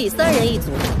考核以3人1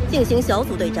组进行小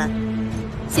组对战。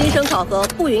新生考核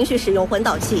不允许使用魂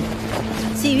导器，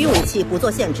其余武器不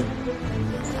做限制。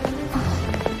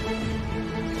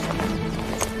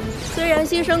虽然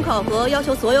新生考核要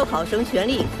求所有考生全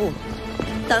力以赴，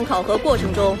但考核过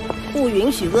程中不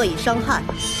允许恶意伤害，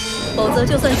否则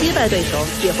就算击败对手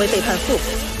也会被判负，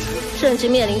甚至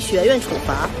面临学院处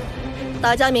罚。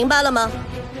大家明白了吗？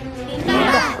明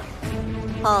白。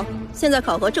好，现在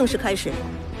考核正式开始。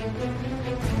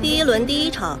第一轮第一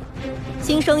场，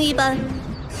新生1班，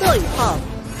霍雨浩、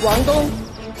王东、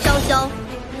潇潇；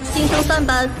新生3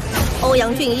班，欧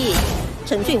阳俊逸、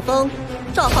陈俊峰、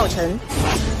赵浩晨。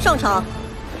上场。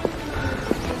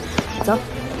走，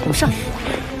我们上。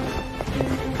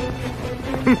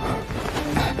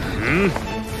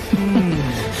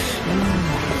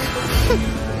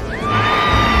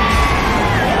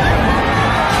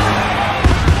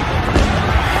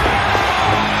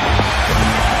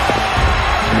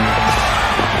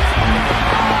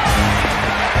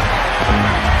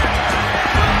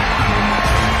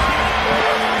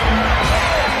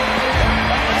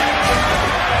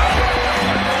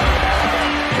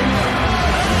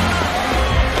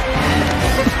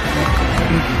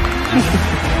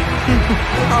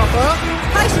考核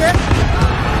开始。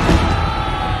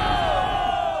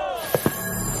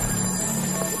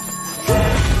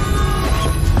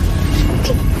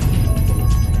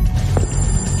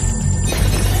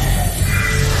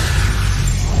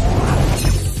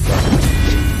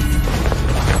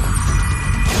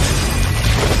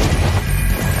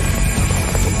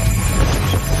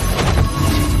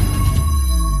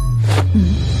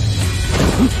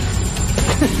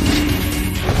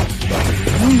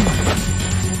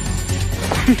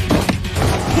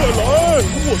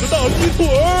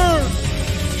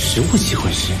食物系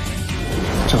魂师，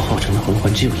赵浩成的魂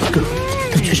环只有1个，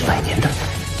但却是100年的，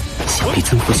想必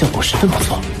增幅效果十分不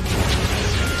错。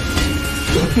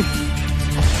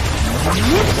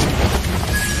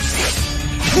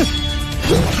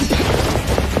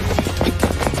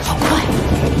好快，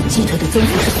鸡腿的增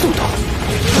幅是速度。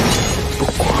不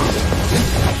过，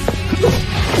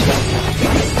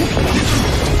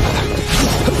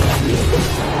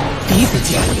第一飞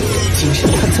机，精神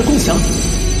探测共享。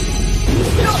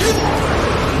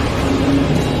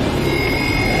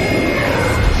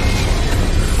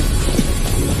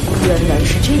原来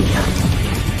是这样。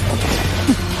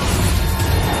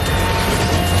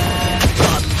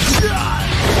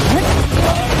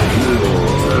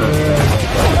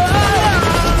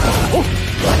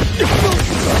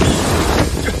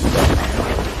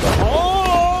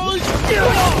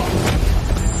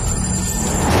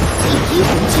第一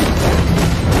魂技。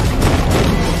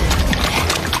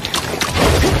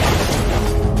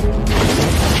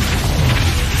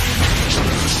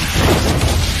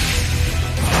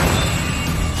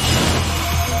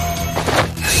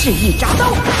示意铡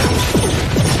刀，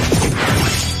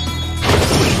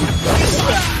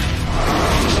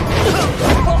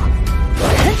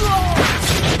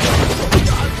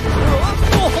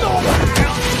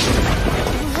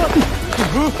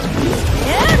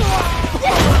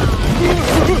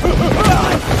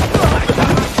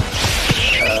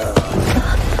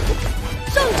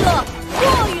胜者霍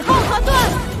雨浩团队。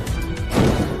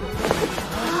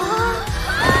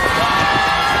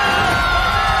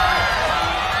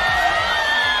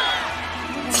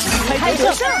开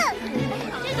胜！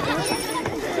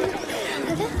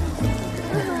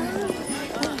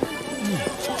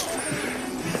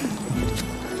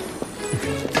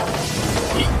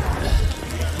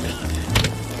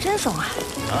真爽啊！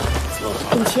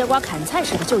跟切瓜砍菜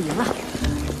似的就赢了。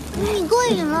你过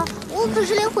瘾了，我可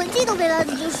是连魂技都没来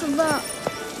得及使问。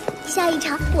下一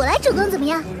场我来主攻怎么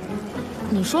样？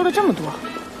你说了这么多，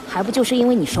还不就是因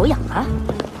为你手痒了？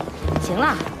行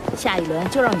了，下一轮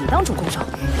就让你当主攻手。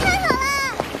太好了！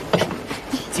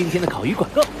今天的烤鱼管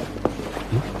够。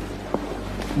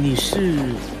你是？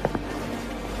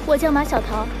我叫马小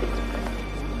桃。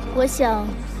我想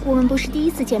我们不是第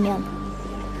一次见面了。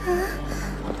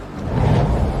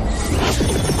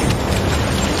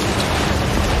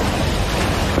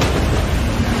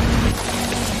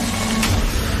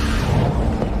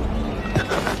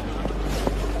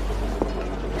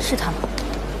是他吗？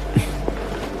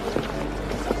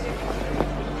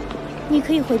你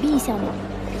可以回避一下吗？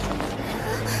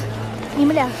你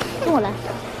们俩跟我来。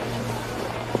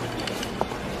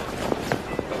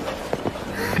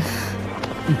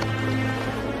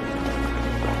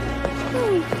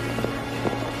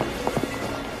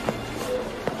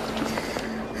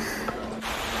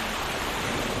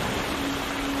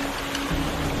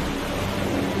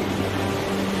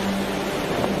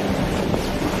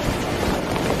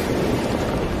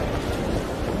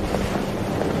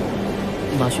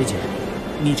马学姐，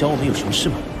你找我们有什么事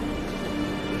吗？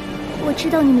我知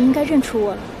道你们应该认出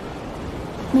我了。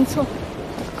没错，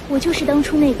我就是当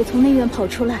初那个从内院跑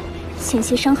出来，险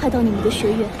些伤害到你们的学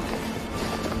员。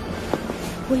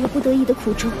我有不得已的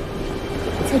苦衷，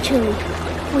在这里，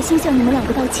我先向你们两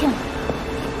个道歉了。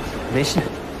没事，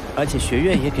而且学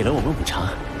院也给了我们补偿。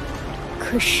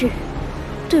可是，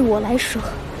对我来说，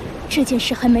这件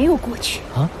事还没有过去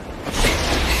啊。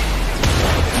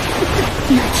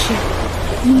那天，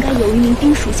应该有一名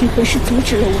冰属性魂师阻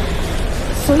止了我，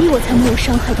所以我才没有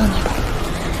伤害到你们。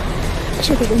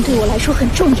这个人对我来说很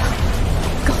重要，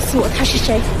告诉我他是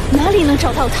谁，哪里能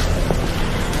找到他？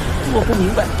我不明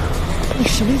白，你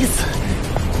什么意思？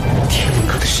天文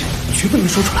阁的事绝不能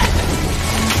说出来。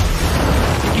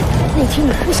那天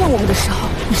你扑向我们的时候，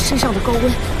你身上的高温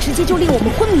直接就令我们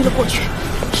昏迷了过去。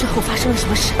之后发生了什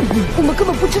么事，我们根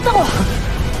本不知道啊！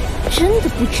真的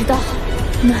不知道，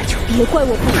那就别怪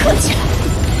我不客气了。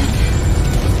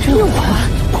六环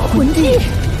魂帝，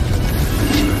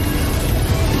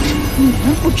你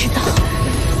们不知道，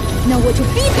那我就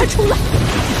逼他出来。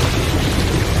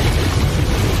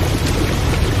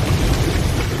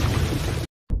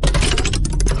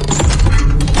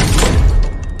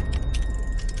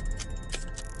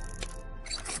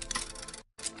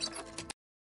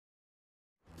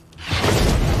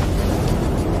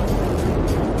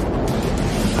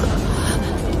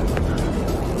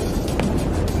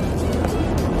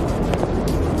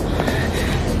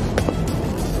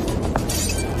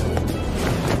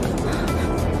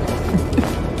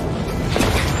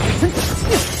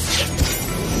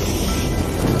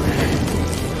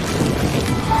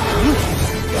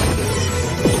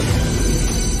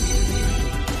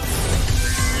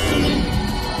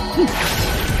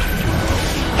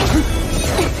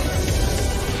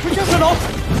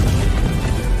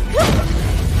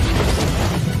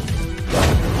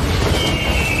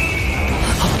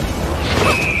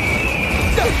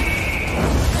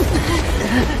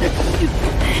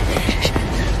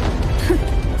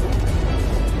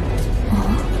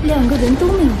两个人都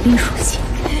没有冰属性，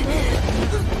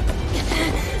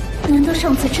难道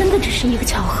上次真的只是一个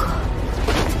巧合？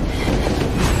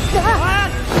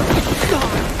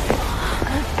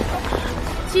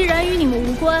既然与你们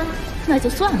无关，那就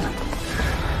算了。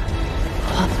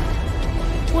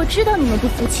我知道你们不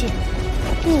服气，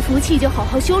不服气就好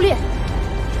好修炼。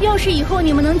要是以后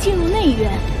你们能进入内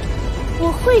院，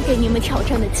我会给你们挑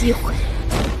战的机会。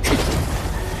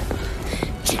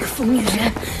这个疯女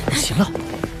人！行了，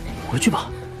回去吧。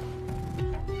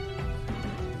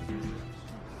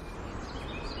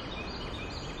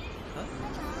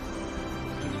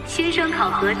新生考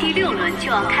核第6轮就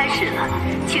要开始了，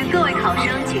请各位考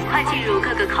生尽快进入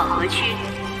各个考核区。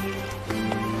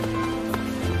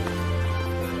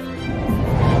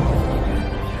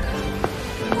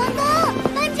王哥，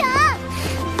班长，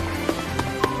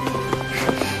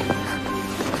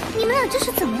你们俩这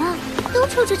是怎么了？都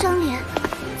臭这张脸。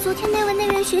昨天那位内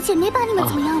院学姐没把你们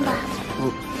怎么样吧？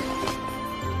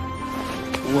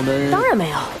我们当然没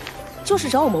有，就是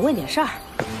找我们问点事儿。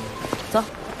走，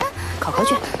考核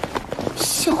去。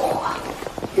笑话，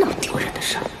那么丢人的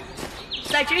事儿。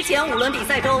在之前5轮比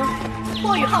赛中，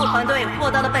霍雨浩团队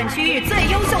获得了本区域最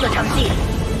优秀的成绩，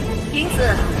因此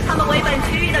他们为本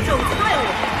区域的种子队伍，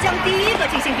将第一个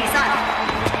进行比赛。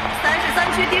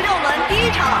33区第6轮第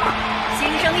1场，新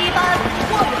生1班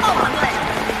霍雨浩团队。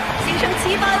新生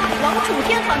7班王楚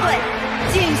天团队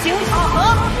进行考核。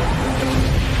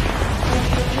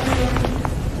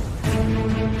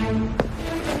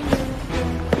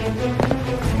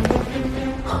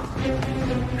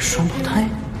双胞胎。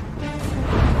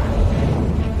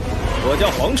我叫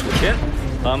黄楚天，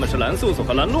他们是蓝素素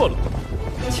和蓝洛洛，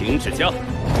请指教。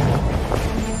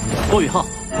霍雨浩、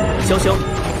潇潇、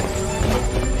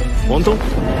王东，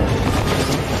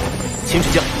请指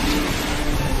教。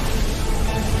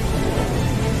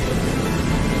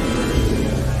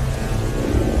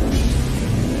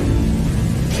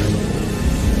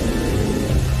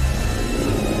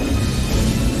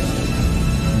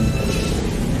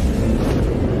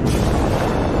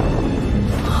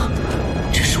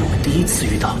第一次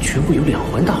遇到全部由2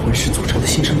环大魂师组成的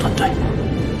新生团队。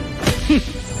哼！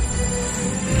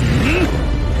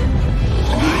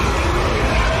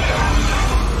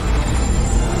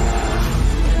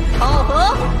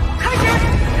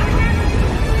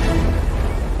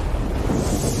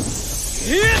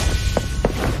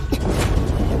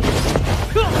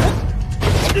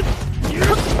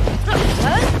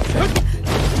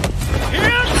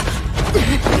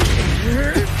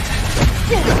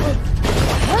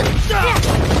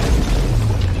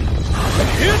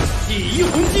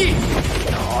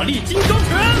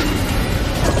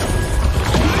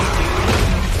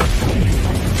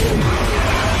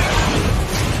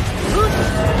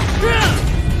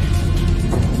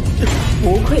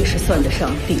上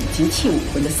顶级器武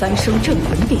魂的3声镇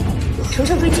魂鼎。乘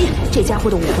上飞机，这家伙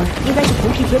的武魂应该是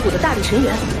铜皮铁骨的大力神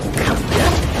元。看我的！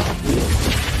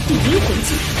第一魂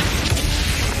技，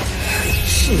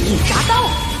赤翼铡刀。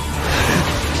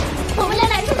我们来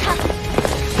拦住他。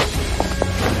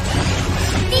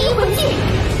第一魂技，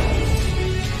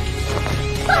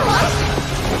霸王。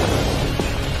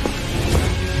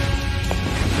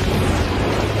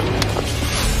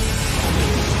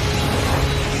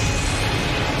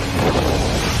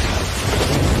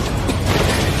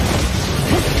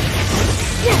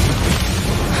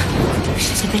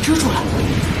视线被遮住了。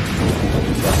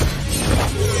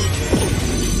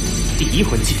第一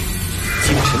魂技，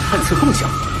精神探测共享。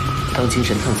当精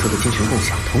神探测和精神共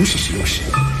享同时使用时，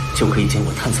就可以将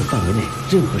我探测范围内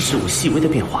任何事物细微的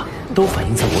变化都反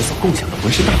映在我所共享的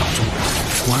魂师大脑中，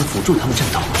从而辅助他们战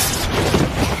斗。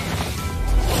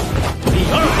第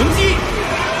二魂技，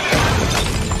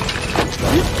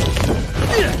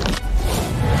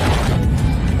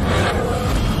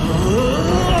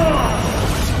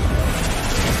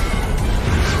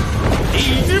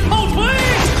一支炮锤。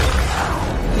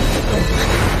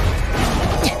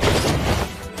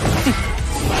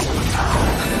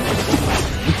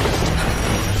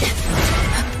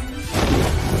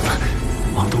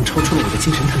超出了我的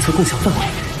精神探测共享范围，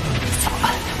怎么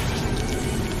办？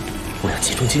我要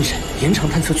集中精神，延长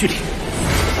探测距离。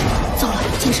糟了，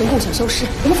精神共享消失，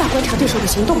无法观察对手的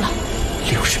行动了。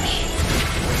60米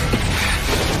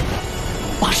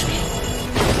，80米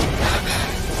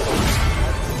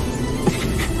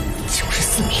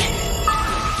，94米，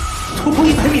突破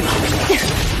100米了。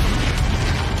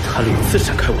他2次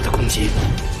闪开我的攻击，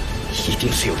一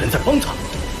定是有人在帮他。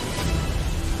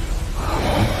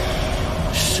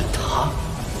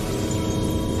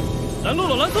拦路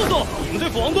了蓝搜索，你们对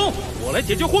付王东，我来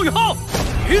解决霍雨浩。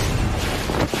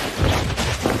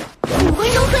武魂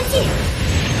融合技，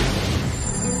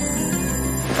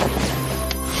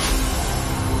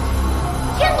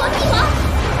天罗地网。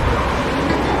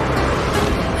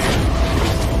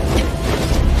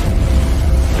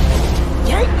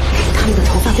他们的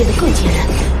头发变得更惊人，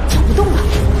搅不动了。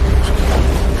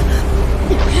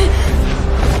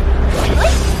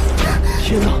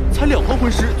天哪！才2号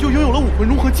魂师就拥有了武魂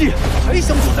融合技，还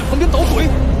想躲在旁边捣鬼？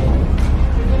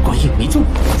观影迷中。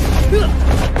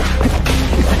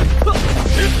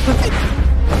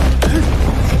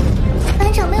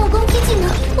班长没有攻击技能，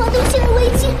王东陷入危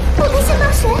机，我们先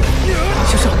帮谁？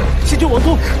先生，先救王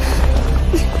东。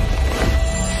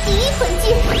第一魂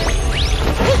技，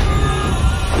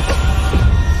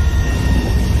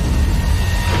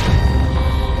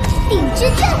顶之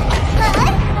阵，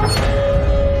来。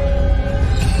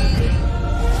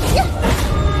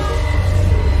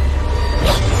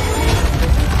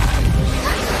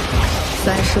3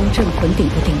声镇魂鼎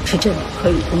的顶之阵可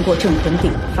以通过镇魂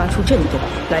鼎发出震动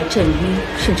来震晕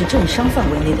甚至震伤范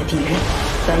围内的敌人，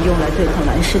但用来对抗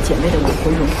蓝氏姐妹的武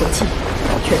魂融合技，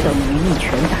却等于一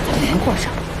拳打在棉花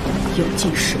上，有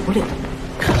劲使不了。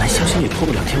看来小小也脱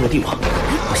不了天罗地网，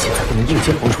我现在不能硬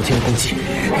接黄楚天的攻击，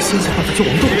先想办法救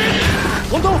王东。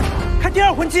王东，开第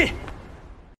2魂技。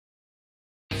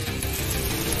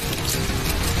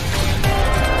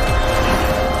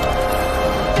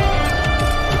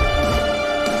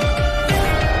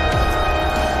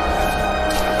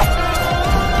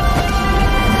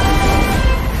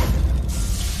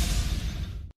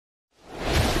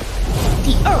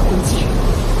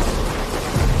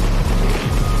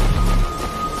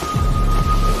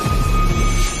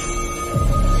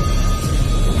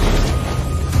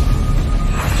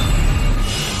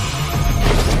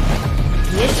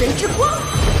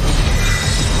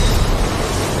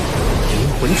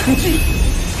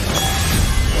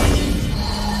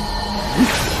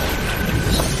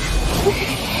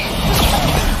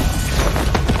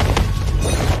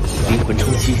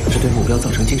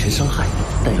伤害，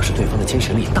但要是对方的精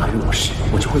神力大于我时，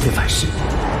我就会被反噬。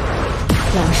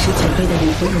蓝氏姐妹的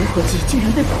武魂融合技竟然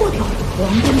被破掉了，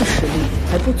王东的实力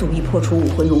还不足以破除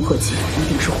武魂融合技，一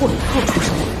定是霍雨浩出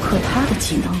手。可他的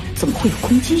技能怎么会有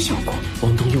攻击效果？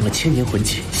王东用了千年魂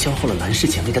技，消耗了蓝氏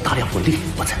姐妹的大量魂力，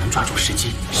我才能抓住时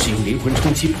机，使用灵魂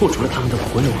冲击破除了他们的武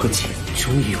魂融合技。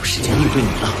终于有时间应对你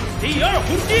了。第2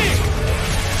魂技，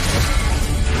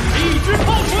一支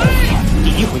炮锤。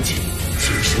第1魂技，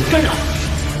精神干扰。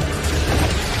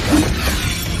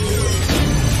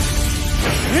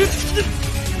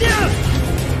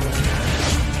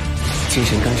精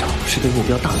神干扰是对目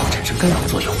标大脑产生干扰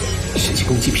作用，使其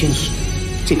攻击偏移。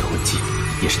这个魂技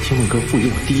也是天梦哥赋予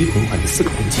我第1魂环的4个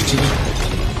魂技之一。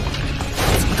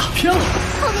怎么打偏了？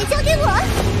后面交给我。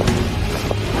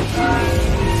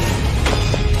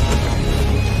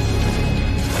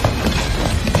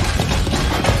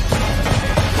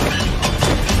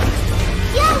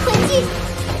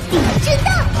震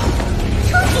荡，出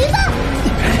局吧！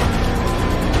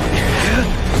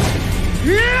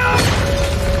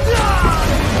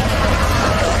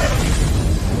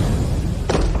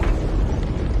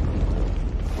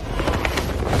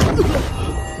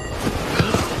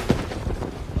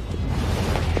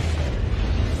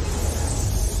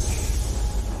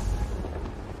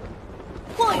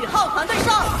霍雨浩团队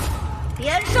上，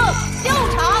连胜6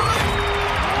场。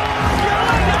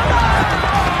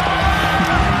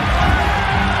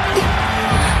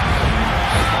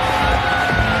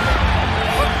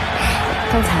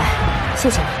刚才谢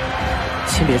谢你。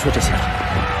先别说这些了，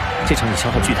这场你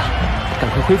消耗巨大，赶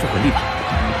快恢复魂力吧。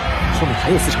后面还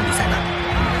有4场比赛呢，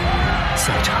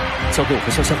下一场交给我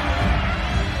和潇潇。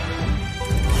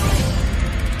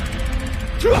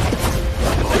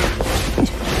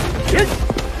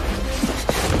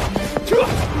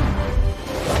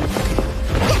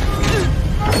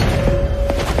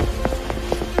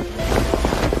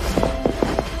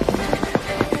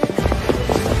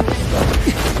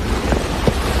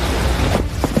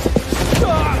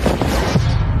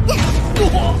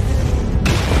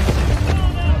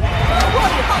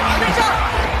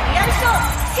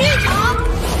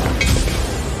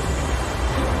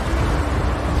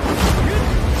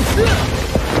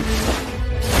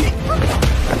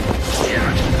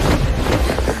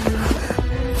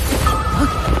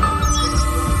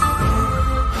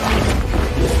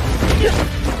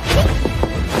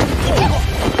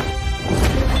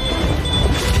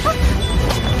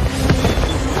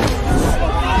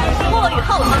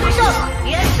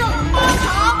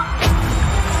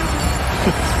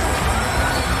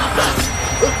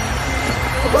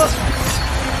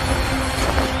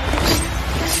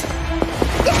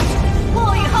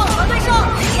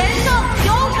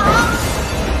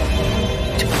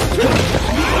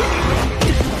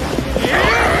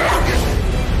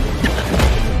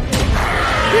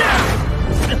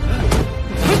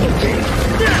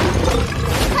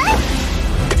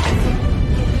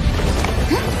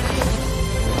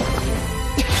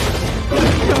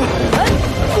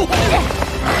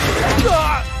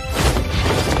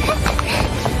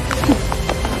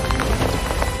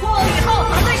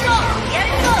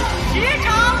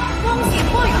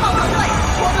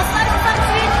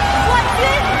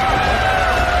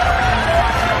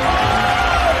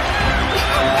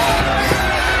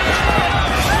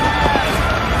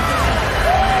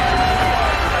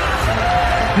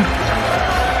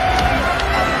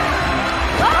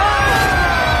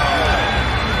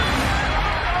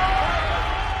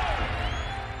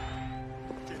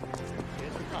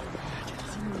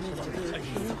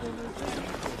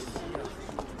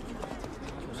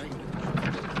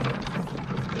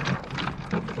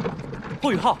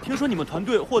霍雨浩，听说你们团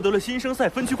队获得了新生赛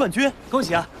分区冠军，恭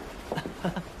喜啊！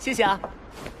谢谢啊！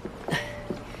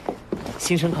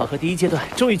新生考核第1阶段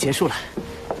终于结束了，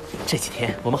这几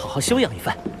天我们好好休养一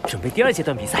番，准备第2阶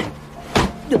段比赛。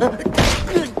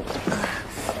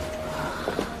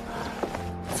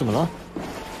怎么了？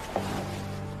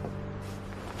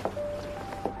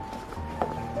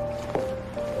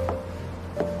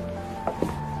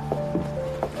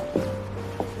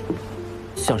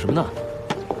想什么呢？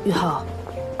雨浩，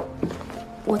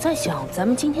我在想咱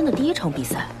们今天的第1场比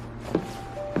赛，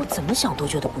我怎么想都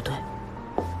觉得不对。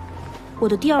我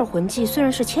的第2魂技虽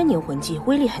然是千年魂技，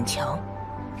威力很强，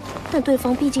但对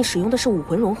方毕竟使用的是武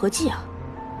魂融合技啊。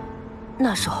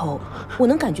那时候我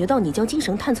能感觉到你将精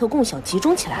神探测共享集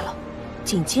中起来了，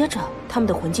紧接着他们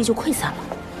的魂技就溃散了。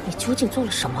你究竟做了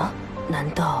什么？难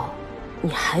道你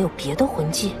还有别的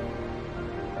魂技？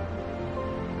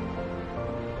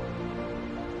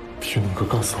天龙哥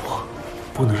告诉我，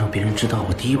不能让别人知道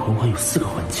我第1魂环有4个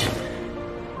魂技。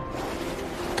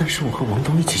但是我和王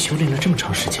东一起修炼了这么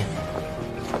长时间，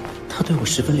他对我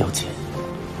十分了解。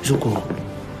如果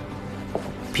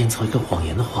编造一个谎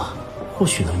言的话，或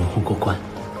许能蒙混过关，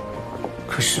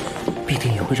可是必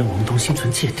定也会让王东心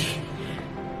存芥蒂。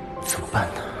怎么办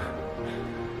呢？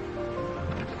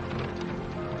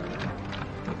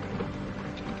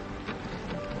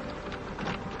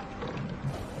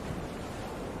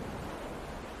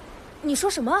你说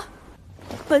什么？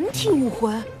本体武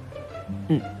魂？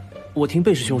我听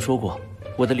贝师兄说过，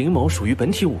我的灵眸属于本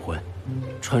体武魂。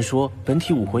传说本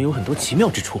体武魂有很多奇妙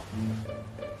之处。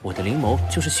我的灵眸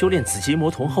就是修炼紫极魔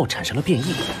瞳后产生了变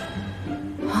异。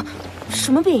啊？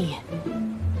什么变异？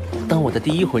当我的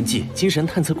第1魂技精神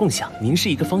探测共享凝视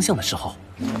一个方向的时候，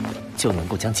就能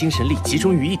够将精神力集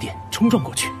中于一点，冲撞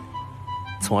过去，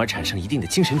从而产生一定的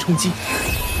精神冲击。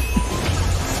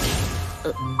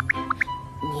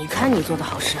你看你做的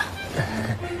好事啊！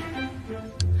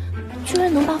居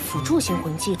然能把辅助型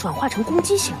魂技转化成攻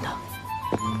击型的，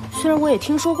虽然我也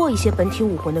听说过一些本体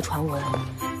武魂的传闻，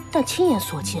但亲眼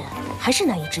所见还是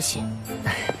难以置信。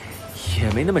也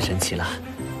没那么神奇了。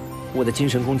我的精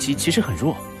神攻击其实很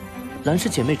弱，蓝氏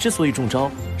姐妹之所以中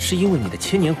招，是因为你的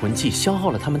千年魂技消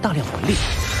耗了她们大量魂力。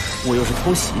我又是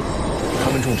偷袭，她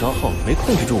们中招后没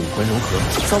控制住武魂融合，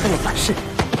遭到了反噬。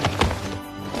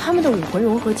他们的武魂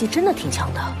融合技真的挺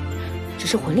强的，只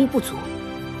是魂力不足。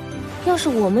要是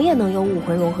我们也能有武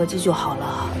魂融合技就好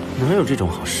了。哪有这种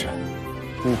好事？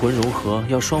武魂融合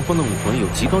要双方的武魂有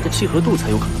极高的契合度才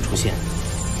有可能出现。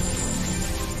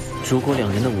如果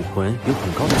两人的武魂有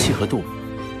很高的契合度，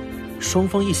双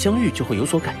方一相遇就会有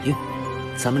所感应。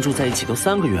咱们住在一起都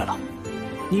3个月了，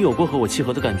你有过和我契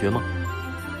合的感觉吗？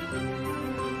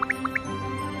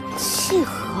契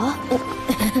合？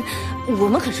我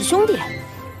们可是兄弟。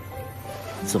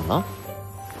怎么了？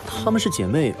她们是姐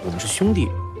妹，我们是兄弟，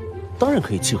当然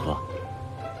可以契合。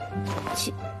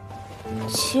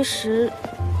其实，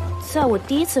在我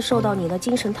第一次受到你的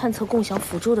精神探测共享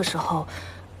辅助的时候，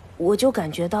我就感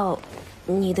觉到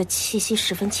你的气息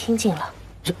十分亲近了。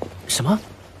什么？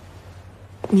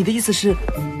你的意思是？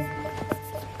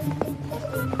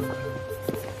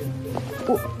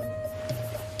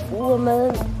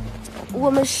我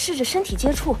们试着身体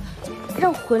接触，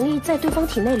让魂力在对方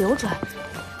体内流转，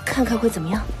看看会怎么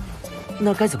样。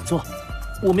那该怎么做？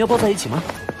我们要抱在一起吗？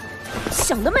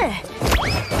想得美！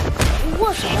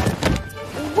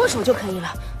握手就可以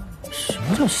了。什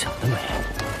么叫想得美？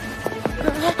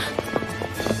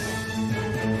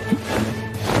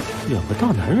两个大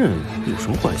男人有什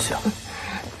么关系啊？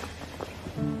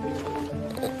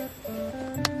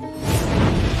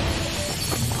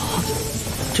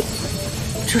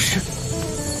这是……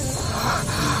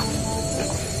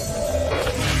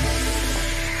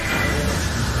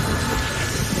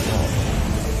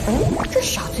这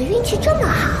小子运气这么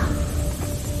好。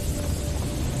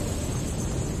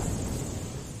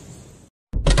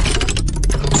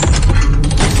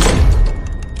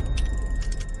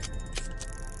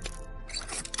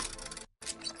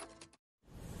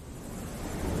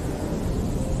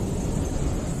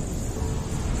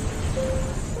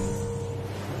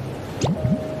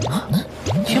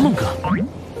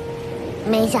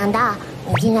没想到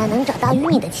你竟然能找到与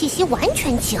你的气息完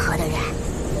全契合的人。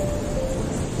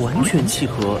完全契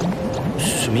合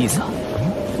是什么意思啊？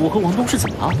我和王东是怎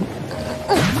么了？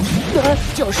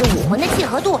就是武魂的契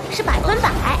合度是100%，3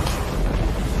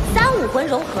武魂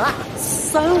融合。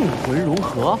3武魂融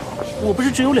合？我不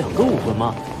是只有2个武魂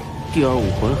吗？第2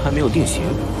武魂还没有定型。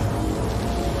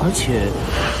而且，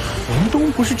王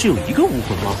东不是只有1个武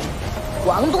魂吗？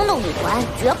王东的武魂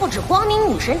绝不止光明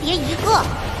女神蝶1个，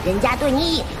人家对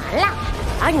你隐瞒了。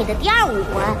而你的第2武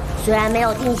魂虽然没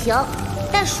有定型，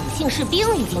但属性士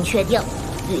兵已经确定，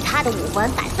与他的武魂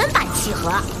100%契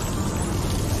合。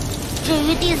至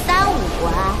于第3武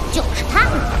魂，就是他，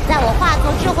在我化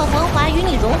作智慧魂环与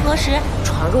你融合时，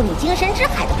闯入你精神之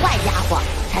海的怪家伙。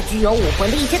他具有武魂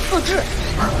的一些特质。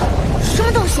什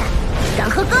么东西？敢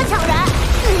和哥抢人？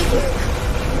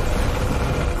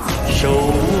手握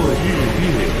日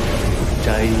月，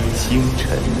摘星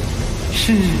辰，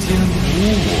世间无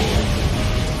我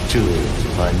这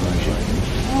般人。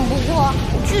不过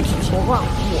具体情况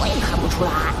我也看不出来。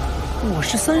我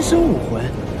是3生武魂，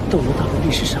斗罗大陆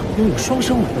历史上拥有双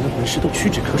生武魂的魂师都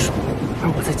屈指可数，而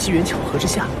我在机缘巧合之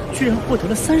下，居然获得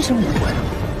了3生武魂。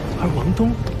而王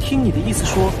东，听你的意思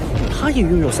说，他也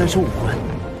拥有3生武魂，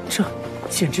这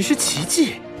简直是奇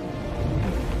迹。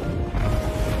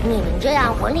你们这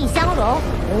样魂力相融，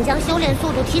能将修炼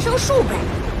速度提升数倍。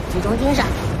集中精神，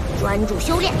专注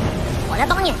修炼，我来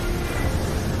帮你。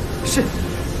是。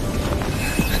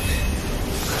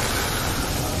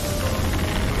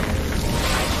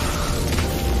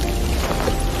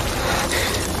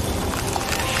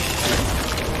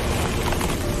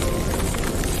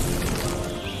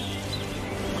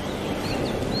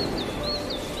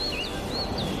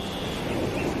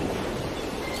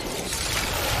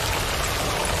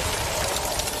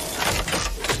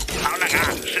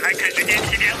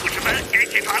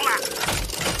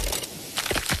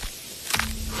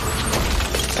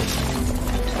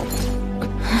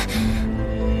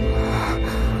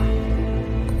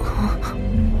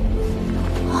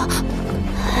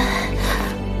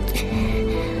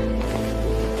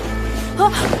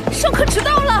上课迟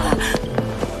到了！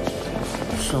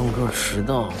上课迟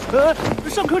到？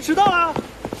上课迟到了！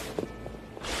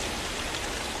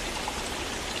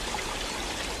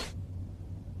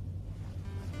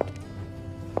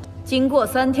经过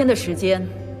3天的时间，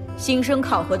新生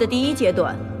考核的第1阶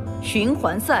段循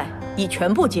环赛已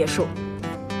全部结束。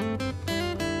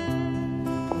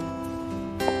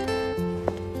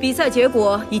比赛结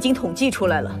果已经统计出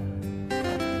来了。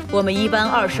我们一班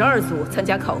22组参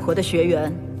加考核的学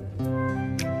员，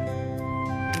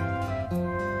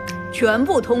全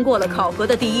部通过了考核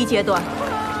的第1阶段。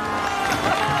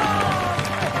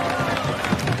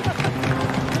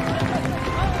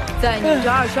在你们这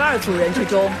22组人之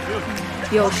中，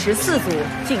有14组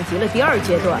晋级了第2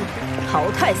阶段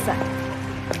淘汰赛。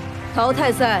淘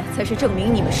汰赛才是证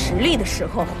明你们实力的时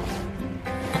候。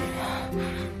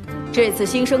这次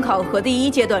新生考核第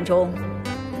1阶段中，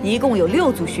一共有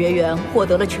6组学员获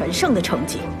得了全胜的成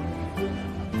绩。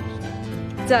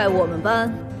在我们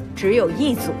班只有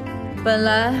1组，本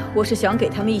来我是想给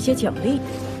他们一些奖励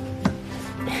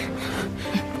的，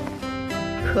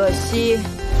可惜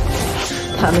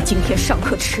他们今天上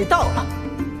课迟到了。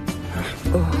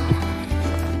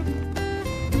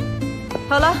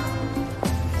好了，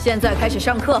现在开始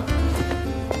上课。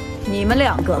你们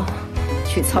2个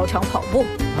去操场跑步，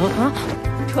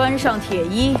穿上铁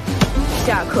衣，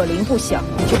下课铃不响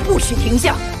就不许停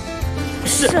下。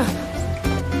是。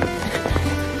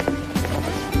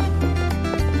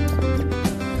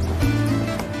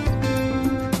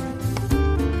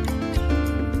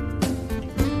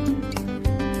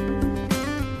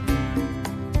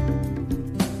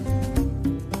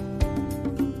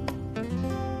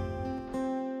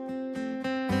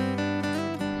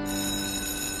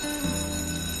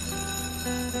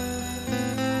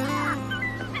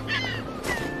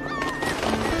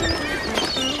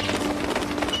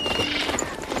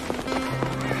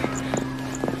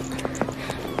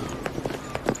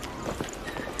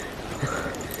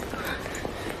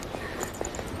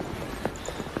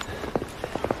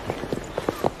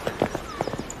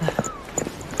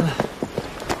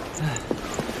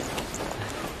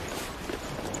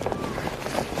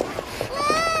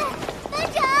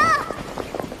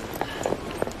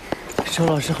周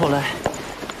老师后来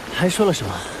还说了什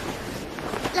么？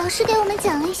老师给我们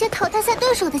讲了一些淘汰赛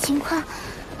对手的情况。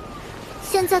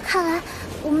现在看来，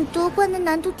我们夺冠的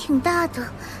难度挺大的。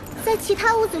在其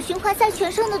他5组循环赛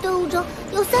全胜的队伍中，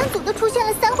有3组都出现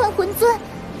了3环魂尊。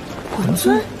魂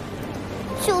尊？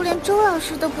就连周老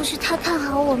师都不是太看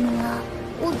好我们了。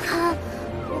我看，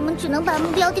我们只能把目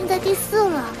标定在第4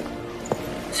了。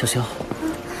潇潇，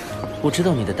我知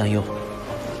道你的担忧，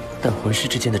但魂师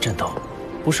之间的战斗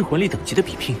不是魂力等级的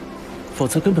比拼，否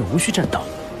则根本无需战斗，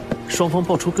双方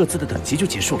报出各自的等级就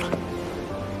结束了。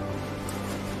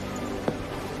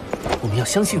我们要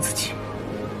相信自己，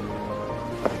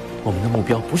我们的目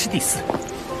标不是第4，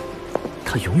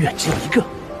它永远只有一个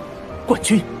——冠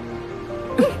军。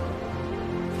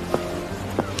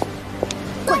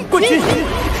冠军！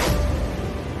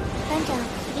班长，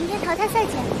明天淘汰赛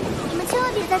见，你们千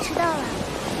万别再迟到了。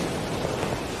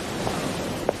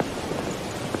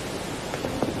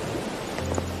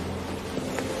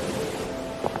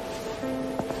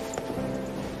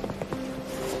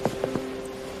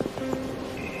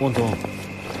汪东，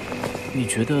你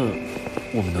觉得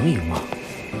我们能赢吗？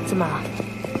怎么，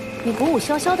你鼓舞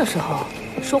潇潇的时候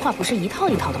说话不是一套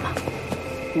一套的吗？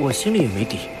我心里也没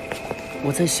底。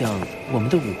我在想，我们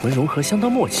的武魂融合相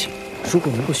当默契，如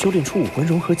果能够修炼出武魂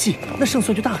融合技，那胜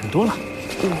算就大很多了。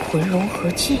武魂融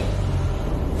合技？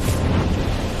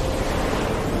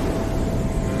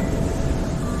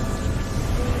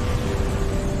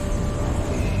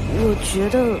我觉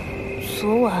得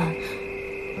昨晚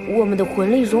我们的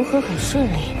魂力融合很顺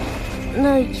利，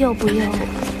那要不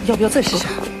要再试下？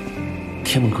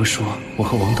天梦哥说我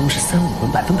和王东是3武魂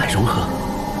100%融合，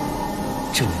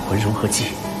这武魂融合技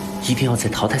一定要在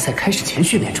淘汰赛开始前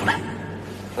训练出来。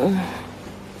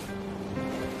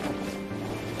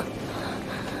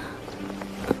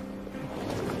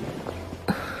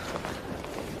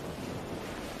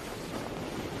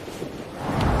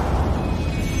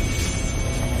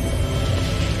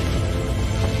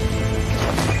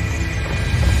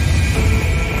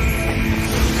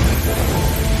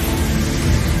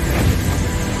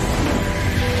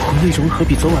魂力融合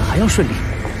比昨晚还要顺利，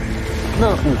那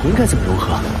武魂该怎么融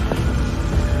合？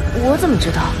我怎么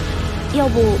知道？要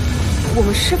不我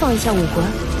们释放一下武魂？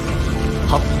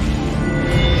好。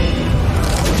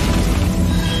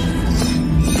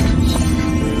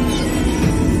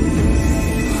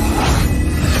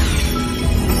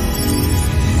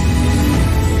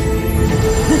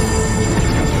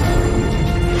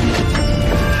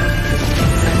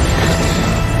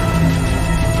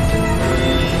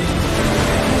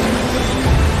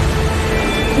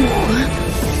武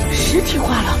魂实体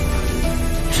化了。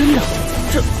真的，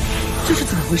这是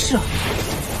怎么回事啊？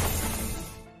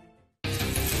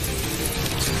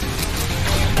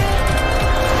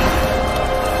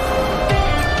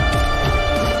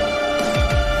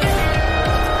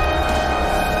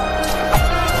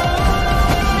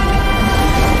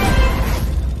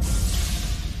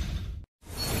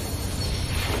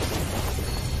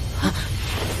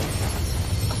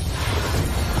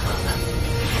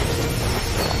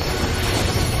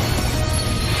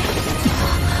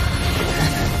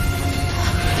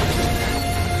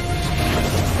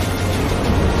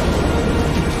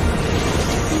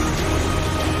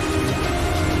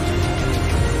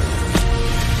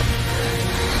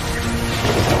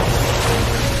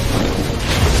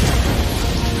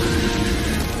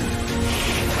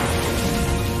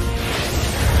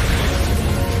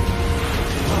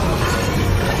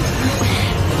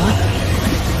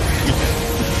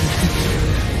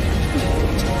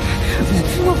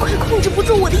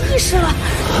始了！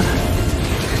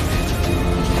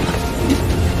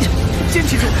坚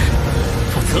持住，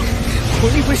否则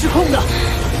魂力会失控的。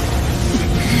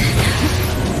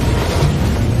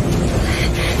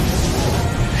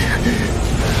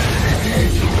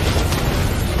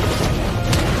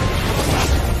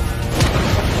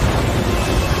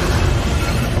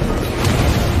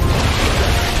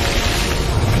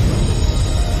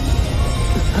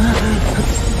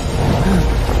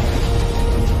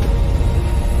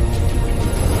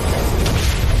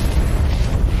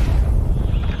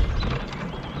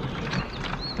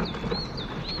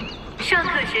上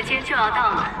课时间就要到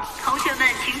了，同学们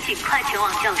请尽快前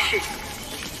往教室。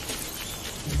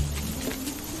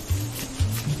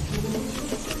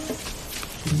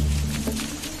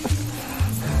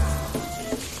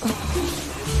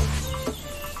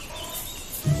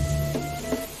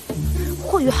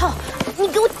霍雨浩，你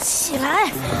给我起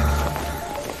来！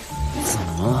怎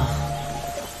么了？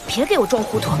别给我装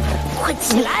糊涂，快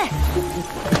起来！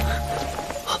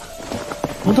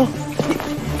王东，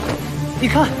你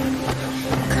看。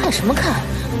看什么看？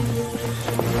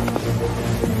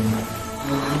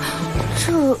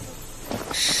这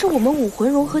是我们武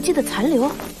魂融合技的残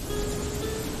留。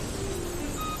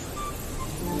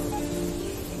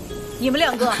你们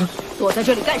两个躲在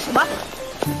这里干什么？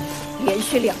连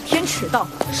续2天迟到，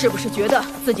是不是觉得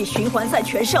自己循环赛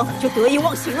全胜就得意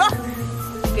忘形了？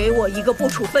给我一个不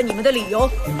处分你们的理由！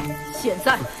现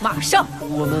在马上！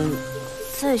我们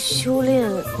在修炼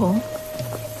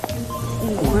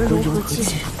武魂融合技。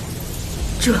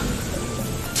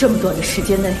这么短的时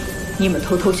间内，你们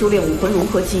偷偷修炼武魂融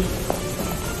合技，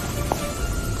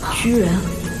居然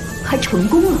还成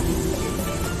功了，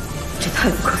这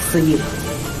太不可思议了！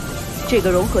这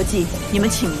个融合技你们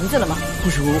起名字了吗？不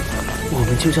如我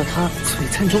们就叫它璀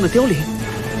璨中的凋零。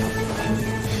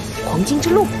黄金之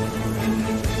路。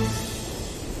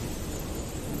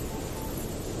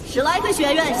史莱克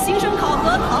学院新生考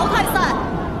核淘汰赛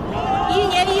，1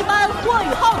年1班霍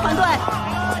雨浩团队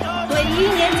对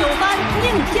1年9班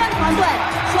宁天团队，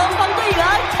双方队员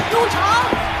入场。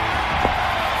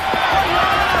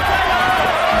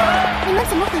你们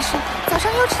怎么回事？早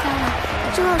上又迟到了，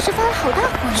周老师发了好大火。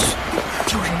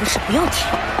丢人的事不要提。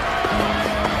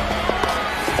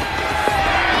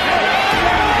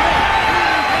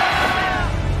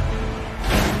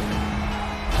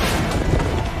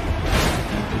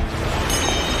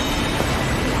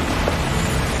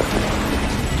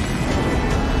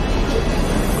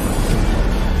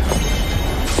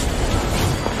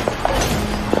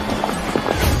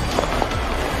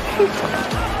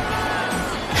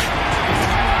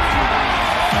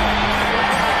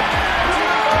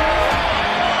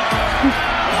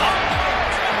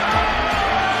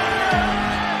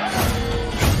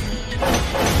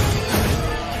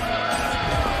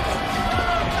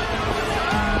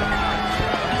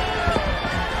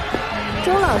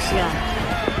周老师啊，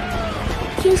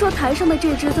听说台上的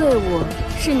这支队伍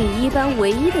是你1班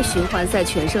唯一的循环赛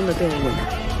全胜的队伍呢，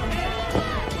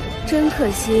真可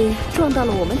惜撞到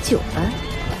了我们9班。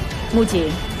木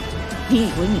槿，你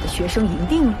以为你的学生赢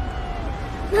定了？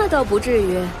那倒不至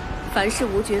于，凡事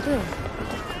无绝对。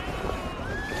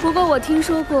不过我听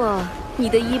说过你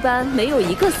的1班没有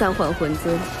一个3环魂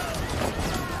尊，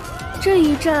这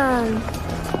一战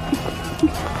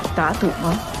打赌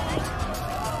吗？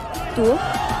赌？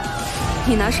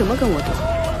你拿什么跟我赌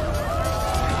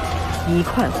？1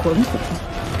块魂骨。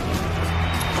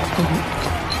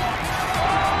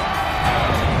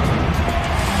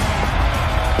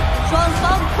双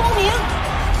方通明。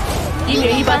 1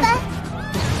年1班，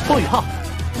霍雨浩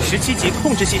，17级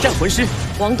控制系战魂师；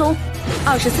王东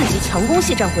，24级强攻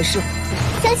系战魂师；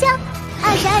香香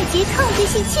，22级控制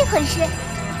系气魂师。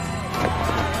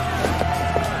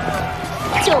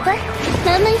9班，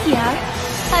南门雨儿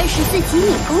，24级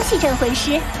敏攻系战魂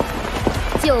师。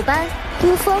9班，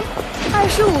孤峰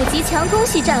，25级强攻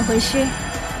系战魂师。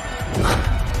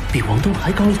比王东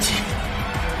还高1级。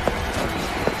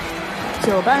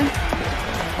 9班，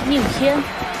宁天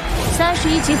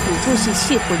，31级辅助系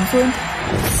气魂尊。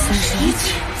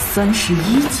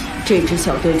31级，这支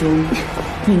小队中，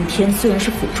宁天虽然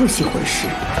是辅助系魂师，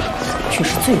却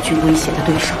是最具威胁的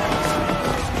对手。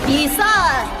比赛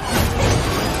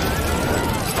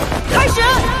开始！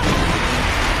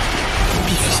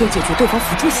必须先解决对方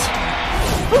辅助系。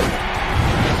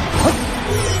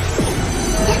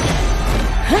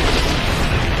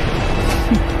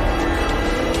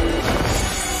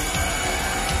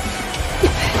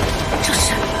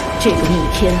这个逆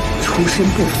天出身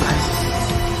不凡，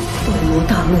斗罗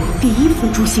大陆第1辅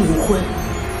助系武魂，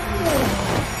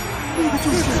那个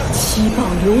就是7宝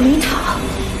琉璃塔。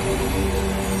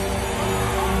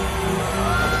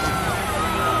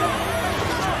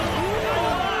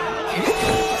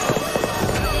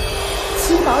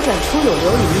转出有琉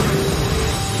璃，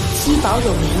七宝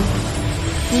有名，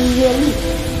一约力，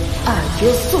二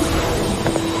约速。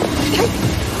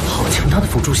好强大的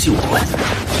辅助系武魂，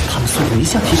他们速度一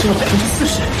下提升了40%。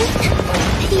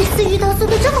第一次遇到速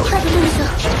度这么快的对手。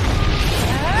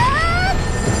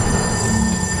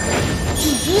第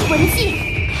一魂技，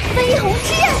飞鸿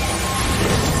之刃。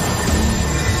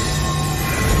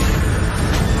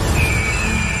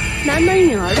南门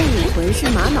允儿的武魂是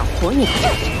玛瑙火鸟，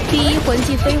第一魂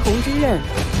技飞鸿之刃，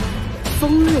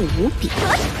锋锐无比。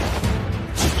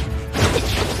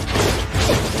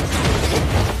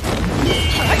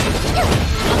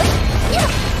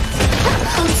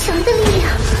好强的力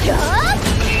量！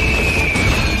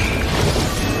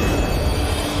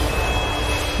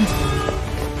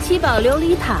七宝琉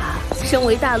璃塔身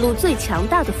为大陆最强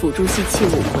大的辅助系器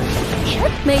武魂，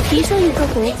每提升一个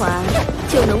魂环，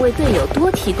就能为队友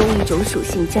多提供一种属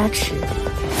性加持。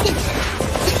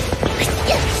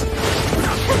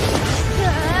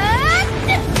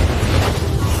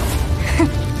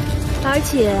而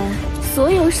且所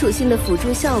有属性的辅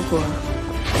助效果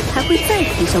还会再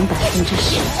提升10%。